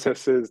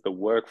processes, the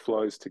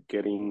workflows to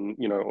getting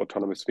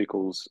autonomous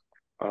vehicles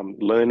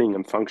learning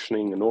and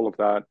functioning and all of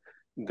that,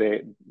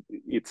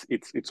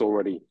 it's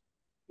already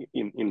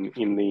in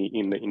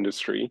the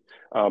industry.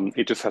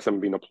 It just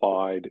hasn't been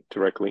applied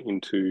directly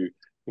into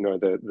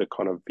the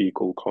kind of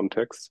vehicle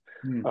context.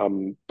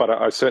 But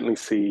I certainly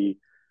see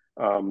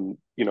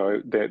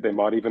there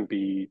might even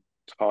be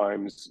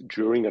times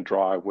during a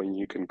drive when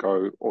you can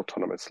go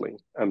autonomously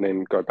and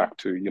then go back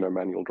to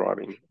manual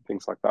driving,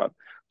 things like that.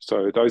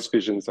 So those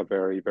visions are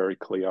very, very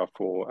clear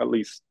for at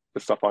least the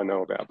stuff I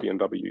know about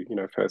BMW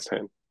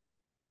firsthand.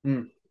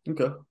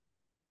 Okay.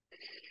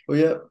 Well,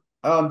 yeah.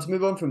 To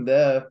move on from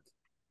there,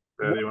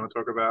 do you want to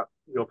talk about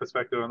your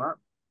perspective on that?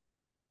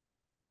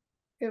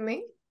 Who,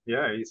 me?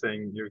 Yeah, you're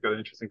saying you've got an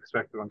interesting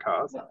perspective on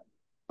cars.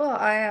 Well,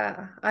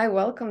 I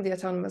welcome the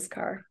autonomous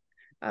car.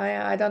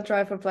 I don't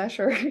drive for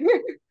pleasure.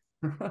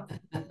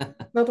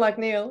 Not like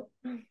Neil.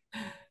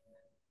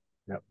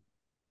 Yep.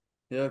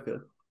 Yeah, okay.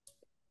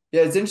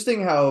 Yeah, it's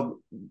interesting how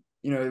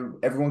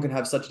everyone can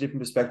have such a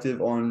different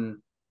perspective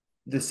on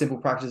the simple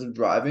practice of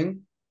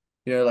driving.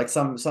 Like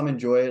some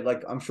enjoy it.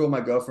 Like I'm sure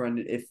my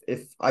girlfriend,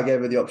 if I gave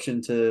her the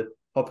option to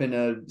hop in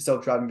a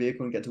self-driving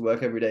vehicle and get to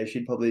work every day,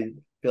 she'd probably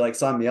be like,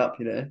 sign me up,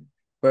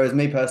 Whereas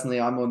me personally,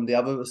 I'm on the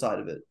other side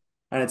of it.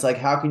 And it's like,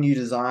 how can you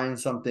design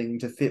something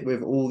to fit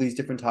with all these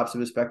different types of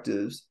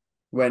perspectives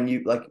when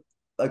you like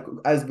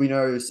as we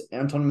know,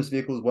 autonomous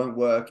vehicles won't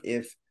work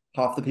if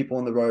half the people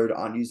on the road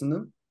aren't using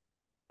them.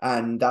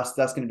 And that's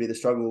going to be the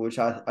struggle, which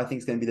I think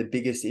is going to be the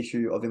biggest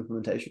issue of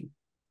implementation.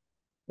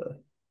 So.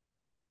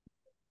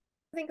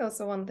 I think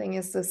also one thing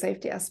is the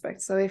safety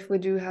aspect. So if we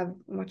do have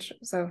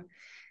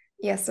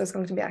yes, there's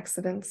going to be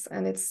accidents,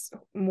 and it's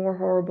more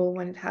horrible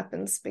when it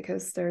happens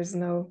because there's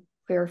no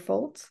clear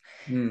fault.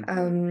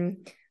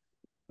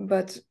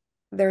 But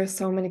there are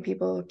so many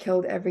people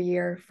killed every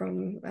year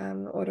from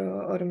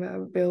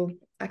automobile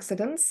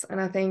accidents,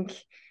 and I think,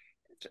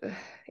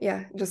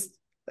 just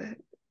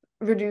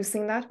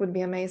reducing that would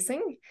be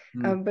amazing.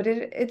 But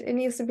it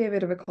needs to be a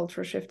bit of a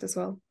cultural shift as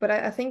well. But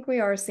I think we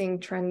are seeing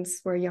trends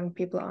where young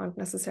people aren't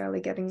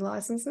necessarily getting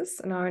licenses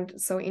and aren't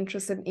so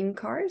interested in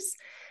cars.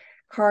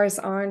 Cars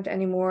aren't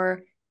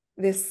anymore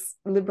this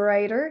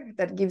liberator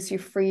that gives you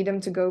freedom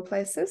to go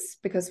places,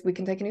 because we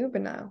can take an Uber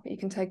now. You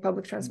can take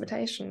public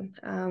transportation.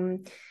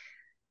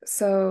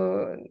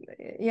 So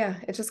yeah,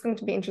 it's just going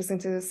to be interesting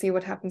to see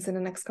what happens in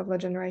the next couple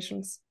of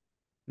generations.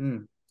 Yeah,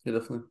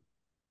 definitely.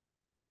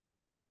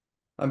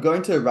 I'm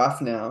going to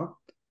Raf now.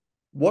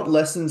 What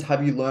lessons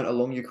have you learned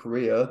along your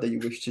career that you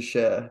wish to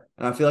share?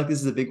 And I feel like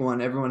this is a big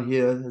one. Everyone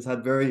here has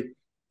had very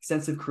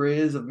extensive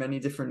careers of many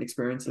different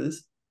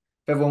experiences.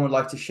 If everyone would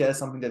like to share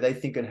something that they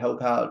think could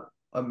help out,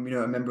 a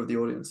member of the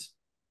audience.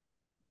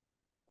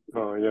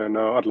 Oh yeah,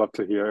 no, I'd love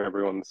to hear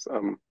everyone's.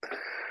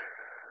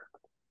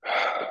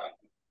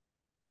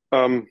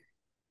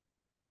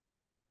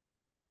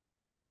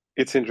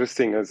 It's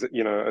interesting as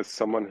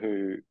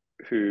someone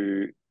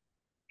who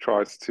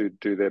tries to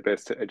do their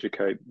best to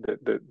educate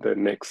the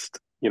next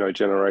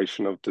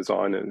generation of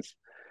designers.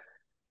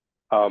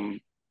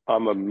 I'm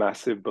a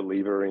massive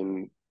believer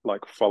in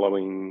like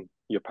following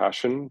your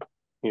passion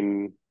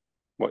in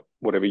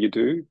whatever you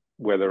do,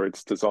 whether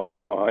it's design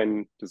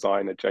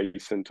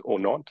adjacent or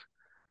not.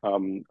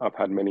 I've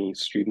had many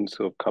students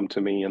who have come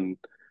to me and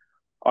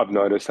I've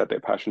noticed that their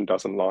passion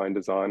doesn't lie in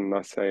design, and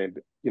I said,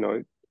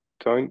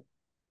 don't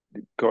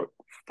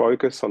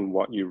focus on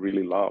what you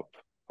really love.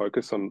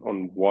 Focus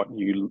on what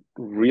you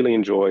really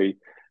enjoy,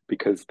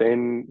 because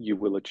then you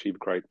will achieve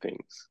great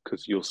things.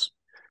 Because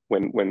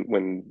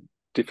when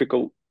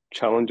difficult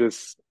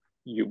challenges,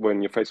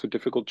 when you're faced with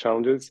difficult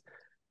challenges,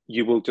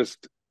 you will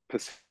just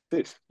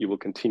persist. You will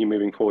continue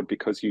moving forward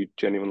because you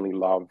genuinely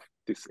love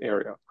this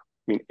area. I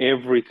mean,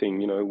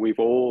 everything, we've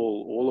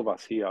all of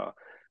us here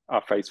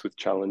are faced with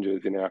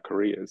challenges in our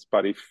careers.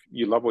 But if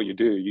you love what you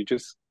do, you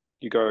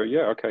go,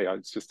 yeah, okay,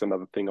 it's just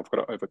another thing I've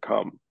got to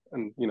overcome.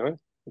 And,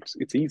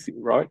 it's easy,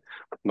 right?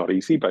 Not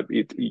easy, but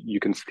you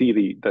can see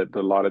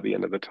the light at the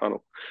end of the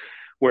tunnel.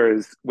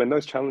 Whereas when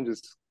those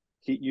challenges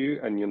hit you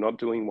and you're not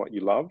doing what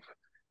you love,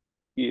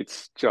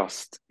 it's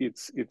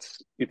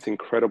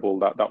incredible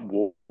that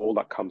wall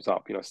that comes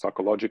up,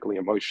 psychologically,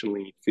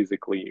 emotionally,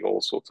 physically,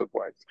 all sorts of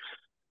ways.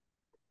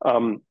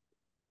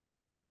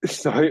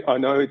 So I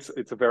know it's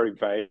a very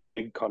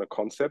vague kind of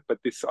concept, but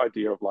this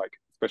idea of like,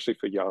 especially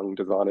for young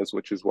designers,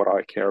 which is what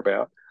I care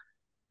about,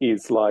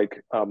 is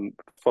like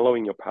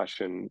following your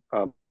passion.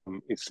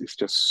 is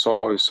just so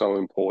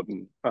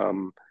important.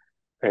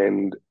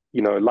 And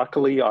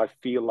luckily, I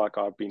feel like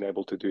I've been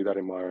able to do that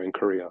in my own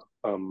career.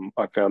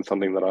 I found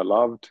something that I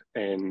loved,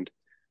 and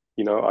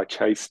I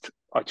chased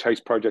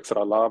projects that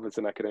I love as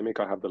an academic.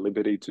 I have the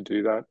liberty to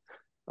do that,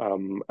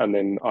 and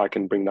then I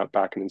can bring that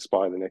back and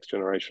inspire the next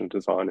generation of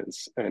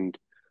designers. And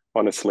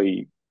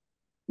honestly,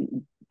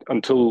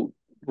 until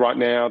right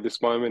now,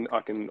 this moment,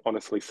 I can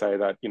honestly say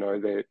that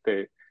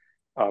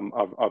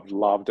I've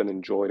loved and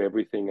enjoyed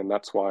everything, and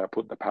that's why I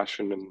put the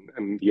passion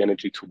and the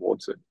energy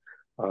towards it.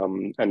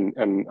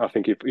 And I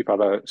think if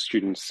other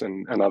students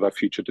and other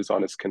future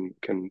designers can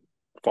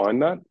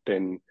find that,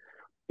 then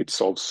it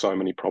solves so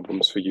many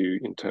problems for you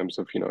in terms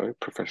of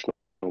professional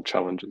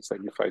challenges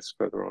that you face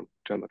further on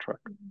down the track.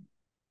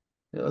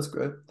 Yeah, that's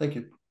great. Thank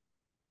you.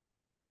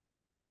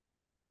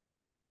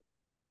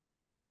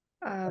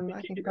 I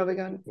think probably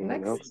going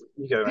next.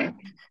 You go,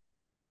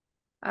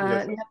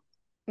 man.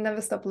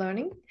 Never stop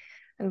learning.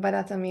 And by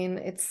that I mean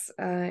it's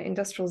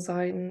industrial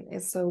design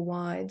is so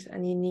wide,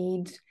 and you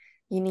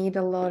need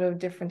a lot of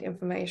different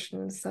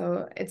information.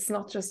 So it's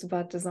not just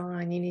about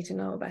design. You need to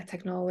know about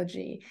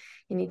technology.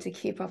 You need to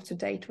keep up to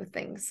date with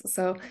things.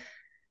 So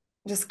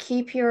just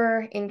keep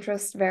your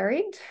interest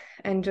varied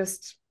and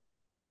just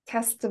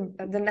cast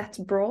the net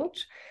broad,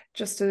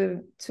 just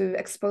to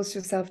expose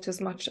yourself to as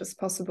much as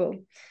possible,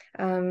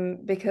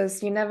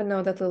 because you never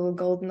know that little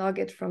gold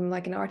nugget from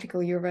like an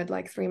article you read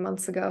like 3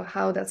 months ago,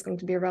 how that's going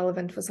to be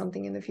relevant for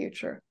something in the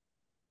future.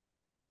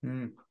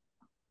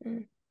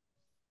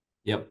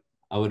 Yep,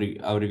 I would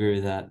agree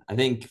with that. I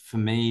think for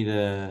me,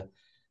 the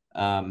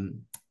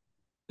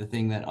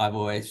thing that I've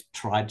always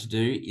tried to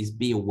do is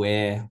be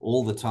aware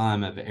all the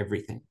time of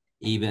everything,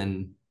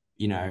 even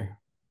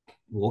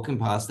walking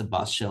past the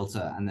bus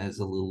shelter and there's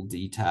a little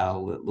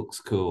detail that looks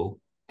cool,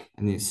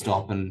 and then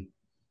stop and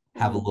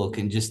have a look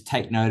and just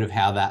take note of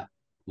how that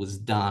was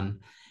done.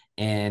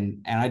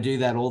 And I do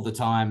that all the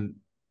time,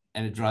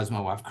 and it drives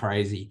my wife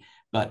crazy.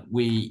 But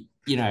we,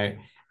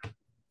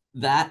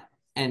 that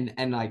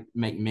and like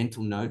make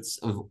mental notes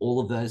of all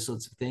of those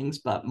sorts of things.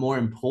 But more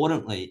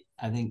importantly,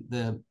 I think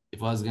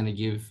if I was going to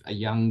give a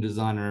young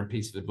designer a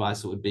piece of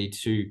advice, it would be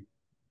to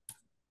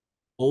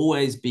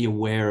always be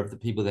aware of the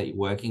people that you're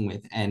working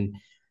with, and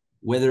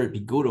whether it be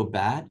good or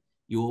bad,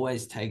 you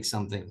always take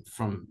something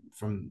from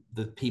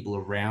the people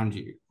around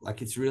you.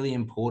 Like, it's really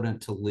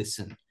important to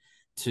listen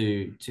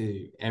to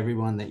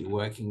everyone that you're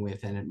working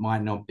with, and it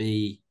might not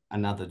be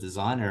another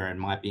designer, it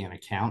might be an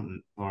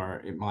accountant,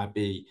 or it might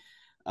be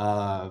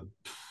a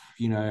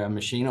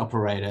machine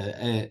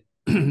operator.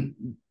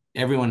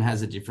 Everyone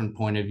has a different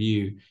point of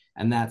view,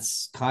 and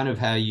that's kind of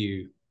how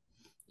you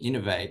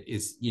innovate.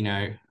 Is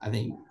I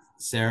think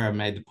Sara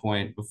made the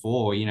point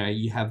before, you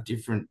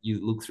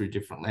look through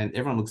different lens.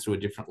 Everyone looks through a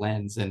different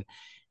lens,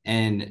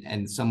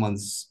 and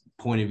someone's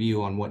point of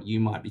view on what you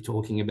might be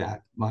talking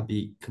about might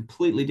be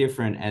completely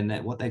different, and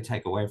that what they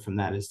take away from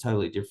that is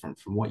totally different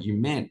from what you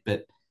meant,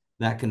 but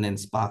that can then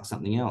spark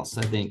something else.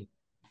 I think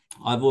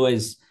I've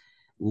always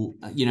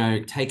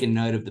taken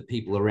note of the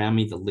people around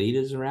me, the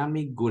leaders around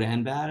me, good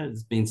and bad.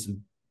 There's been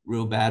some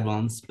real bad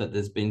ones, but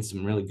there's been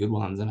some really good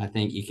ones. And I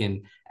think you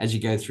can, as you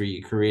go through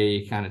your career,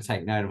 you kind of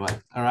take note of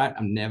like, all right,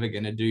 I'm never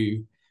going to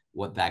do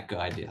what that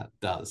guy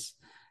does.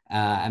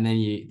 And then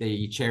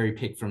you cherry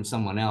pick from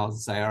someone else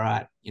and say, all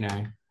right,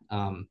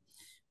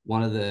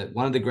 one of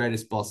the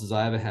greatest bosses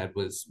I ever had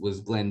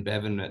was Glenn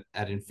Bevan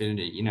at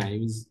Infinity.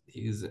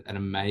 He was an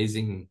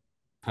amazing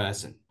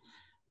person,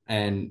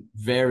 and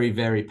very,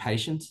 very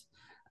patient,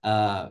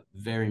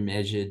 very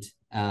measured,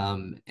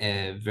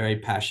 very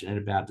passionate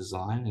about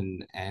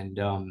design, and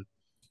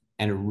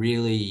a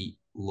really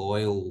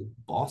loyal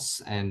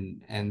boss.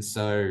 And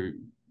so,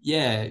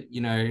 yeah,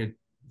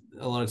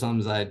 a lot of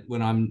times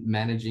when I'm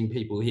managing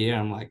people here,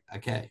 I'm like,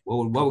 okay,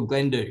 what would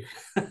Glenn do?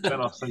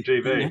 Turn off some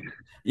GB.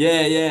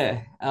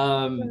 Yeah.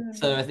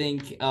 So I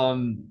think,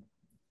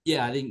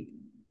 I think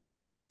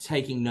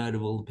taking note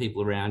of all the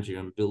people around you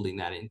and building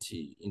that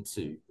into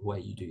the way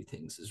you do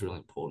things is really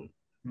important.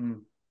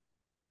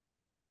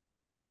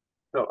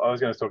 So I was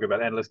going to talk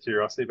about endless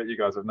curiosity, but you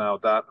guys have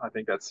nailed that. I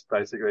think that's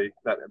basically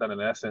that in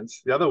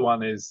essence. The other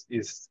one is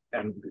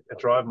and I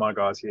drive my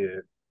guys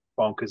here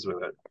bonkers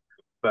with it,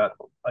 but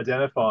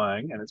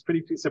identifying, and it's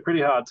a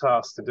pretty hard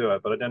task to do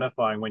it, but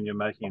identifying when you're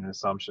making an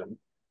assumption,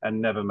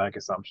 and never make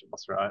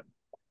assumptions, right?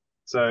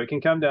 So it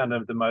can come down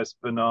to the most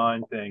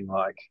benign thing,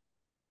 like,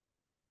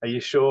 are you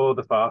sure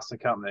the fastener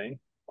company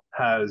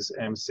has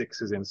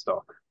M6s in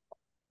stock?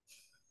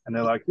 And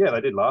they're like, yeah, they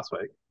did last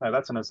week. No,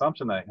 that's an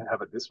assumption they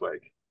have it this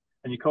week.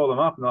 And you call them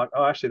up and they're like,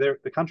 oh, actually,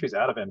 the country's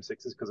out of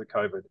M6s because of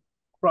COVID.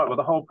 Right, well,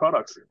 the whole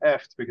product's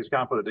effed because you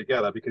can't put it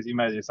together because you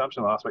made the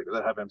assumption last week that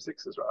they have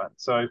M6s, right?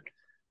 So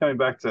coming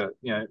back to,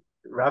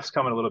 Raf's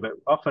coming a little bit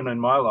often in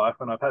my life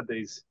when I've had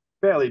these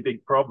fairly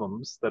big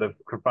problems that have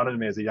confronted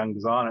me as a young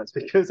designer, it's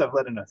because I've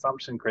let an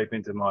assumption creep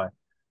into my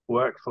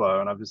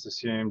workflow, and I've just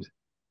assumed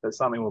that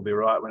something will be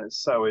right when it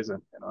so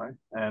isn't,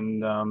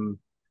 And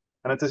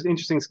it's an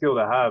interesting skill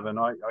to have, and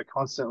I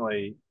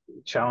constantly,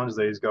 challenge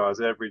these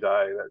guys every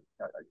day.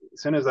 That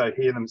as soon as I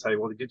hear them say,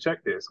 "Well, did you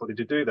check this? Or did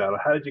you do that? Or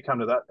how did you come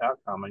to that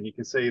outcome?" And you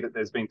can see that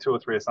there's been 2 or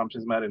 3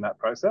 assumptions made in that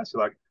process.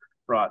 You're like,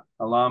 right,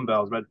 alarm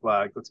bells, red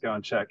flags. Let's go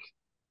and check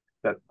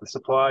that the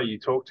supplier you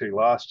talked to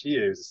last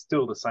year is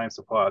still the same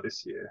supplier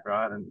this year,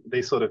 right? And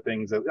these sort of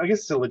things, I guess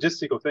it's a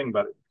logistical thing,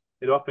 but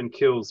it often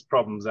kills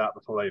problems out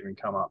before they even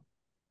come up.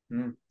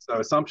 So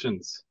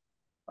assumptions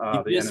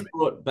are the just enemy.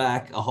 brought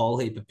back a whole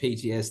heap of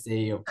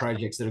PTSD of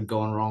projects that have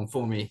gone wrong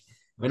for me.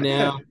 But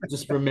now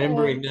just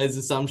remembering those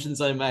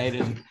assumptions I made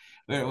and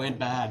where it went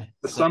bad.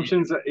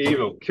 Assumptions are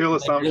evil. Kill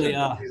assumptions. Really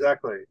are.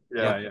 Exactly.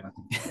 Yeah.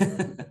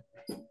 Yeah,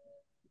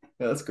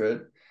 that's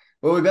good.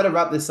 Well, we better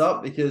wrap this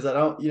up because I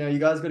don't, you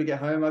guys got to get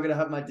home. I got to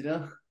have my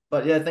dinner.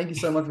 But yeah, thank you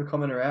so much for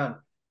coming around.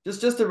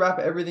 Just to wrap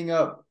everything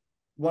up,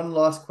 one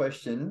last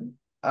question.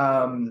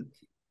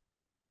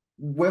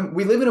 When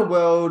we live in a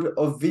world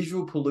of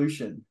visual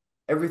pollution,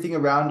 everything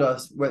around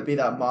us, whether it be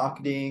that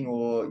marketing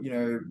or,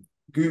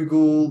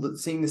 Google, that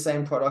seeing the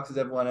same products as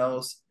everyone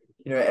else,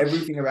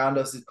 everything around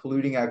us is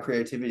polluting our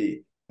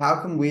creativity.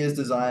 How can we as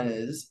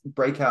designers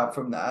break out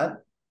from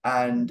that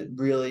and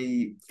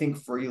really think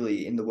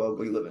freely in the world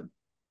we live in?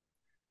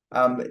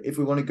 If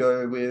we want to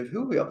go with,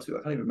 who are we up to?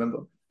 I can't even remember.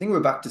 I think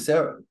we're back to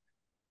Sara.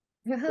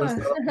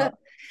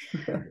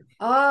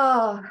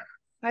 Oh,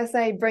 I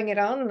say bring it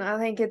on. I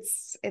think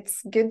it's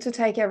good to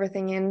take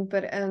everything in,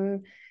 but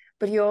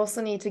you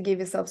also need to give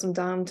yourself some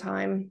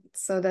downtime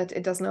so that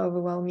it doesn't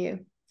overwhelm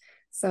you.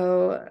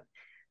 So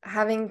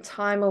having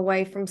time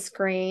away from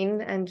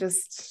screen and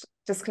just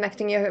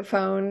disconnecting your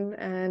phone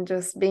and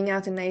just being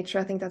out in nature,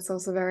 I think that's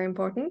also very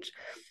important.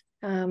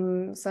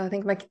 So I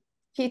think my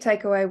key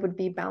takeaway would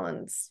be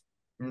balance.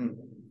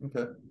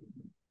 Okay.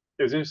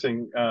 It was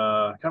interesting.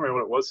 I can't remember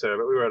what it was, Sarah,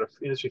 but we were at an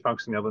industry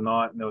function the other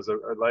night, and there was a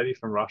lady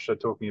from Russia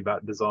talking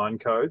about design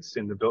codes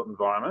in the built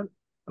environment.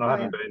 And I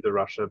haven't been to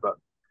Russia, but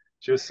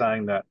she was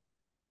saying that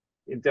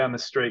down the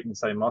street in,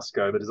 say,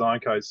 Moscow, the design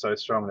code is so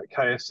strong that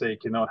KFC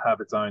cannot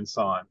have its own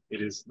sign. It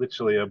is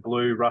literally a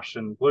blue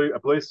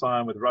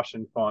sign with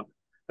Russian font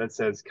that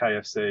says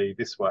KFC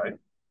this way,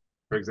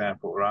 for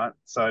example, right?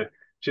 So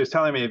she was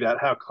telling me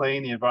about how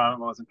clean the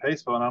environment was and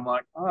peaceful, and I'm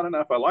like, oh, I don't know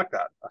if I like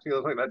that. I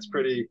feel like that's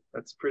pretty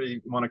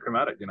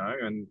monochromatic,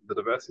 and the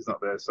diversity's not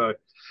there. So,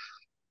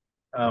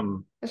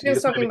 she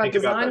was talking about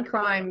design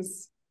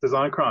crimes.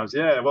 Design crimes,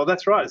 yeah. Well,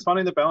 that's right. It's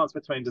finding the balance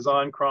between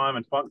design crime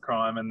and font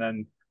crime, and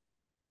then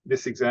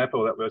this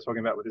example that we were talking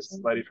about with this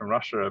lady from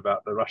Russia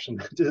about the Russian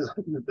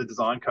the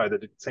design code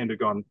that seemed to have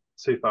gone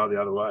too far the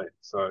other way.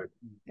 So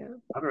I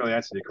haven't really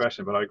answered your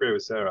question, but I agree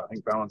with Sarah. I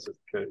think balance is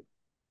the key.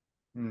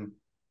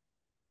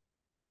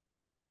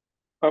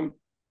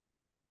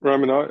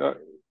 Roman,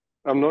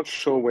 I'm not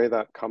sure where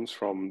that comes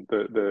from.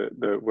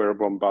 The we're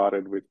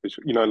bombarded with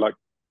visual, like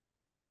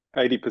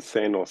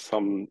 80% or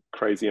some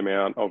crazy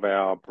amount of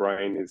our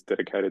brain is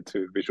dedicated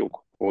to visual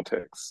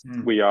cortex.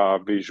 We are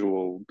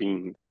visual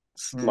beings.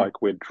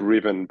 Like we're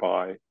driven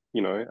by,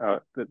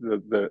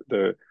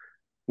 the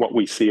what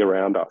we see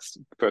around us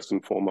first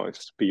and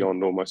foremost,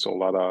 beyond almost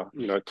all other,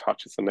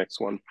 touch is the next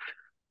one.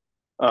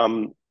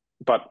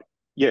 But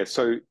yeah,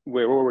 so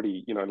we're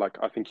already,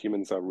 I think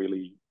humans are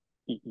really,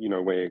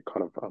 we're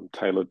kind of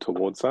tailored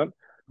towards that.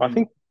 I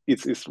think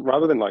it's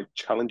rather than like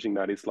challenging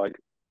that, it's like,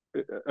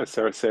 as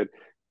Sara said,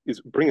 is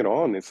bring it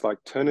on. It's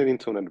like turn it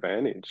into an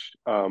advantage.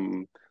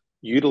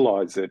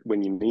 Utilize it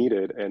when you need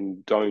it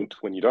and don't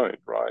when you don't,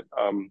 right?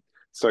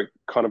 So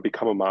kind of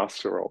become a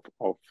master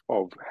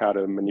of how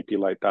to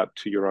manipulate that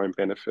to your own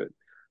benefit.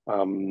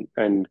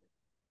 And,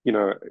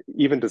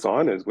 even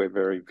designers, we're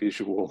very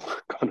visual,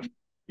 kind of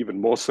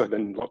even more so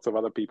than lots of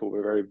other people.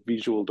 We're very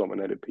visual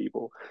dominated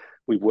people.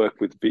 We work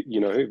with,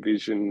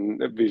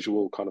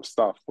 visual kind of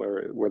stuff,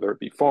 whether it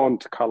be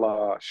font,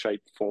 color,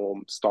 shape,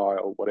 form,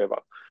 style, whatever.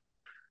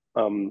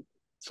 So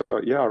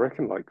yeah, I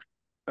reckon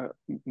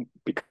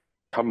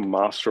become a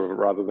master of it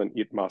rather than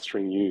it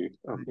mastering you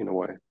in a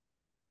way.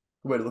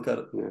 Way to look at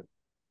it.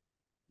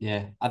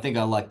 Yeah, I think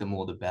I like the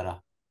more the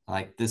better.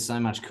 Like there's so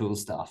much cool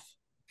stuff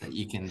that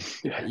you can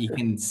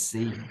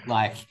see.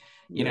 Like,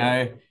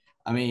 I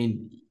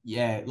mean,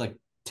 like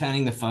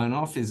turning the phone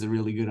off is a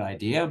really good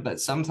idea,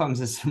 but sometimes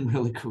there's some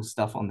really cool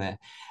stuff on there.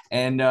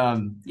 And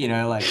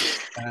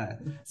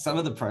some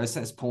of the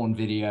process porn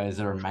videos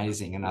are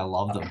amazing and I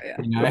love them.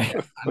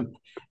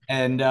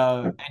 And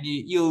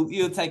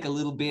you'll take a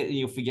little bit and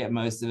you'll forget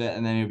most of it,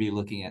 and then you'll be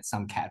looking at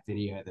some cat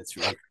video that's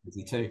really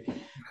crazy too.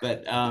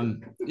 But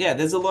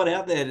there's a lot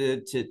out there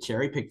to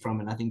cherry pick from,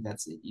 and I think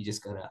that's it. You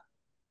just gotta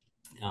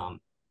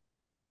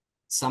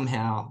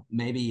somehow,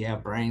 maybe our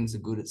brains are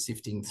good at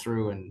sifting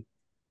through and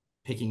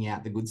picking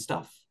out the good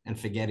stuff and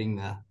forgetting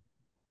the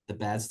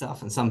bad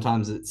stuff, and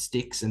sometimes it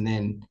sticks, and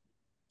then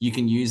you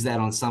can use that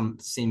on some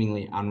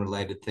seemingly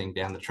unrelated thing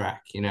down the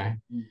track, And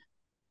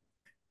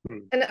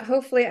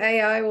hopefully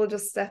AI will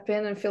just step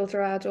in and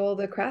filter out all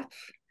the crap.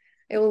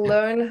 It will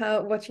learn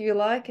what you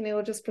like and it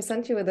will just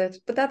present you with it.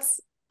 But that's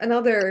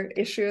another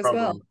issue as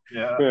well.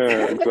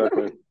 Yeah,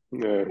 exactly.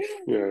 Yeah.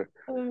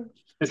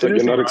 It's So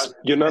interesting, right?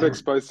 you're not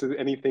exposed to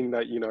anything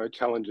that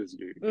challenges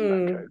you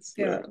in that case.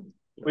 Yeah.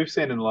 We've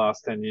seen in the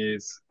last 10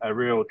 years a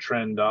real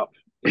trend up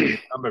in the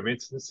number of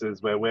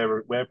instances where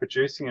we're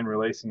producing and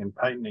releasing and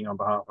patenting on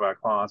behalf of our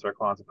clients are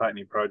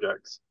patenting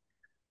projects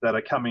that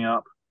are coming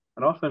up,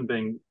 and often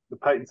the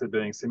patents are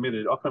being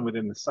submitted often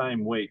within the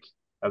same week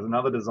as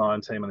another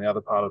design team in the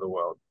other part of the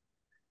world.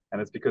 And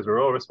it's because we're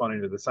all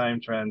responding to the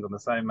same trends on the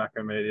same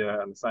macro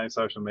media and the same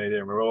social media,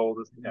 and we're all,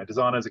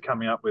 designers are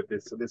coming up with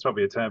this. There's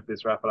probably a term for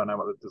this, Rafa. I don't know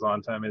what the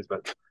design term is,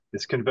 but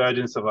this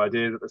convergence of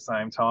ideas at the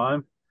same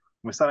time.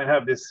 We're starting to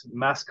have this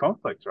mass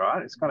conflict,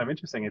 right? It's kind of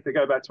interesting. If you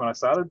go back to when I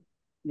started,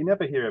 you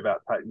never hear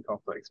about patent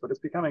conflicts, but it's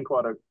becoming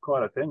quite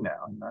a thing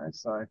now.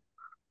 So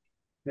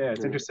yeah,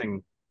 it's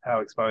interesting how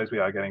exposed we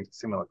are getting to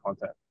similar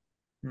content.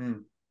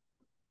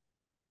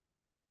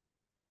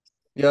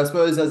 Yeah, I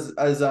suppose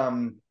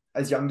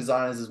as young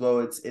designers as well,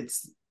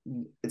 it's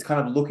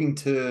kind of looking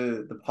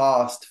to the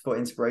past for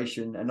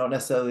inspiration and not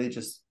necessarily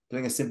just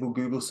doing a simple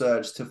Google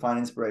search to find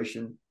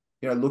inspiration.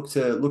 Look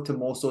to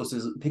more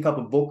sources, pick up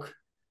a book,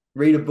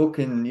 read a book,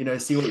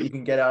 and see what you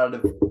can get out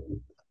of it.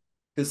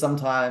 Because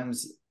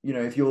sometimes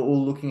if you're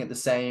all looking at the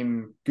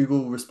same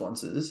Google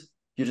responses,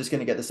 you're just going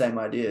to get the same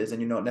ideas,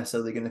 and you're not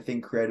necessarily going to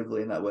think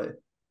creatively in that way.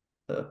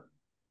 So.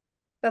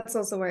 That's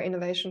also where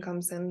innovation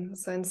comes in.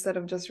 So instead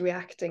of just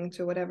reacting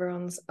to what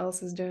everyone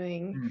else is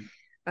doing,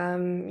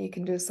 you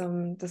can do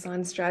some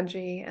design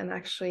strategy and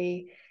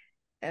actually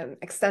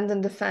extend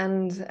and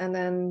defend, and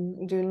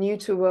then do new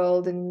to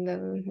world and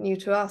then new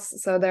to us.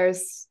 So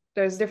there's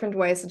different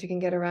ways that you can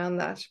get around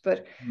that.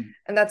 But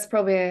and that's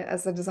probably,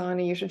 as a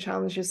designer, you should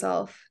challenge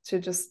yourself to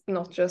just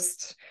not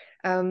just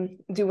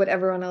do what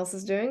everyone else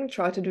is doing.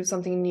 Try to do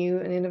something new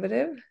and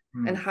innovative.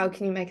 And how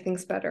can you make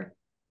things better?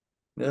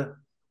 Yeah.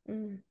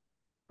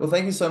 Well,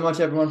 thank you so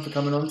much, everyone, for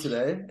coming on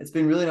today. It's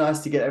been really nice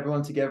to get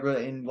everyone together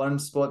in one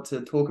spot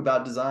to talk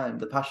about design,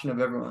 the passion of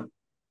everyone.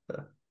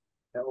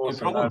 Yeah,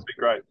 awesome. That's been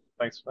great.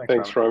 Thanks,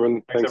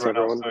 Roman. Thanks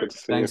everyone. Good to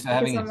see you. Thanks for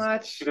having Thank you us. so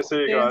much. Good to see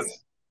you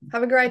guys.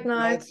 Have a great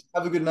night.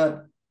 Have a good night.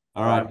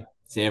 All right.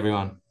 See you,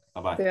 everyone.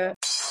 Bye-bye. See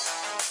ya.